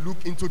we're going to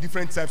look into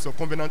different types of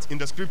covenants in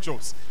the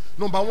scriptures.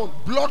 Number one,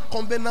 blood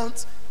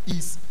covenant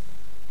is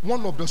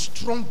one of the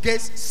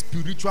strongest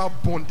spiritual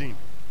bonding.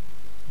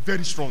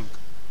 Very strong.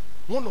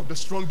 One of the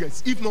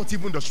strongest, if not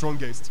even the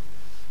strongest.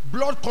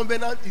 Blood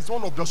covenant is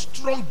one of the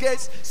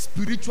strongest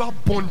spiritual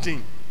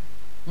bonding.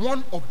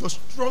 One of the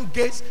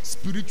strongest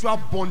spiritual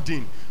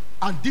bonding.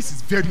 And this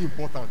is very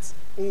important.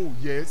 Oh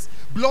yes.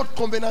 Blood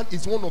covenant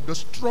is one of the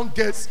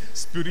strongest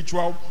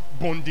spiritual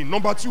bonding.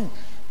 Number two,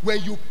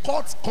 when you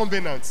cut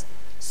covenants,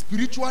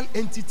 spiritual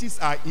entities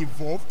are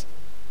involved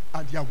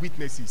and they are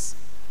witnesses.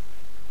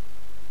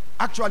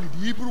 Actually, the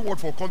Hebrew word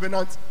for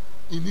covenant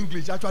in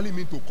English actually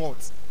means to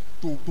cut,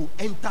 to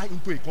enter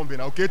into a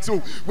covenant. Okay, so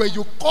when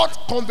you cut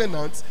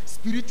covenants,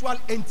 spiritual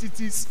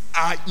entities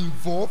are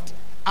involved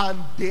and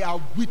they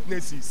are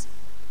witnesses.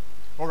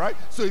 All right.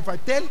 So if I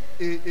tell,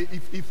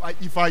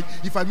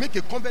 if I make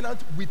a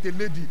covenant with a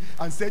lady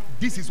and said,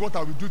 "This is what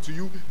I will do to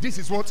you. This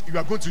is what you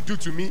are going to do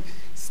to me,"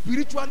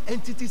 spiritual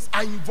entities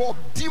are involved.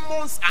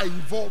 Demons are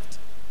involved.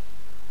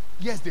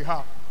 Yes, they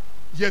are.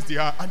 Yes, they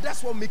are. And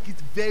that's what makes it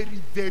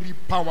very, very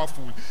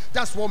powerful.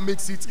 That's what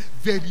makes it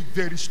very,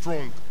 very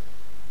strong.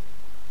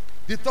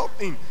 The third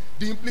thing,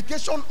 the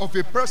implication of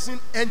a person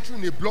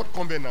entering a blood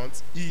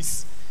covenant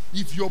is,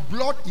 if your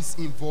blood is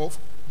involved,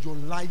 your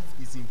life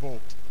is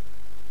involved.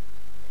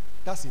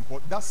 That's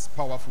important. That's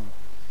powerful.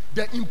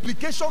 The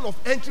implication of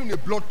entering a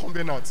blood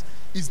covenant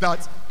is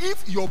that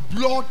if your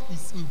blood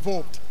is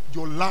involved,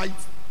 your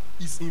life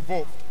is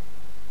involved.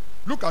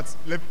 Look at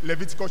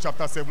Leviticus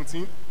chapter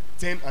 17.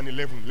 10 and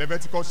 11.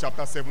 Leviticus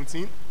chapter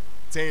 17,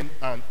 10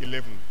 and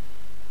 11.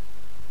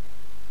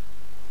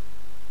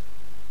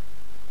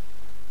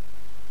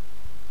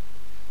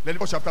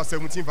 Leviticus chapter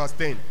 17, verse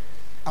 10.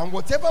 And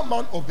whatever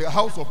man of the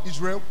house of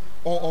Israel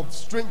or of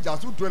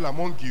strangers who dwell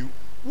among you,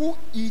 who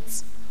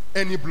eats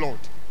any blood,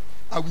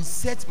 I will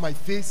set my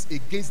face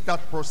against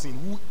that person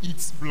who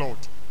eats blood,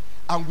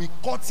 and will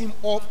cut him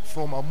off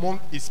from among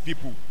his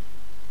people.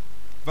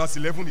 Verse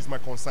 11 is my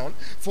concern.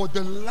 For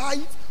the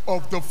life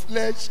of the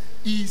flesh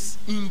is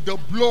in the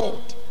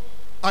blood,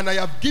 and I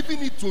have given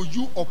it to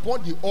you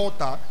upon the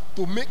altar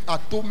to make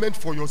atonement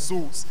for your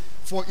souls.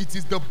 For it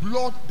is the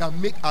blood that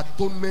makes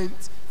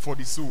atonement for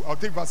the soul. I'll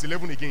take verse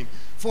 11 again.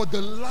 For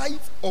the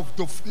life of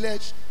the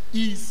flesh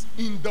is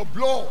in the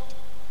blood.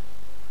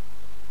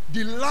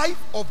 The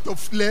life of the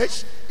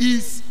flesh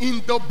is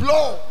in the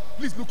blood.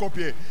 Please look up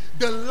here.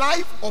 The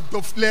life of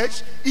the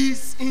flesh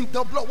is in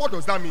the blood. What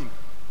does that mean?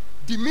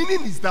 The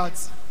meaning is that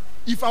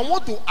if I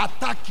want to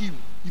attack you,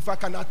 if I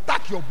can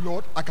attack your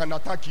blood, I can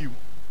attack you.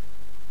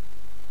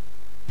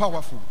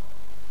 Powerful.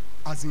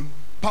 As in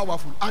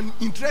powerful. And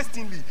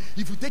interestingly,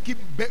 if you take it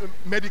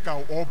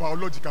medical or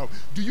biological,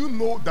 do you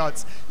know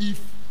that if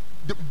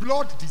the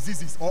blood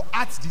diseases or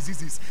heart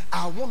diseases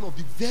are one of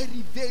the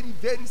very, very,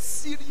 very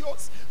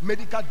serious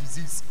medical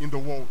disease in the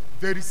world?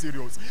 Very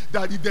serious.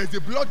 That if there's a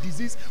blood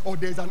disease or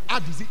there's an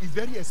heart disease, it's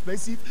very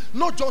expensive.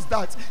 Not just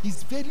that,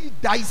 it's very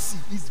dicey.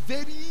 It's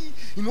very,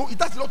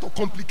 it has a lot of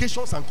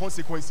complications and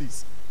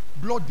consequences.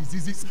 blood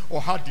diseases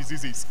or heart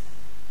diseases.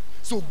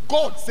 So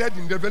God said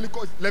in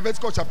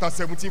Leviticus chapter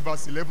 17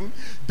 verse 11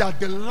 that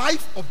the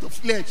life of the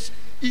flesh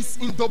is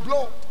in the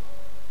blood.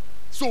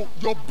 So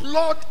your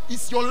blood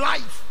is your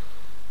life.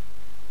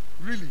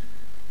 Really,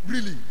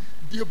 really.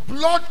 The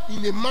blood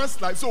in a man's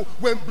life. So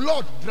when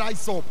blood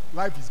dries up,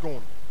 life is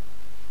gone.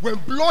 When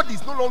blood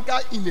is no longer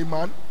in a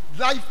man,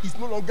 life is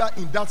no longer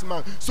in that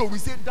man. So we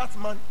say that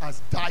man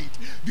has died.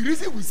 The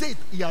reason we say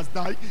he has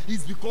died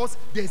is because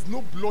there's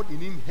no blood in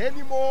him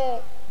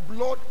anymore.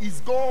 Blood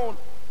is gone.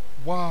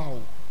 Wow.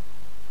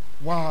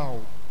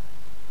 Wow.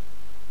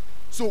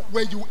 So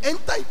when you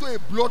enter into a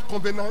blood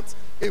covenant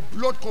is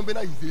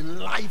a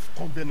life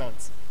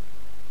covenant.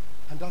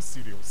 And that's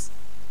serious.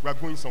 We are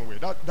going somewhere.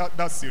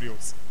 That's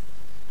serious.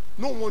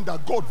 No wonder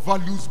God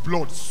values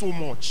blood so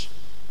much.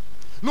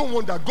 No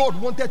wonder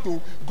God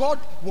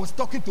was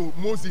talking to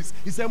Moses.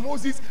 He said,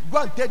 Moses, go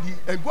and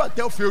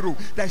tell Pharaoh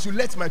that I should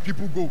let my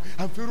people go.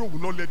 And Pharaoh will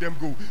not let them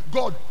go.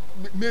 God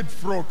made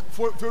frog.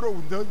 Pharaoh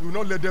will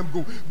not let them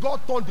go.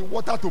 God turned the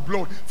water to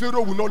blood.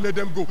 Pharaoh will not let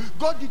them go.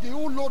 God did a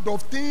whole lot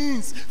of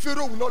things.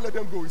 Pharaoh will not let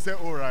them go. He said,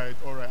 all right,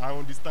 I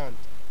understand.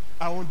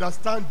 I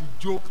understand the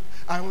joke.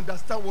 I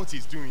understand what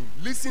he's doing.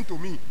 Listen to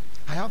me.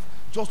 I have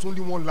just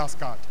only one last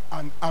card,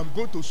 and I'm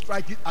going to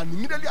strike it, and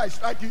immediately I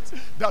strike it,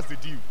 that's the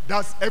deal.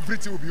 That's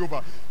everything will be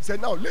over. He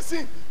said, now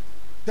listen,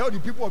 tell the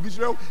people of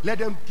Israel, let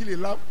them kill a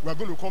lamb. We're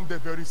going to come there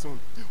very soon.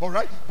 All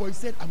right? But he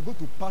said, I'm going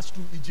to pass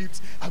through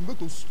Egypt. I'm going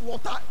to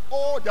slaughter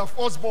all their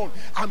firstborn.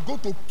 I'm going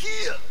to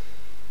kill.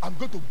 I'm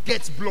going to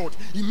get blood.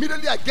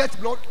 Immediately I get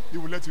blood, he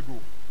will let you go.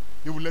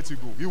 He will let you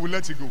go. He will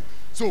let you go.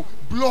 So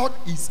blood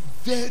is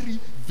very,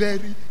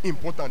 very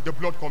important. The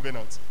blood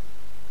covenant.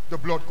 The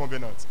blood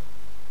covenant.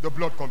 The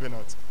blood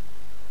covenant.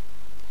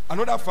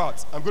 Another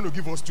fact, I'm going to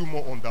give us two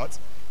more on that.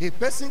 A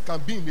person can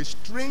be in a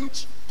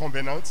strange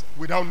covenant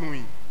without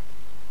knowing,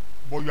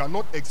 but you are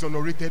not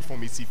exonerated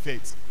from its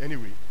effects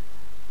anyway.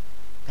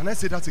 Can I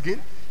say that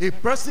again? A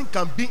person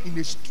can be in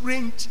a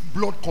strange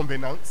blood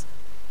covenant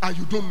and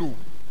you don't know.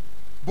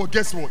 But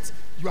guess what?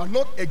 You are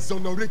not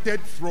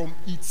exonerated from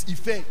its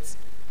effects.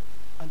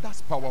 And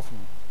that's powerful.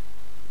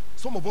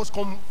 Some of us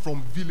come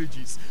from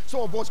villages. Some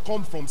of us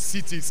come from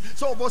cities.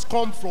 Some of us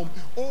come from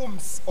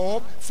homes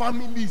or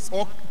families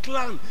or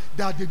clans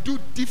that they do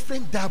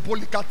different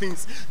diabolical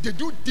things. They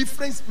do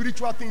different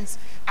spiritual things.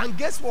 And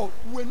guess what?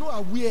 We're not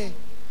aware.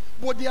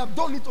 But they have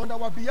done it on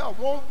our behalf.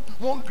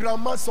 One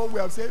grandma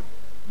somewhere said,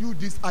 you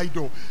this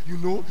idol,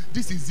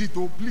 this is it.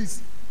 Oh,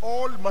 please,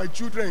 all my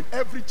children,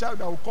 every child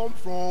that will come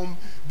from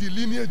the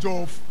lineage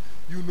of,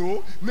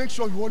 make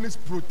sure you always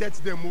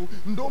protect them. Oh,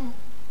 don't.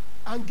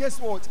 And guess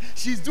what?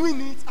 She's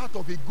doing it out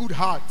of a good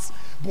heart.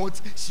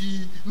 But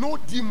no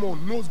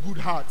demon knows good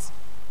heart.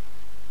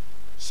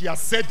 She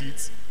has said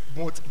it,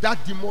 but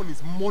that demon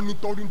is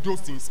monitoring those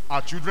things.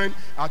 Our children,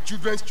 our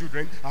children's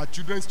children, our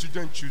children's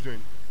children's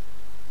children.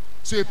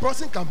 So a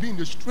person can be in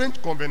a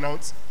strange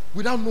covenant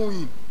without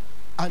knowing.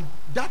 And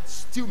that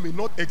still may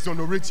not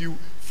exonerate you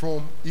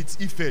from its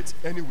effect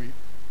anyway.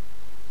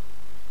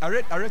 I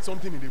read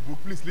something in the book.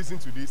 Please listen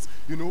to this.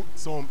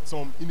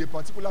 Some in a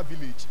particular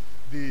village,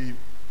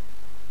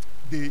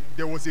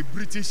 there was a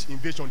British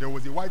invasion. There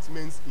was a white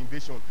man's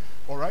invasion.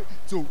 All right?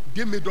 So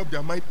they made up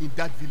their mind in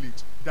that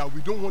village that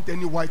we don't want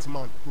any white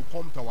man to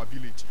come to our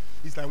village.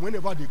 It's like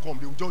whenever they come,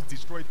 they will just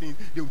destroy things.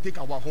 They will take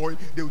our oil.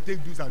 They will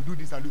take this and do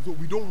this and do. So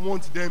we don't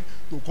want them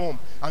to come.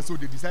 And so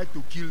they decide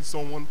to kill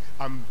someone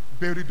and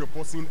bury the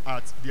person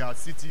at their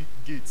city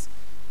gates.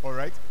 All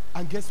right?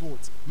 And guess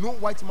what? No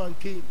white man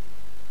came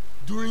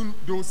during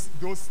those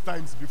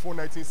times before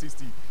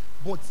 1960.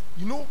 But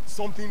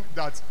something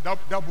that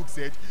book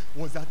said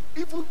was that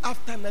even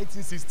after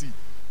 1960,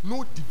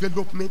 no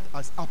development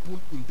has happened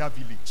in that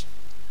village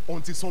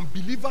until some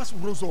believers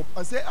rose up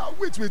and said,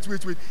 wait.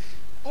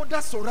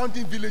 Other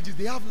surrounding villages,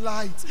 they have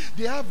lights,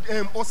 they have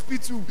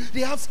hospitals,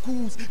 they have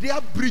schools, they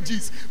have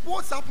bridges.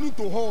 What's happening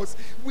to us?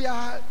 We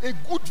are a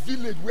good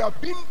village. We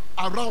have been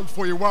around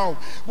for a while.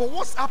 But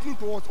what's happening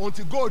to us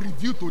until God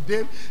revealed to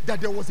them that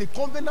there was a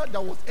covenant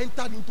that was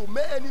entered into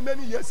many,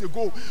 many years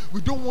ago.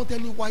 We don't want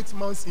any white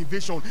man's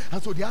invasion.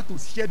 And so they had to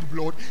shed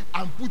blood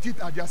and put it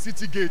at their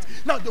city gate.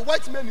 Now the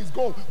white man is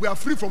gone. We are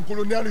free from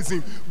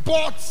colonialism.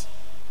 But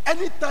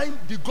anytime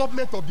the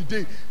government of the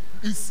day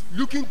is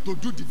looking to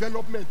do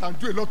development and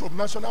do a lot of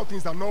national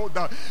things and all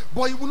that,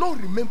 but he will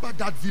not remember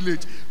that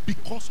village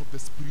because of the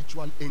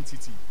spiritual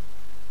entity.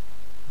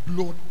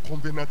 Blood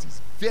covenant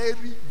is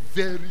very,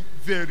 very,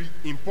 very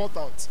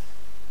important.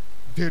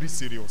 Very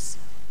serious.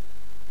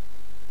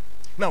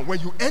 Now, when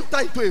you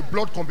enter into a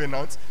blood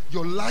covenant,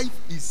 your life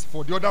is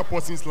for the other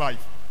person's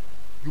life.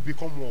 You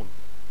become one.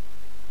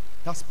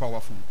 That's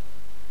powerful.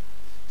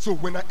 So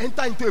when I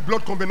enter into a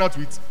blood covenant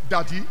with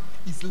Daddy,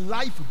 his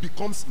life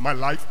becomes my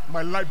life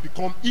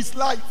becomes his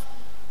life.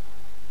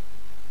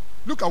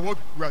 Look at what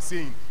we are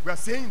saying. We are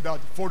saying that,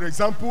 for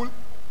example,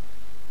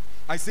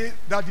 I say,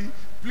 Daddy,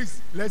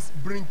 please, let's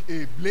bring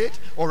a blade,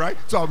 all right?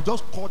 So I'll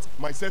just cut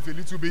myself a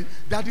little bit.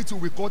 Daddy too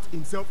will cut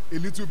himself a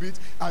little bit,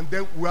 and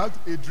then we'll have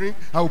a drink.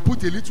 I will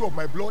put a little of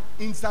my blood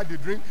inside the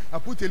drink. I'll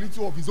put a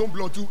little of his own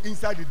blood too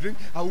inside the drink.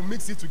 I will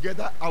mix it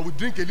together. I will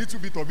drink a little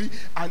bit of it,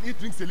 and he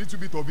drinks a little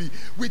bit of it.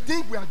 We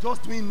think we are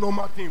just doing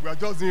normal thing. We are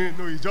just saying,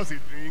 no, it's just a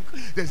drink.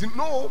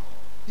 No,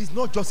 it's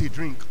not just a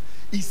drink.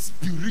 It's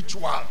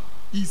spiritual.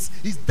 It's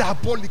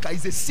diabolical.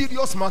 It's a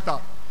serious matter.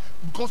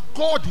 Because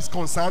God is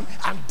concerned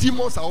and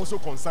demons are also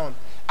concerned.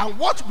 And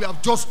what we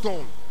have just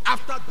done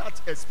after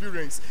that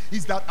experience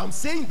is that I'm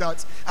saying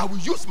that I will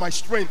use my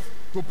strength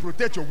to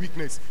protect your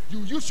weakness. You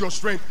use your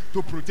strength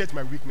to protect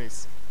my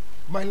weakness.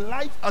 My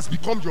life has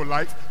become your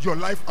life. Your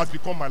life has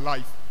become my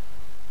life.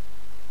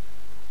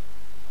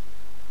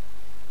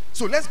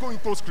 So let's go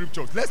into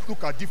scriptures. Let's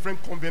look at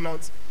different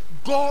covenants.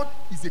 God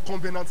is a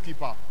covenant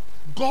keeper.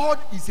 God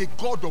is a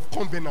God of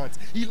covenant.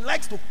 He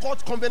likes to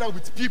cut covenant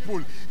with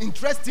people.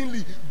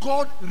 Interestingly,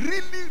 God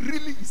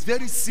really is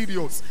very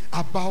serious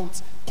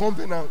about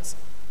covenants.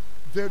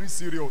 Very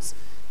serious.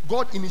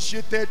 God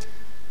initiated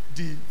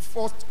the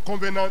first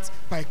covenant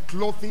by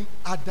clothing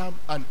Adam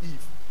and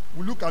Eve.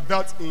 We look at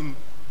that in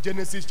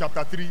Genesis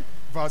chapter 3,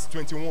 verse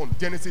 21.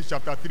 Genesis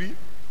chapter 3,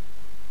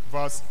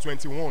 verse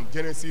 21.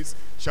 Genesis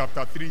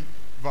chapter 3,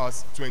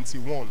 verse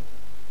 21.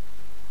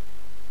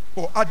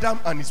 For Adam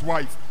and his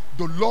wife,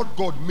 the Lord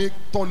God made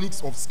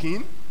tunics of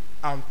skin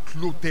and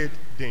clothed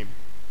them.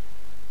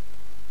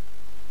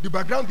 The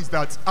background is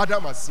that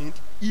Adam has sinned,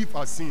 Eve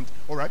has sinned,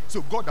 all right?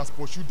 So God has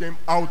pursued them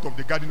out of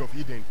the Garden of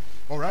Eden,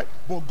 all right?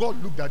 But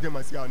God looked at them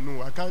and said,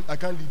 no, I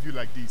can't leave you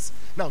like this.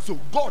 Now, so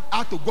God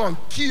had to go and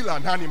kill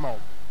an animal.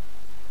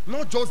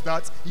 Not just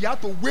that, he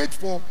had to wait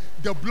for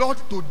the blood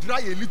to dry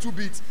a little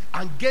bit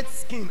and get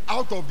skin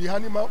out of the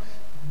animal,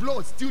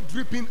 blood still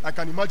dripping, I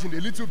can imagine, a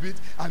little bit,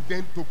 and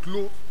then to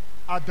clothe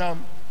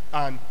Adam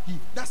and Eve.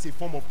 That's a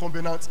form of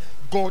covenant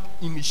God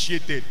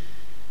initiated.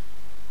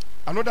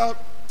 Another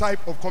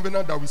type of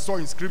covenant that we saw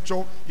in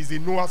scripture is the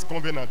Noah's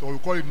covenant, or we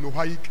call it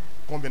Noahic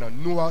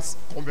covenant. Noah's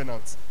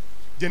covenant.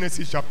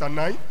 Genesis chapter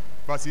 9,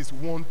 verses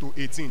 1 to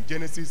 18.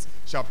 Genesis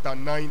chapter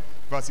 9,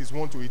 verses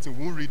 1 to 18.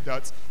 We won't read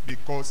that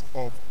because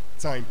of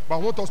time. But I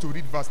want us to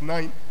read verse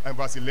 9 and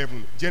verse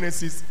 11.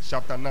 Genesis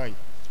chapter 9,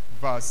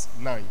 verse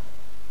 9.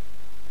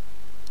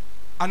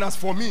 And as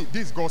for me,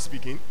 this is God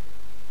speaking.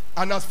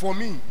 And as for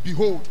me,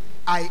 behold,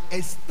 I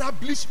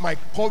establish my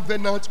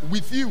covenant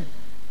with you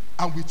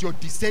and with your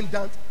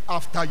descendants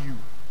after you.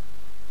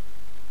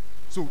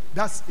 So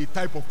that's a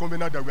type of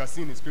covenant that we are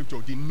seeing in scripture,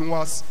 the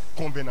Noah's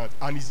covenant,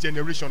 and it's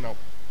generational.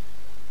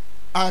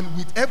 And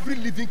with every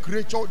living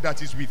creature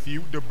that is with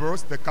you, the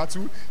birds, the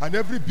cattle, and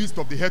every beast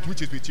of the earth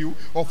which is with you,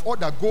 of all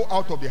that go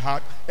out of the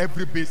ark,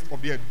 every beast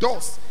of the earth.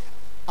 Thus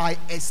I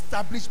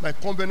establish my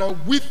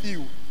covenant with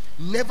you.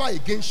 Never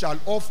again shall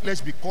all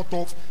flesh be cut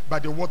off by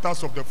the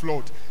waters of the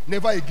flood.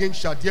 Never again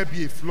shall there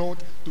be a flood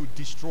to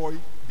destroy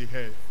the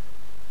earth.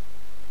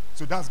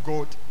 So that's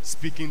God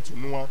speaking to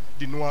Noah,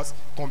 the Noah's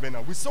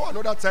covenant. We saw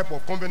another type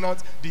of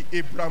covenant, the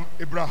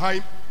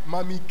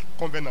Abrahamic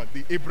covenant,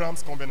 the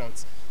Abraham's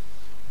covenant.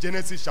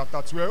 Genesis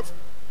chapter 12,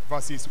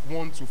 verses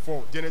 1 to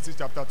 4. Genesis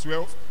chapter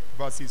 12,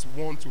 verses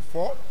 1 to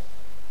 4.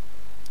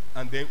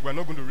 And then we're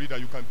not going to read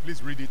that. You can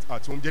please read it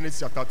at home.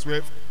 Genesis chapter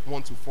 12,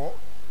 1 to 4.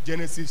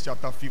 Genesis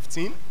chapter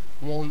 15,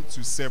 1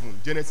 to 7.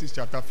 Genesis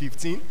chapter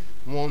 15,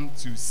 1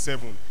 to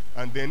 7.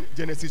 And then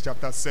Genesis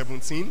chapter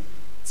 17,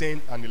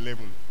 10 and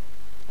 11.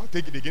 I'll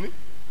take it again.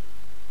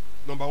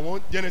 Number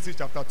 1, Genesis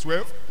chapter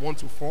 12, 1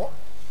 to 4.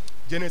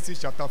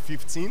 Genesis chapter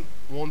 15,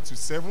 1 to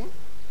 7.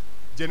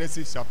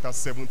 Genesis chapter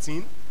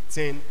 17,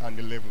 10 and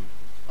 11.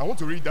 I want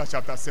to read that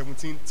chapter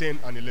 17, 10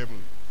 and 11.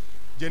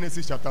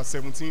 Genesis chapter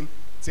 17,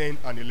 10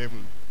 and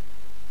 11.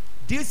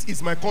 This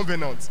is my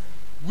covenant,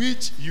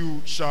 which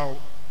you shall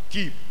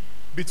keep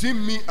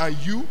between me and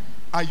you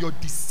and your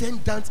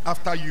descendants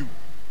after you.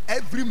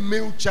 Every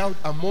male child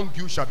among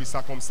you shall be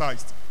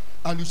circumcised,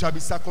 and you shall be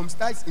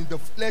circumcised in the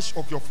flesh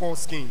of your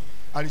foreskin,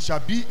 and it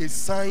shall be a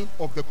sign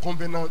of the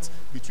covenant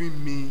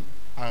between me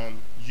and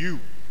you.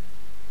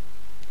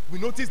 We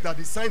notice that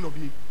the sign of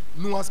the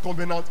Noah's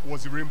covenant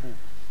was the rainbow.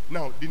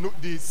 Now,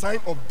 the sign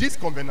of this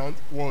covenant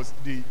was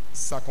the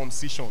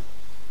circumcision.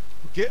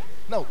 Okay?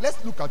 Now,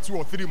 let's look at 2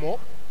 or 3 more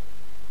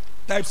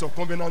types of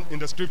covenant in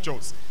the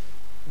scriptures.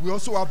 We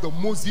also have the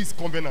Moses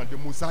covenant, the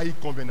Mosaic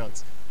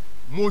covenant.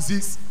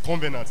 Moses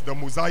covenant, the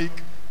Mosaic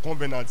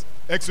covenant.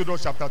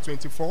 Exodus chapter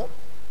 24,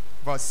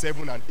 verse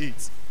 7 and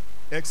 8.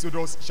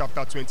 Exodus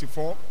chapter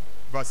 24,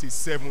 verses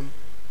 7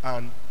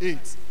 and 8.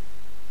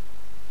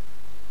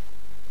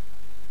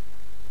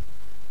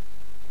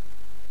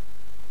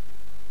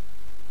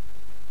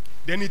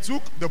 Then he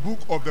took the book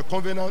of the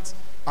covenant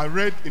and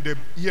read in the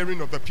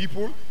hearing of the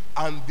people,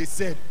 and they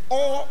said,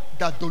 all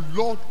that the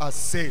Lord has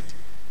said,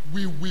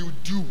 we will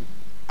do,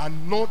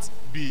 and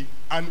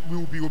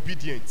will be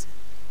obedient.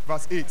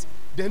 Verse 8.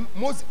 Then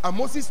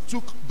Moses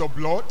took the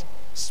blood,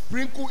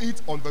 sprinkled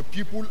it on the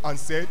people, and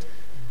said,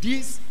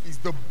 this is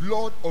the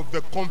blood of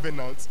the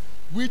covenant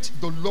which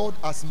the Lord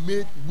has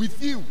made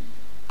with you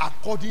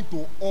according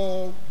to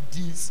all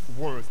these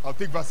words. I'll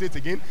take verse 8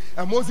 again.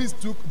 And Moses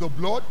took the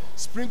blood,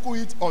 sprinkled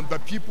it on the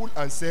people,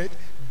 and said,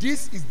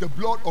 this is the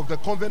blood of the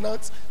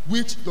covenant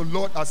which the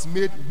Lord has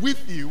made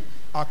with you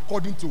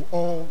according to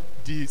all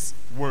these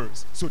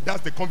words. So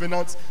that's the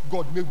covenant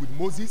God made with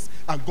Moses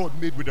and God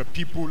made with the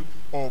people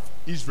of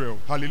Israel.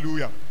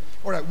 Hallelujah.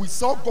 All right, we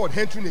saw God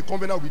entering a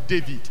covenant with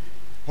David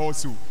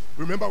also.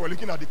 Remember, we're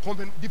looking at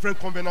the different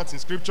covenants in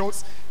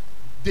scriptures.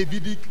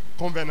 Davidic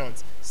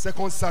covenant.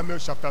 2 Samuel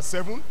chapter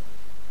 7,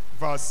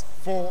 verse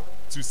 4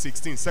 to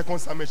 16. 2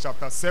 Samuel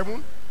chapter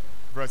 7,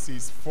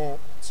 verses 4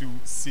 to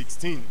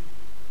 16.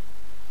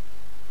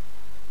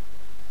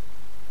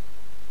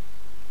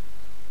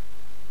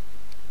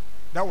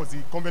 That was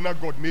the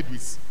covenant God made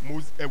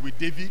with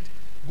David.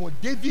 But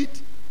David,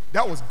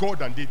 that was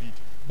God and David.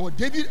 But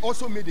David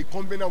also made a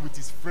covenant with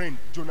his friend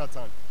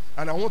Jonathan.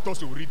 And I want us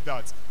to read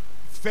that.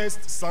 1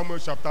 Samuel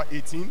chapter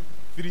 18,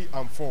 3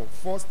 and 4.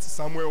 1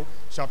 Samuel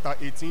chapter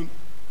 18,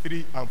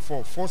 3 and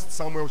 4. 1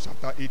 Samuel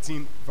chapter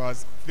 18,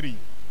 verse 3.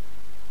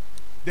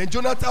 Then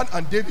Jonathan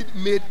and David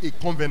made a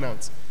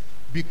covenant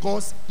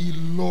because he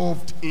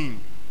loved him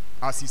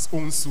as his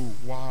own soul.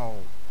 Wow.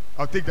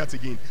 I'll take that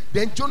again.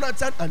 Then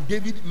Jonathan and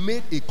David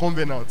made a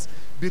covenant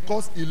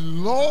because he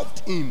loved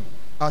him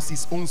as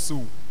his own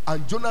soul.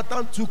 And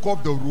Jonathan took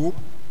off the robe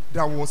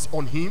that was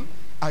on him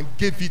and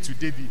gave it to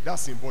David.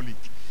 That's symbolic.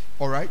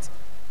 All right?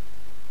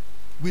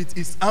 With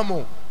his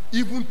armor,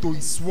 even to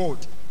his sword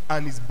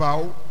and his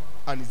bow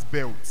and his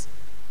belt.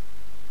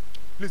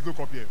 Please look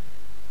up here.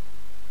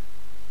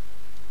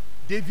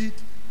 David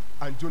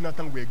and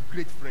Jonathan were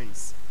great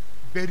friends.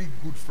 Very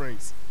good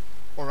friends.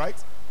 All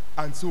right?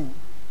 And so,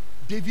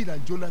 David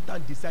and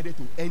Jonathan decided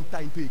to enter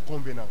into a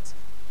covenant.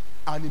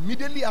 And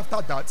immediately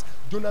after that,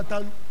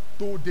 Jonathan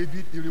told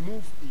David, he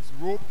removed his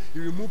robe, he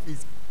removed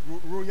his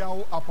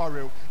royal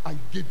apparel, and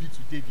gave it to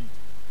David.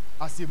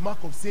 As a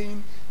mark of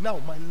saying, now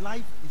my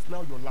life is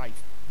now your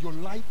life. Your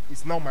life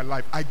is now my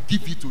life. I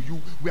give it to you.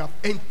 We have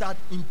entered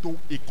into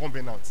a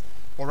covenant.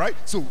 All right?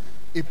 So,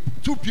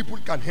 two people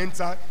can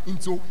enter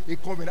into a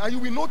covenant. And you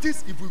will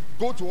notice if we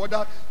go to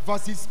other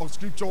verses of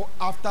scripture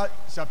after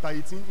chapter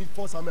 18, in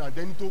 1 Samuel and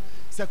then into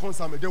 2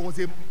 Samuel, there was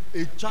a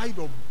child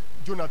of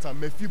Jonathan,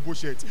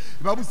 Mephibosheth.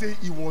 The Bible says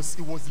he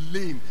was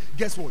lame.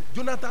 Guess what?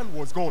 Jonathan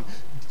was gone.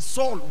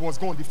 Saul was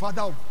gone. The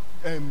father of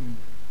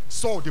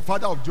Saul, the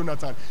father of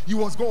Jonathan, he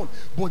was gone.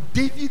 But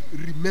David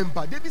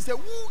remembered. David said,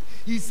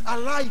 who is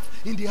alive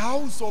in the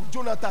house of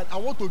Jonathan? I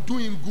want to do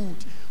him good.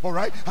 All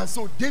right? And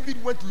so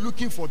David went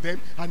looking for them,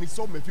 and he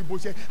saw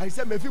Mephibosheth. And he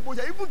said,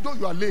 Mephibosheth, even though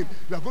you are lame,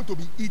 you are going to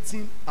be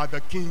eating at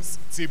the king's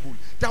table.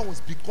 That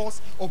was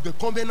because of the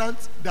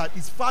covenant that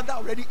his father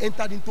already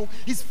entered into.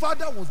 His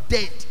father was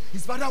dead.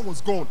 His father was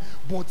gone.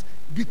 But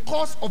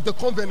because of the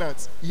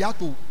covenant, he had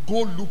to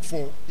go look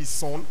for his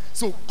son.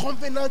 So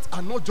covenants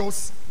are not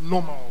just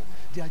normal.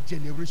 They are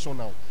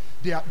generational.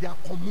 They are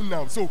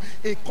communal. So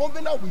a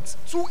covenant with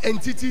two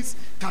entities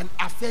can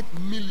affect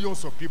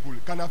millions of people.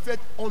 Can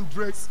affect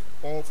hundreds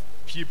of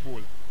people.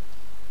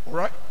 All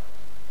right?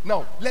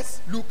 Now,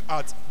 let's look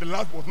at the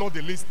last but not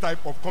the least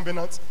type of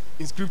covenant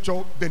in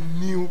scripture, the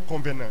new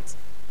covenant.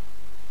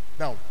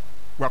 Now,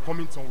 we are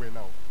coming somewhere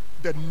now.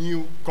 The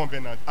new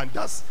covenant. And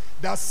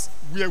that's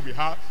where we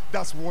are.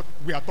 That's what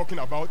we are talking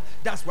about.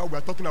 That's why we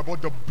are talking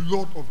about the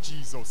blood of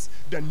Jesus,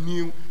 the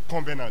new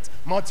covenant.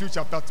 Matthew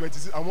chapter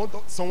 26. I want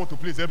someone to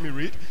please help me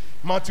read.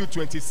 Matthew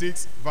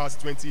 26, verse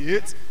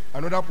 28.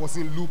 Another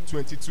person, Luke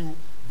 22,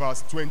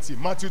 verse 20.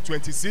 Matthew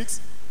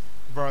 26,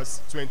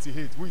 verse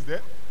 28. Who is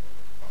there?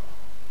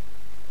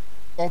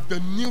 Of the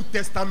New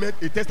Testament.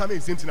 A testament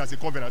is the same thing as a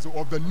covenant. So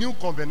of the new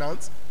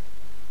covenant,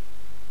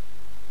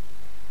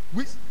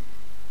 which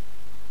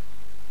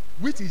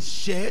is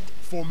shed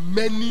for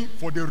many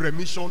for the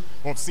remission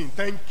of sin.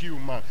 Thank you,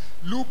 man.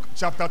 Luke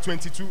chapter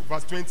 22,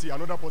 verse 20.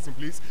 Another person,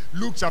 please.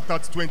 Luke chapter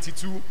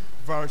 22,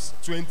 verse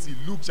 20.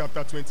 Luke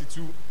chapter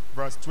 22,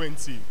 verse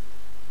 20.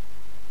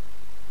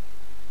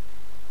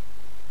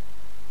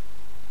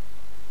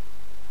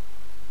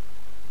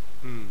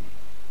 Thank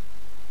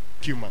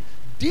you, man.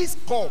 This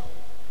cup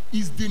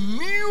is the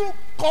new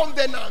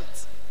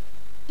covenant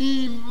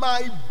in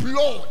my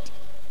blood,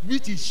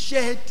 which is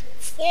shed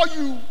for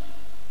you.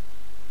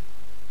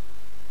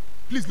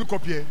 Please look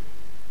up here.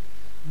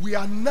 We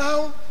are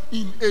now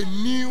in a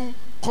new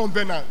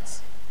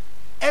covenant.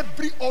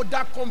 Every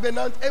other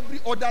covenant, every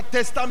other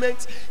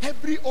testament,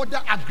 every other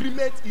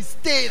agreement is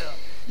stale,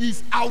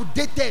 is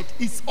outdated,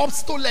 is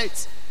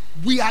obsolete.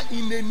 We are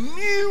in a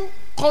new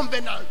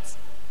covenant.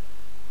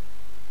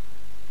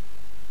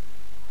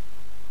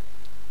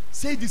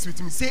 Say this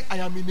with me. Say, I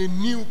am in a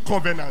new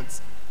covenant.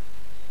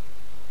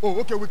 Oh,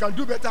 okay, we can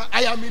do better.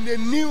 I am in a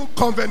new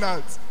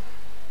covenant.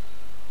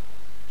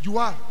 You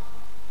are.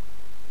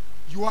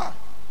 You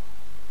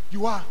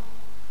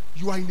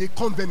are in a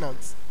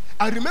covenant.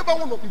 I remember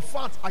one of the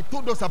facts I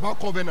told us about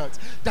covenant,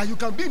 that you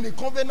can be in a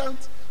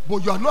covenant, but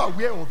you are not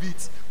aware of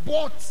it.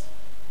 But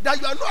that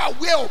you are not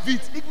aware of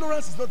it,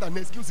 ignorance is not an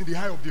excuse in the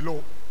eye of the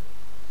law.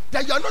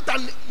 That you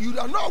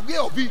are not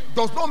aware of it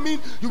does not mean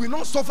you will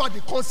not suffer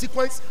the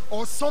consequence,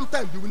 or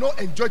sometimes you will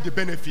not enjoy the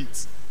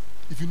benefits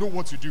if you know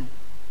what to do.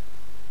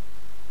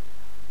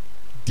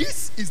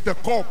 This is the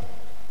cup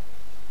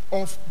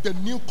of the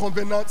new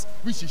covenant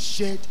which is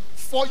shed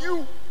for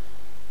you.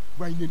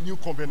 We are in a new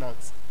covenant.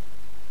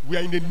 We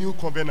are in a new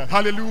covenant.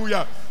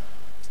 Hallelujah.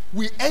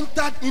 We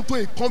entered into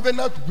a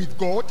covenant with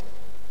God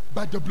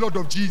by the blood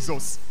of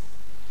Jesus.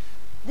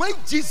 When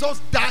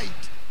Jesus died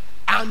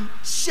and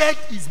shed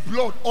his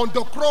blood on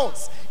the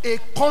cross, a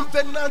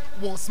covenant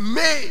was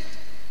made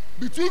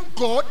between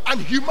God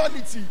and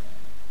humanity.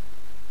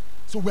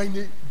 So we're in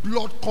a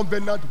blood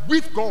covenant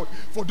with God.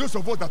 For those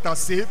of us that are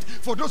saved,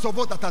 for those of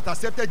us that have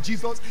accepted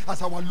Jesus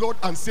as our Lord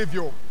and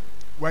Savior,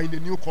 we're in a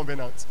new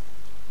covenant.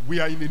 We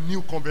are in a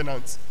new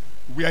covenant.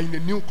 We are in a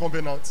new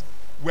covenant.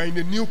 We are in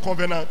a new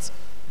covenant.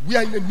 We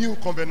are in a new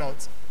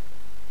covenant.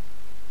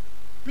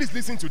 Please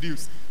listen to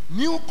this.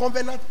 New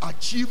covenant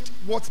achieved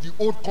what the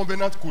old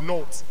covenant could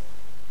not.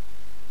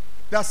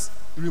 That's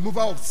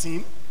removal of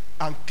sin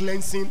and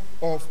cleansing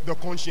of the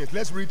conscience.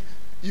 Let's read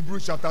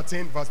Hebrews chapter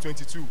 10 verse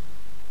 22.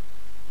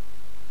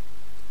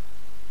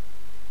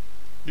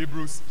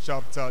 Hebrews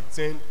chapter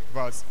 10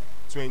 verse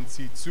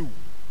 22.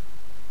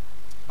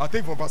 I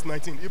think from verse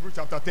 19. Hebrews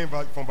chapter 10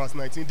 from verse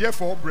 19.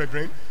 Therefore,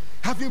 brethren,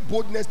 having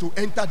boldness to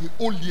enter the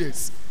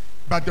holiest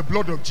by the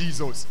blood of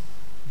Jesus,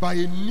 by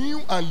a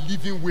new and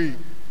living way,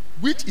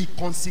 which he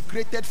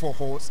consecrated for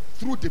us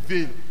through the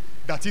veil,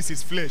 that is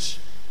his flesh,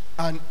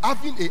 and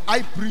having a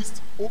high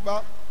priest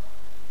over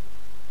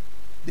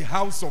the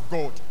house of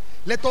God,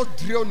 let us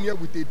draw near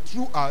with a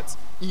true heart,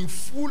 in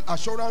full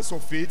assurance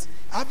of faith,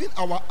 having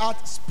our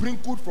heart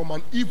sprinkled from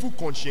an evil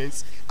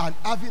conscience, and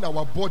having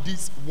our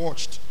bodies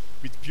washed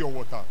with pure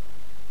water.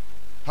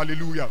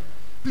 Hallelujah.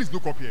 Please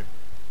look up here.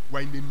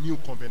 We're in the new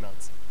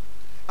covenant.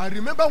 And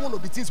remember one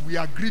of the things we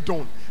agreed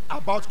on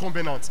about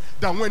covenants,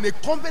 that when a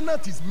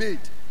covenant is made,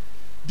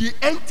 the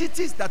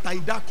entities that are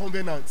in that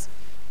covenant,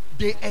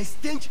 they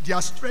exchange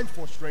their strength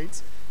for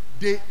strength.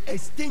 They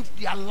exchange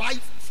their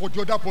life for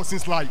the other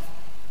person's life.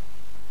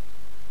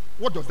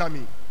 What does that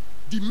mean?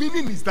 The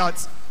meaning is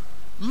that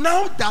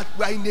now that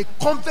we are in a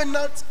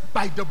covenant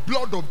by the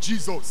blood of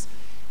Jesus,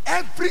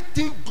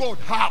 everything God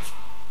has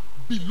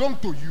belongs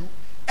to you.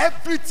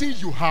 Everything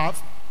you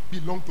have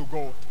belongs to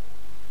God.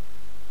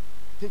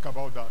 Think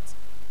about that.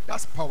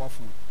 That's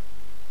powerful.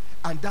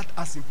 And that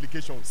has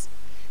implications.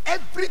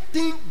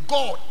 Everything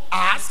God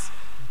has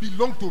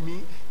belongs to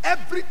me.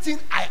 Everything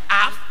I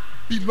have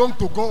belongs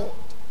to God.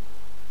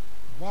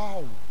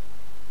 Wow.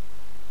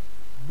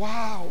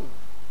 Wow.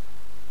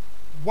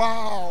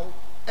 Wow.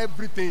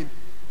 Everything.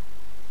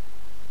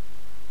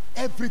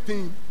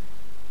 Everything.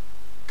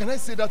 Can I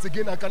say that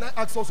again? And can I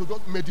ask us to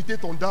just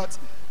meditate on that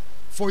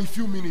for a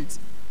few minutes?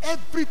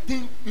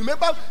 Everything.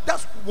 Remember,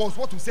 that was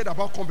what we said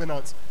about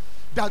covenants.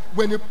 That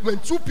when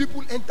two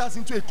people enters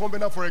into a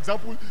covenant, for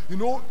example, you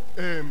know,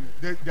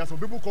 there are some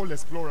people called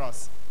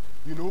explorers,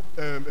 you know,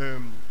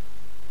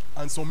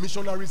 and some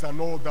missionaries and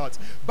all that.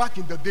 Back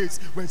in the days,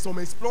 when some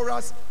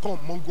explorers come,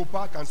 Mungo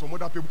Park and some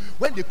other people,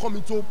 when they come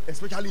into,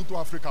 especially into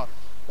Africa,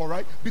 all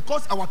right,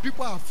 because our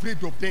people are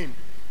afraid of them,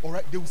 all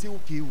right, they will say,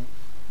 okay,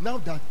 now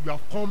that you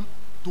have come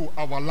to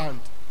our land,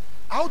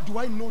 how do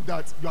I know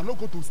that you are not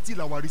going to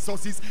steal our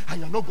resources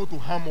and you are not going to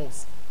harm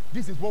us?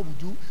 This is what we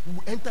do. We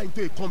will enter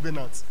into a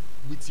covenant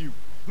with you.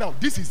 Now,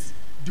 this is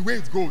the way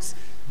it goes.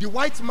 The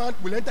white man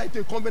will enter into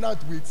a covenant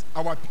with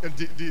our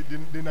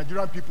the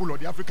Nigerian people or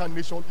the African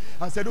nation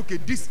and said, okay,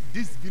 this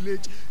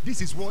village,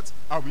 this is what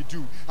I will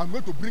do. I'm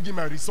going to bring in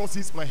my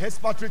resources, my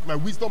expatriate, my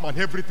wisdom and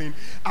everything.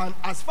 And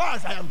as far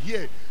as I am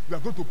here, you are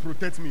going to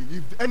protect me.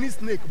 If any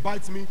snake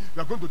bites me,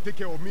 you are going to take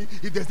care of me.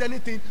 If there's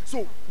anything,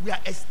 so we are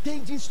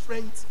exchanging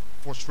strength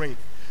for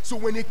strength. So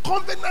when a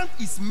covenant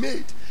is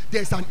made,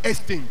 there's an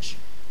exchange.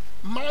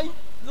 My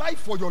life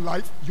for your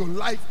life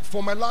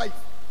for my life.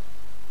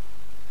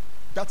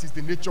 That is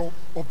the nature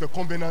of the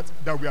covenant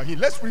that we are in.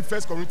 Let's read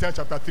 1 Corinthians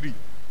chapter 3.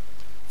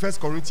 1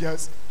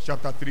 Corinthians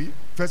chapter 3.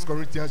 1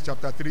 Corinthians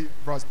chapter 3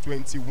 verse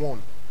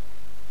 21.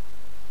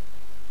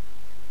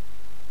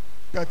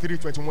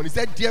 3:21. He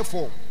said,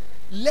 therefore,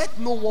 let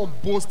no one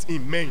boast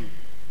in men.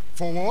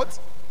 For what?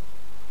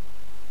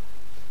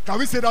 Can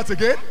we say that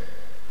again?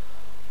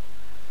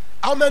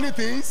 How many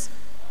things?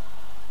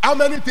 How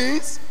many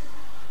things?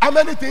 How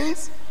many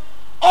things?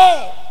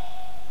 All.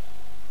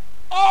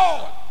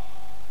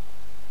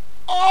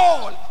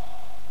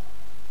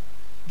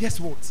 Guess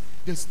what?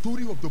 The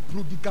story of the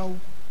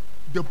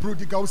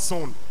prodigal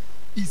son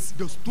is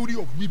the story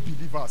of we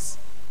believers.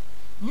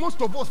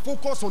 Most of us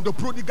focus on the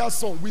prodigal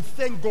son. We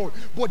thank God.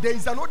 But there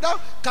is another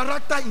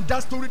character in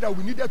that story that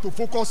we needed to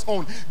focus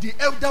on. The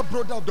elder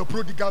brother of the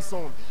prodigal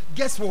son.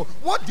 Guess what?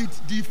 What did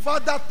the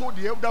father told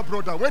the elder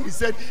brother when he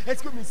said,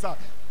 excuse me, sir,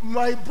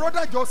 my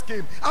brother just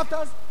came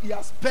after he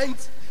has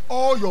spent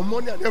all your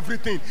money and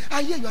everything,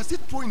 and here you are still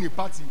throwing a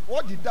party.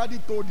 What did daddy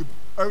told the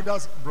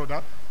elder's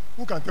brother?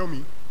 Who can tell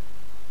me?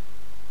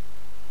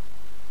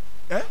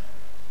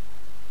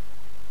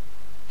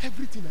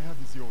 Everything I have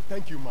is yours.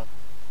 Thank you, man.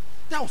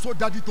 That was what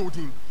daddy told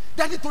him.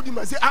 Daddy told him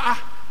and said,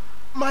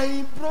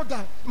 my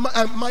brother,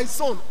 my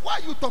son, why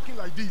are you talking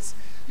like this?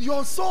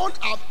 Your son,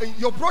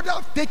 your brother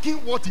have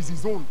taken what is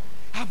his own.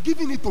 I've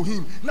given it to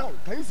him. Now,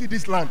 can you see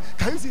this land?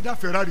 Can you see that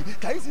Ferrari?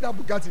 Can you see that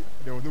Bugatti?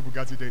 There was no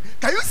Bugatti then.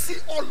 Can you see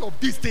all of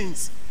these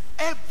things?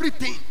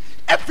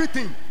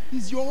 Everything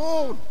is your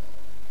own.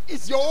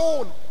 It's your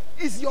own.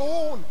 It's your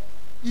own.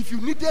 If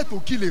you needed to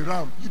kill a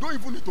ram, you don't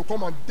even need to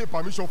come and take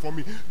permission from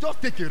me.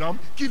 Just take a ram,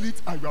 kill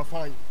it, and you are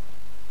fine.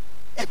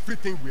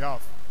 Everything we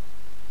have,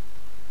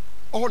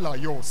 all are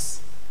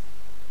yours.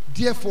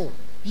 Therefore,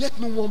 let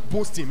no one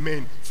boast in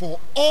men, for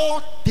all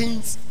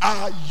things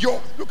are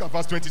yours. Look at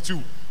verse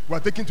 22. We are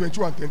taking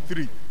 22 and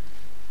 23.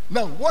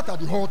 Now, what are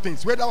the whole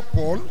things? Whether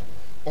Paul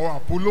or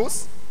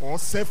Apollos or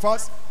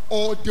Cephas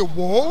or the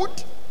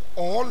world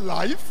or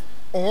life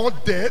or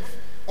death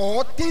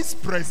or things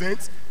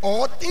present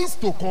or things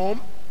to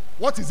come,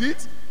 what is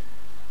it?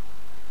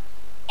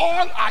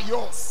 All are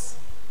yours.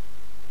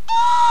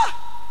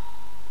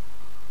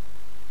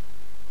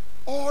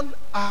 All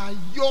are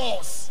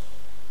yours.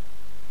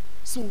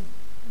 So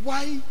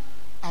why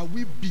are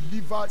we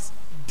believers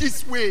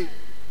this way?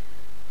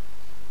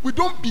 We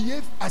don't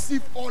behave as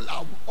if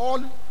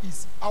all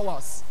is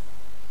ours.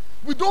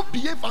 We don't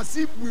behave as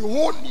if we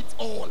own it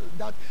all.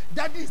 That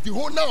Daddy is the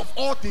owner of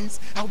all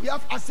things, and we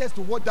have access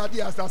to what Daddy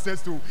has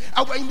access to.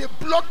 And we're in a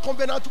blood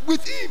covenant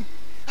with him.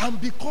 And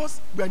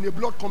because we're in a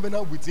blood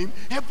covenant with him,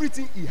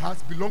 everything he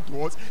has belongs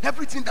to us.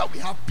 Everything that we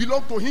have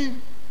belongs to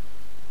him.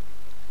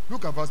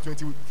 Look at verse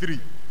 23.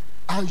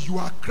 And you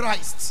are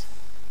Christ,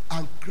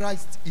 and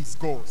Christ is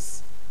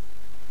God's.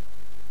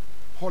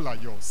 All are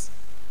yours.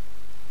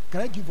 Can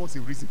I give us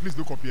a reason? Please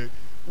look up here.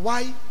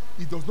 Why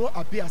it does not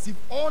appear as if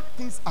all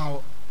things are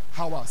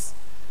ours,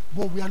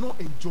 but we are not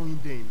enjoying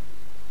them,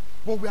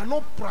 but we are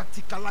not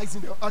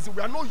practicalizing them, as in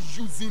we are not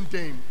using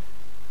them.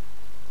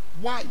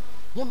 Why?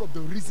 One of the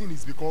reasons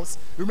is because,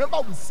 remember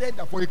we said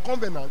that for a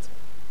covenant,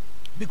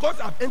 because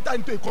I've entered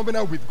into a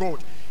covenant with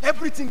God,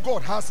 everything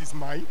God has is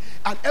mine,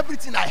 and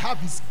everything I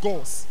have is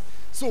God's.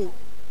 So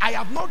I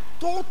have not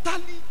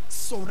totally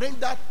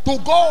surrendered to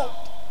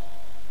God.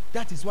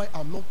 That is why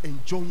I'm not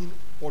enjoying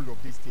all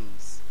of these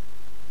things.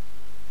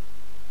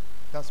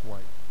 That's why.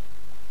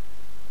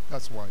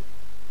 That's why.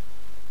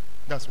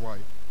 That's why.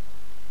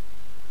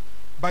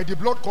 By the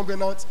blood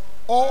covenant,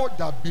 all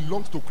that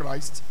belongs to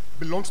Christ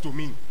belongs to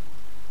me.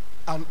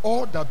 And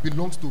all that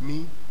belongs to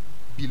me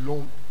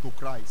belongs to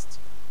Christ.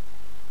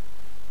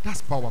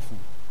 That's powerful.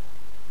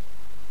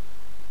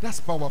 That's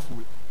powerful.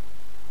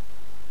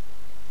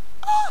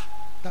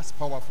 That's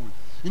powerful.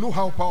 You know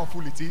how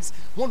powerful it is?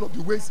 One of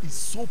the ways it's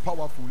so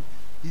powerful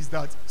is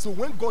that, so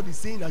when God is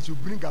saying I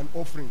should bring an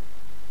offering,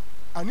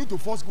 I need to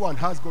first go and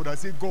ask God and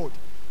say, God,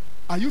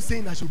 are you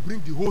saying I should bring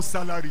the whole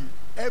salary,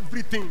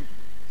 everything,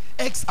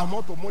 X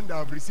amount of money that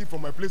I've received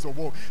from my place of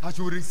work, I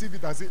should receive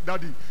it and say,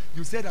 Daddy,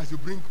 you said I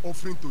should bring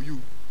offering to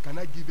you. Can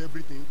I give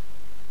everything?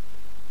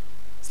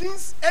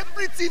 Since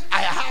everything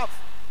I have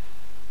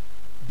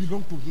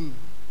belongs to him.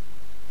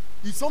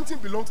 If something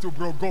belongs to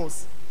Bro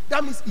Goss,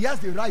 that means he has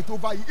the right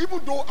over it,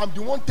 even though I'm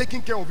the one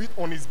taking care of it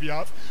on his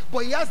behalf,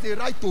 but he has the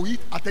right to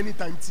it at any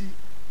time. See,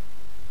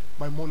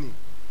 my money,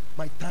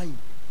 my time.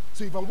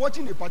 So if I'm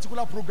watching a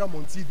particular program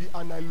on TV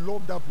and I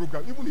love that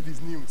program, even if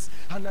it's news,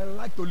 and I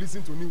like to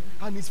listen to news,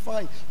 and it's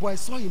fine, but I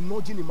saw a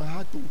nudging in my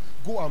heart to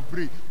go and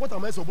pray. What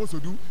am I supposed to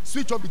do?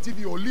 Switch off the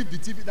TV or leave the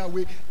TV that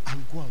way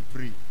and go and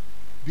pray.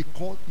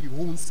 Because he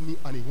owns me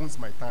and he owns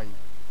my time.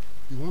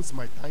 He owns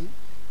my time.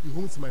 He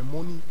owns my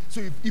money.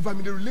 So if I'm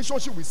in a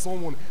relationship with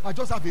someone, I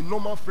just have a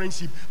normal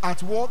friendship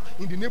at work,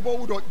 in the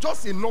neighborhood, or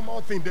just a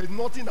normal thing. There's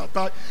nothing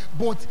attached.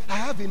 But I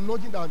have a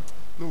nudging that,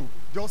 no,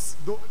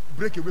 just don't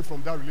break away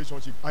from that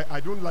relationship.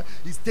 I don't like,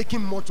 it's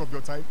taking much of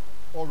your time.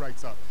 All right,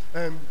 sir.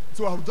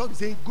 So I'll just be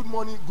saying, good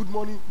morning,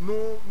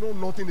 no,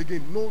 nothing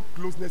again, no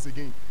closeness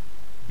again.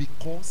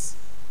 Because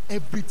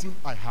everything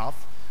I have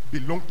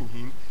belongs to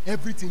him.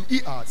 Everything he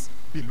has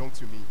belongs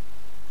to me.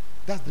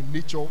 That's the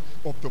nature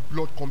of the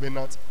blood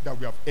covenant that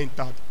we have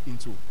entered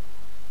into.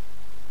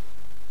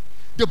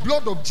 The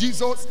blood of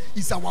Jesus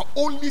is our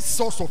only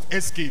source of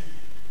escape.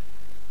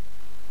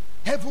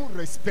 Heaven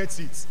respects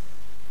it.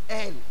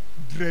 Hell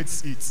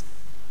dreads it.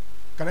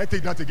 Can I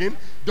take that again?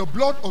 The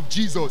blood of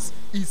Jesus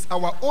is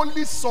our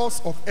only source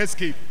of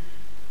escape.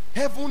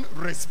 Heaven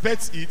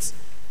respects it.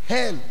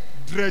 Hell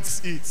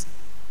dreads it.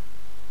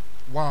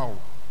 Wow.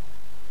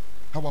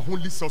 Our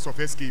only source of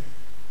escape.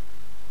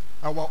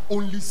 Our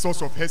only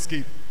source of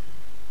escape.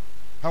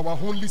 Our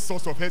only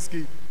source of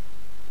escape.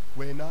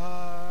 When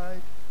I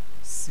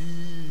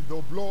see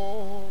the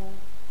blood,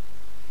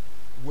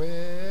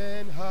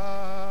 when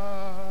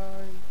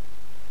I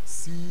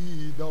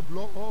see the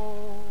blood,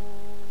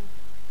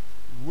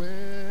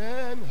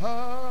 when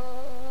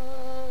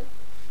I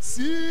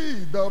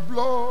see the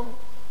blood,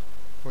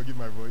 forgive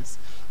my voice,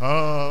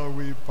 I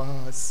will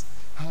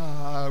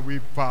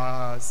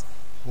pass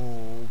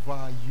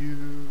over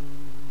you.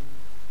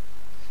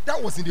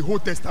 That was in the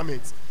Old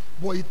Testament,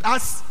 but it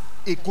has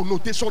a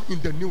connotation in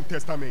the New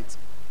Testament.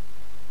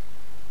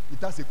 It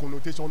has a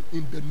connotation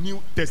in the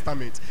New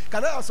Testament.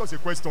 Can I ask us a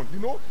question? You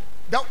know,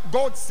 that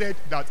God said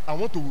that I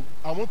want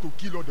to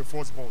kill all the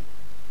firstborn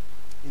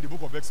in the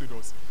book of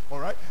Exodus. All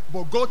right?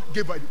 But God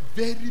gave a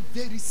very,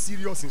 very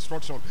serious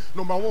instruction.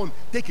 Number one,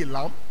 take a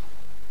lamb.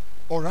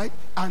 All right?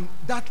 And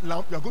that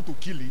lamb, you are going to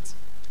kill it.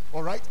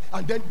 All right?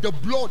 And then the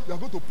blood, you are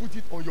going to put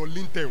it on your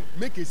lintel.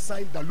 Make a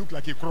sign that looks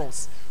like a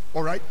cross.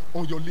 All right?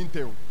 On your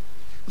lintel.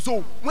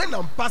 So when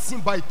I'm passing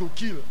by to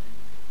kill,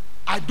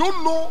 I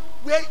don't know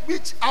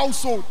which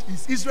household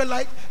is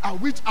Israelite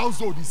and which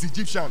household is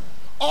Egyptian.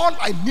 All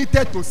I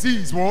needed to see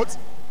is what?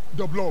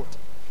 The blood.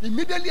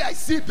 Immediately I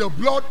see the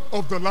blood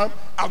of the lamb,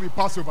 I will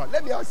pass over.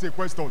 Let me ask you a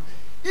question.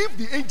 If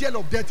the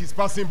angel of death is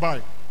passing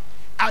by,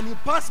 and he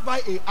passed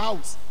by a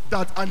house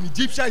that an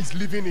Egyptian is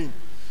living in,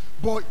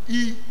 but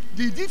the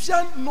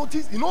Egyptian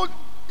noticed, you know,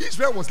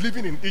 Israel was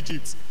living in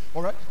Egypt.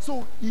 All right?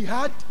 So he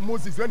had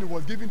Moses when he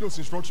was giving those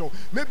instructions.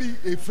 Maybe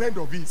a friend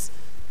of his.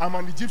 I'm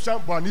an Egyptian,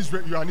 but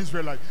you are an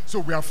Israelite.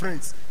 So we are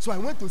friends. So I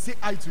went to say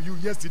hi to you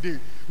yesterday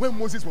when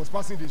Moses was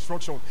passing the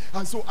instruction.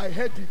 And so I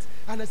heard it.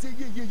 And I said,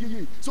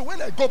 yeah. So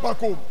when I go back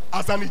home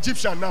as an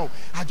Egyptian now,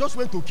 I just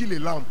went to kill a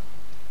lamb.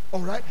 All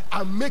right?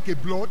 And make a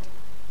blood,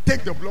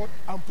 take the blood,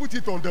 and put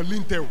it on the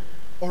lintel.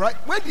 All right?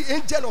 When the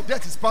angel of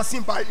death is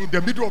passing by in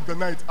the middle of the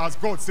night, as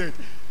God said,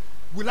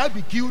 will I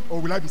be killed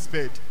or will I be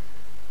spared?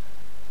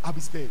 I'll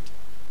be spared.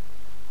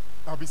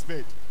 I'll be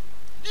spared.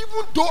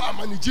 Even though I'm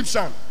an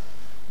Egyptian.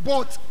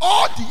 But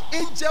all the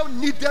angel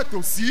needed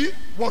to see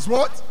was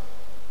what?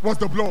 Was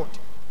the blood.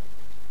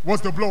 Was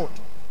the blood.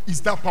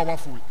 Is that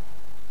powerful?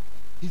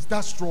 Is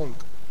that strong?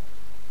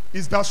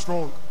 Is that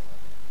strong?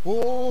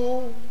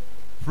 Oh,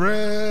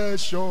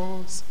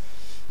 precious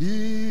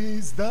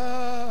is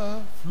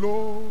the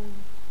flow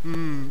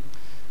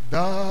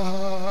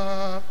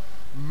that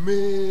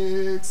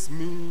makes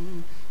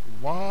me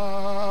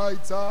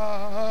white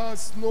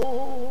as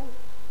snow.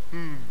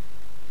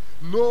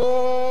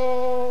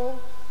 No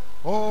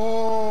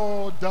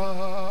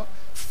other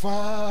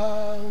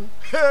found.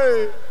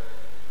 Hey,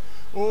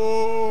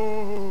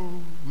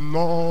 oh,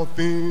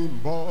 nothing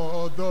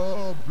but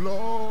the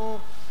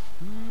blood.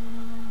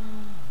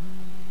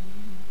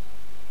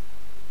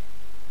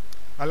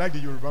 I like the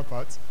Yoruba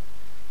part.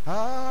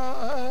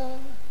 Ah,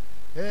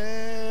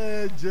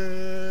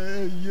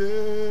 ẹ̀jẹ̀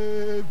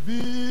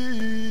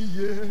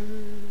iyebíye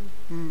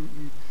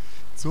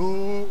tó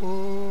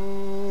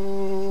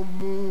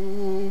mú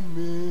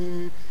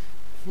mi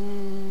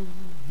fún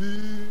bí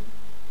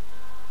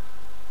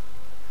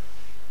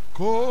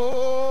kò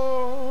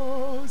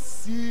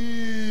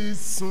sí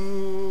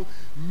sùn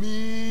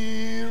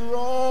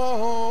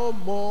mìíràn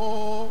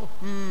mọ́.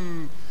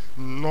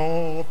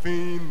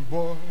 Nothing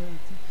but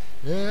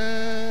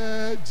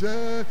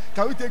ẹ̀jẹ̀.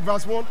 Can we take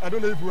verse 1? I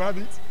don't know if we have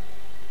it.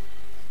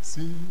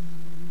 See,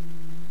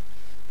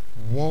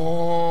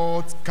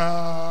 what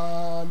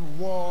can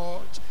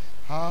wash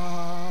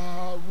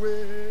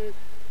away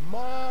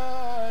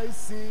my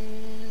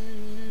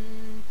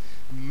sin?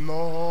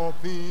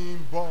 Nothing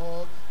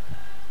but.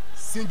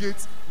 Sing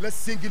it. Let's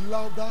sing it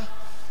louder.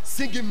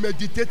 Sing it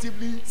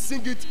meditatively.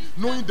 Sing it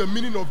knowing the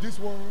meaning of this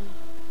word.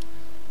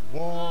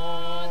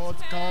 What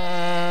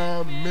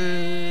can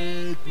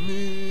make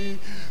me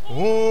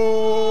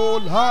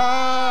whole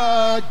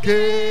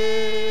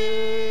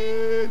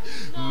again?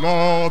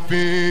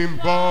 Nothing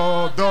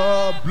but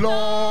the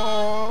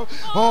blood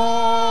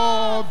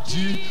of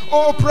Jesus.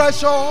 Oh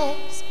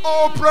precious,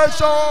 oh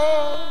precious,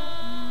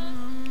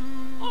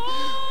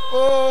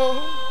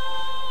 oh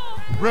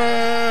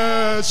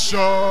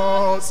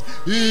precious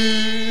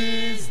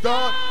is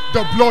the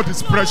blood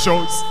is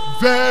precious,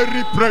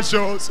 very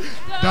precious.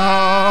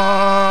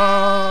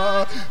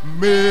 That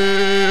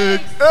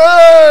make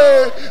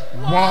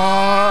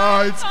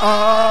white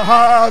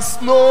as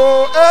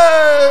snow.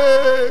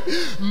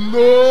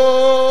 No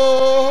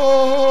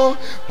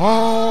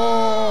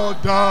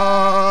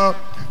other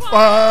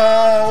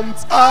fount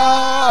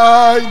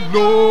I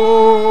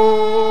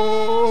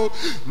know.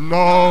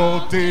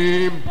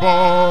 Nothing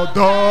but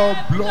the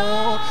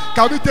blood.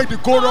 Can we take the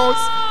chorus?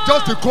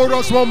 Just the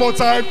chorus one more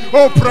time.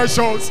 Oh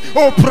precious,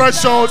 oh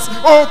precious,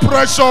 oh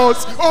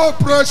precious, oh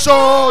precious,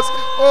 oh.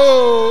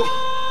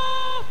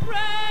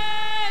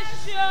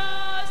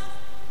 Precious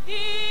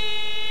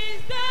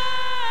is the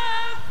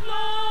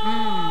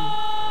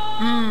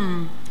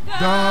flow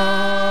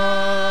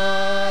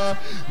that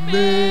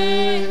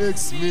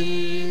makes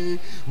me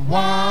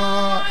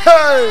white.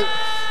 Hey,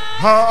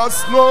 as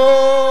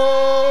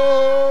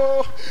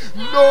snow.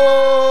 No,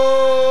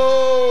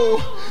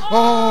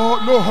 oh,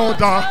 no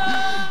order,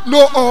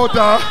 no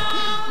order,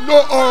 no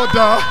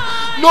order,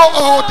 no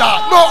order,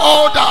 no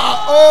order.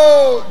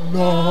 Oh,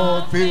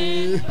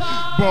 nothing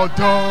but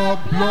the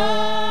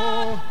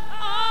blood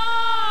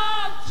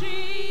of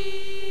Jesus.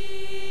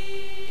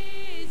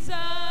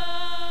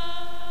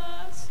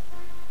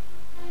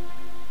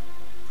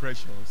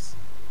 Precious,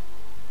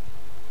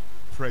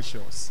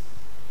 precious.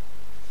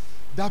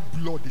 That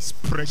blood is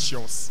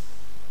precious.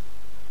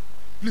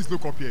 Please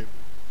look up here.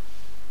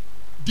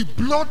 The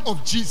blood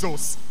of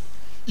Jesus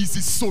is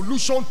the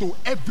solution to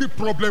every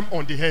problem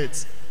on the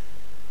earth.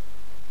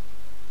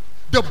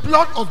 The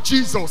blood of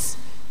Jesus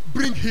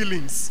brings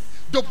healings.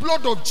 The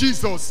blood of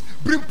Jesus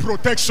brings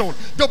protection.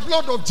 The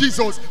blood of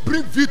Jesus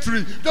brings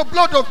victory. The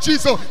blood of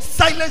Jesus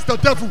silences the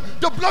devil.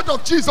 The blood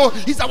of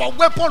Jesus is our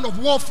weapon of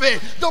warfare.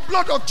 The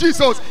blood of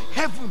Jesus,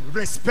 heaven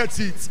respects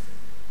it.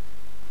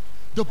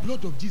 The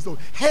blood of Jesus,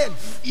 hell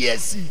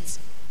fears it.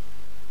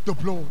 The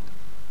blood,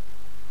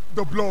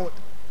 the blood,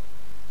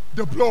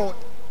 the blood,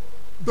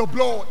 the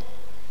blood.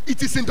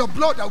 It is in the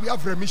blood that we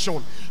have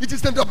remission. It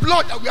is in the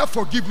blood that we have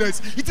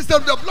forgiveness. It is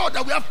in the blood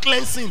that we have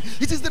cleansing.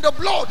 It is in the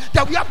blood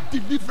that we have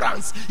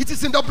deliverance. It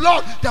is in the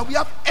blood that we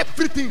have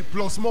everything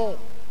plus more.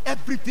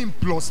 Everything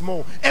plus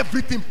more.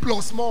 Everything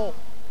plus more.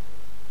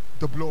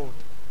 The blood.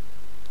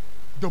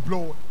 The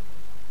blood.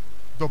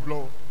 The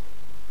blood.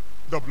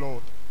 The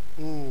blood.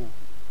 Oh.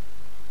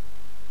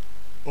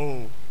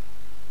 Oh.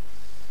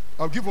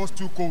 I'll give us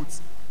 2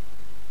 quotes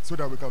so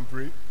that we can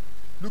pray.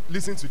 Look,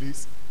 listen to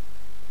this.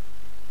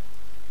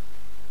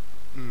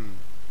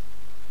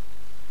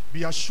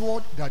 Be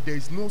assured that there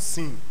is no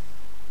sin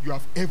you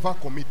have ever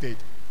committed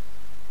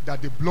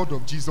that the blood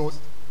of Jesus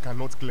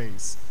cannot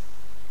cleanse.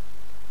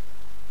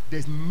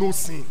 There's no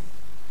sin.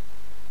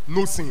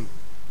 No sin.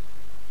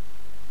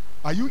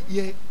 Are you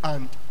here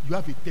and you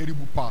have a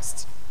terrible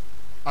past?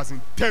 As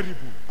in terrible.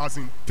 As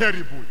in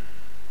terrible.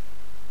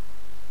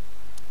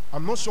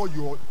 I'm not sure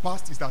your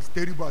past is as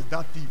terrible as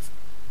that thief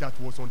that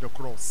was on the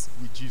cross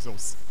with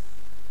Jesus.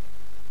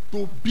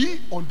 To be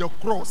on the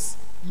cross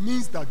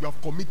means that you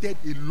have committed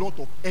a lot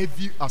of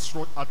heavy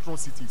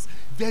atrocities,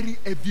 very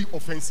heavy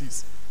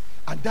offenses.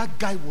 And that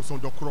guy was on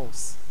the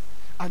cross.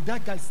 And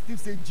that guy still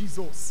said,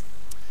 Jesus,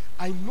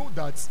 I know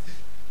that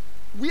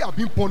we are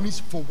being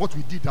punished for what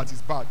we did that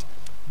is bad.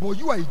 But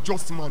you are a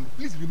just man.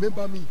 Please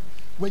remember me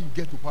when you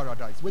get to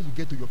paradise, when you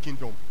get to your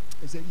kingdom.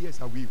 I said,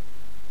 yes, I will.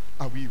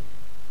 I will.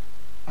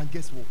 And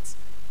guess what?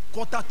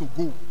 Quarter to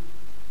go.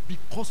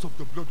 Because of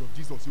the blood of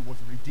Jesus, he was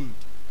redeemed.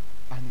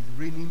 And is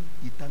reigning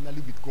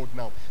eternally with God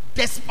now.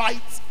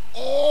 Despite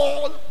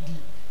all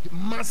the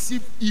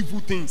massive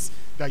evil things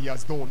that he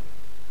has done.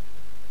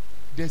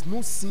 There's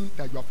no sin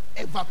that you have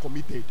ever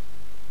committed.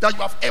 That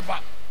you have ever.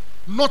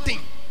 Nothing.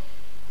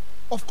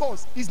 Of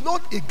course, it's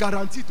not a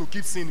guarantee to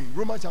keep sinning.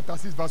 Romans chapter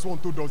 6 verse 1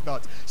 told us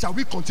that. Shall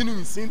we continue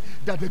in sin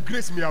that the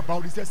grace may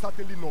abound? He said,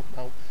 certainly not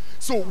now.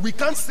 So we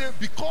can't say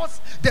because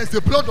there's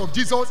the blood of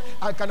Jesus,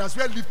 I can as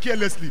well live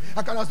carelessly.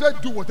 I can as well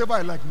do whatever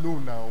I like. No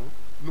now.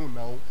 No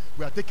now.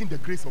 We are taking the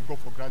grace of God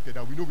for granted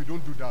and we know we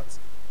don't do that.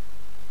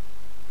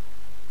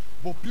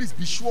 But please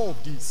be sure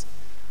of this.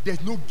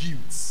 There's no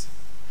guilt.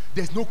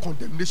 There's no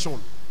condemnation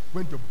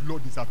when the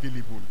blood is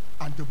available.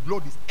 And the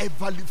blood is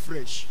everly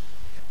fresh.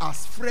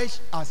 As fresh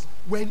as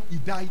when he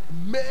died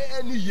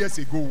many years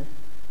ago.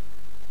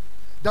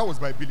 That was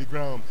by Billy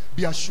Graham.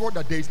 Be assured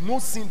that there is no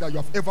sin that you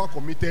have ever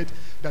committed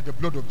that the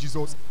blood of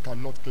Jesus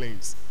cannot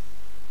cleanse.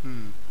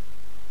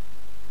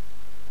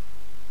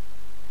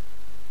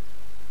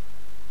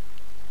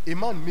 A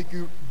man,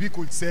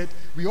 Bickle, said,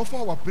 we offer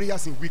our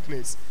prayers in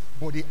weakness,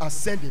 but they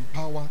ascend in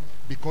power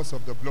because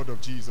of the blood of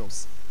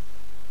Jesus.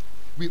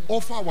 We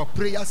offer our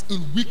prayers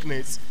in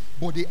weakness,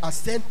 but they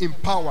ascend in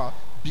power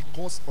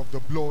because of the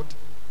blood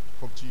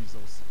of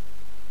Jesus.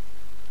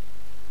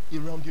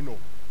 In rounding up,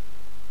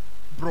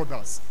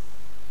 brothers,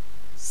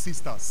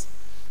 sisters,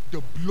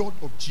 the blood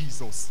of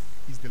Jesus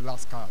is the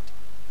last card.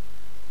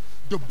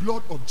 The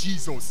blood of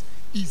Jesus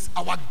is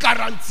our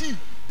guarantee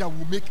that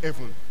we'll make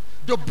heaven.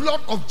 The blood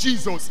of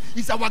Jesus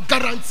is our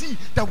guarantee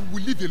that we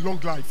will live a long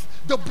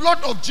life. The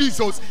blood of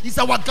Jesus is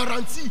our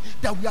guarantee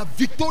that we are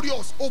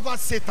victorious over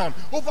Satan,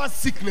 over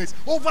sickness,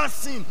 over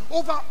sin,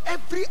 over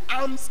every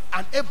arms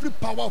and every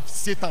power of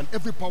Satan,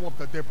 every power of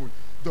the devil.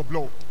 The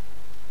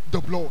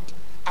blood,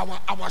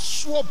 our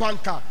sure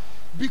banker.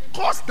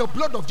 Because the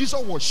blood of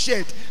Jesus was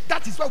shed,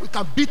 that is why we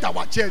can beat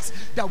our chest,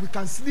 that we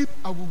can sleep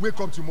and we wake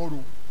up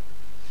tomorrow.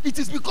 It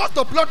is because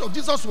the blood of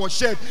Jesus was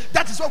shed,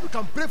 that is why we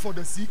can pray for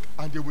the sick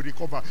and they will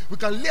recover. We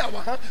can lay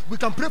our hand, we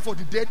can pray for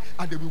the dead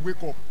and they will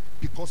wake up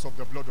because of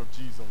the blood of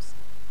Jesus.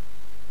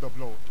 The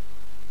blood.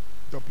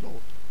 The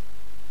blood.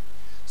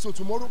 So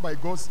tomorrow, by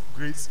God's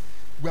grace,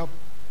 we are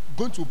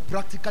going to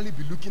practically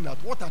be looking at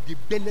what are the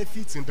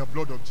benefits in the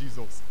blood of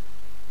Jesus.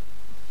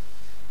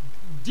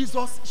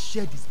 Jesus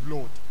shed his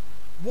blood.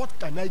 What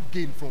can I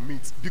gain from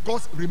it?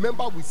 Because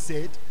remember we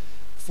said,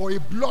 for a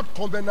blood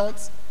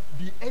covenant,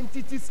 the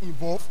entities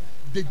involved,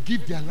 they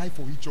give their life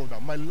for each other.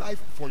 My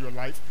life for your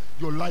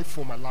life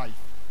for my life.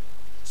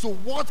 So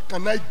what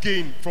can I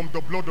gain from the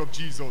blood of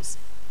Jesus?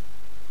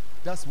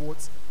 That's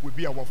what will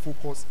be our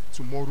focus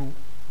tomorrow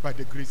by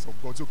the grace of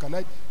God. So can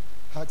I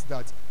ask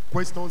that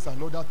questions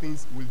and other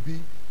things will be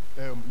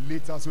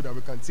later so that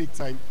we can take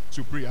time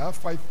to pray. I have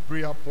 5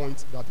 prayer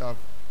points that I've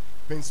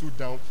penciled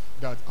down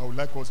that I would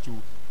like us to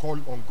call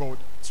on God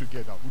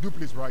together. Would you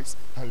please rise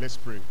and let's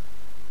pray?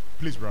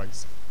 Please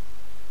rise.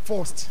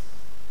 First,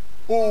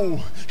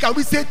 Oh, can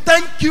we say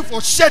thank you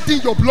for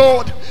shedding your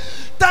blood?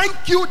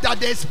 Thank you that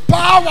there's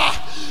power.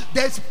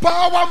 There's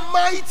power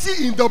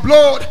mighty in the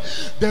blood.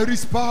 There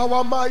is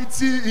power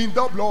mighty in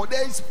the blood.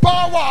 There is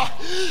power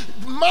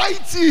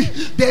mighty.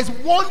 There's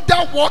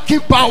wonder working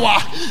power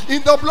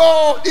in the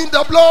blood. In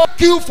the blood.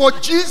 Thank you for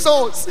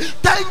Jesus.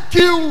 Thank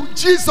you,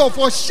 Jesus,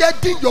 for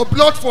shedding your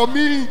blood for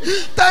me.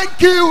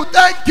 Thank you.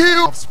 Thank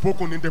you. I've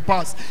spoken in the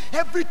past.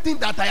 Everything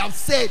that I have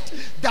said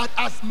that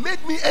has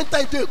made me enter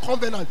into a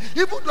covenant,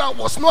 even though I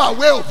was not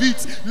aware of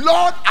it,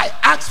 Lord, I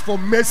ask for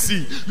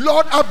mercy.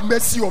 Lord, have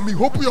mercy on me.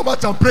 Open your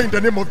mouth and pray in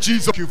the name of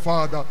Jesus. Thank you,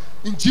 Father.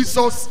 In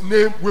Jesus'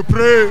 name we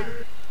pray.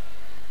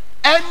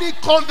 Any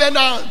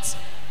covenant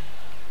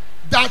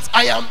that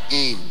I am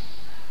in,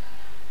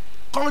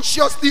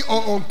 consciously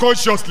or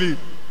unconsciously,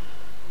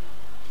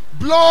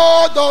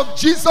 blood of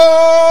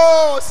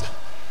Jesus,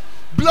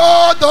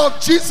 blood of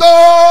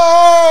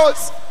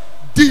Jesus,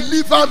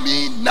 deliver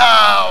me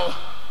now.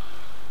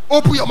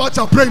 Open your mouth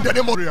and pray in the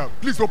name of prayer.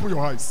 Please open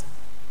your eyes.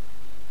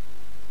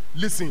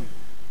 Listen,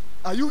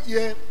 are you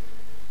here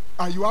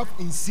and you have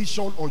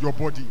incision on your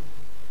body?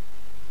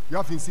 You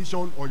have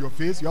incision on your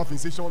face, you have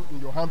incision in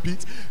your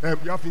armpit,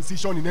 you have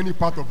incision in any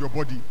part of your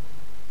body.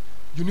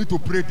 You need to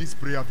pray this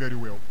prayer very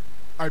well.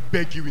 I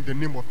beg you in the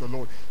name of the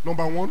Lord.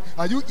 Number one,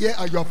 are you here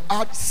and you have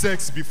had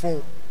sex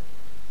before?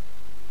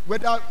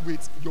 Whether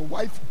with your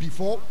wife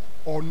before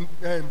or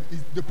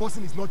the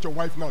person is not your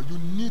wife now, you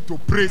need to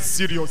pray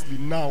seriously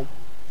now.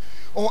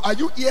 Or are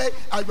you here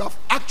and you have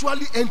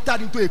actually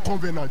entered into a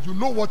covenant? You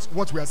know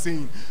what we are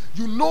saying.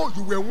 You know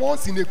you were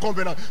once in a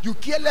covenant. You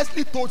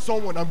carelessly told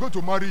someone, I'm going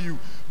to marry you.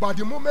 But at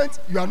the moment,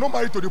 you are not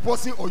married to the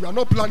person or you are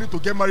not planning to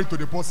get married to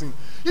the person.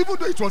 Even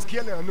though it was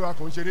careless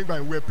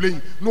and we're playing.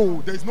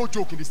 No, there is no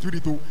joke in the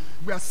spirit.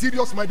 We are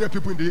serious-minded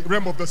people in the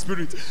realm of the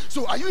spirit.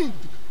 So have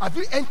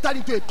you entered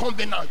into a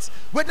covenant?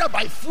 Whether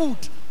by food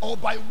or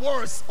by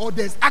words or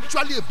there's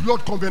actually a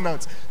blood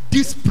covenant.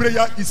 This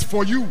prayer is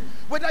for you.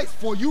 Whether it's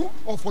for you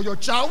or for your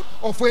child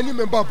or for any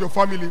member of your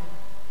family.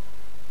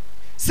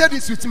 Say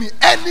this with me.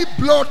 Any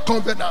blood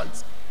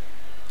covenant.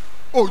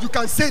 Oh, you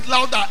can say it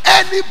louder.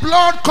 Any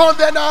blood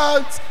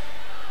covenant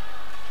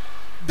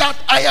that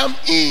I am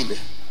in,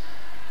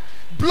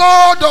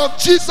 blood of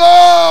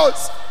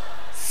Jesus,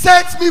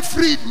 set me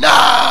free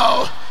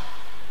now.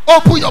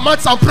 Open your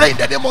mouth and pray in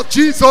the name of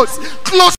Jesus. Close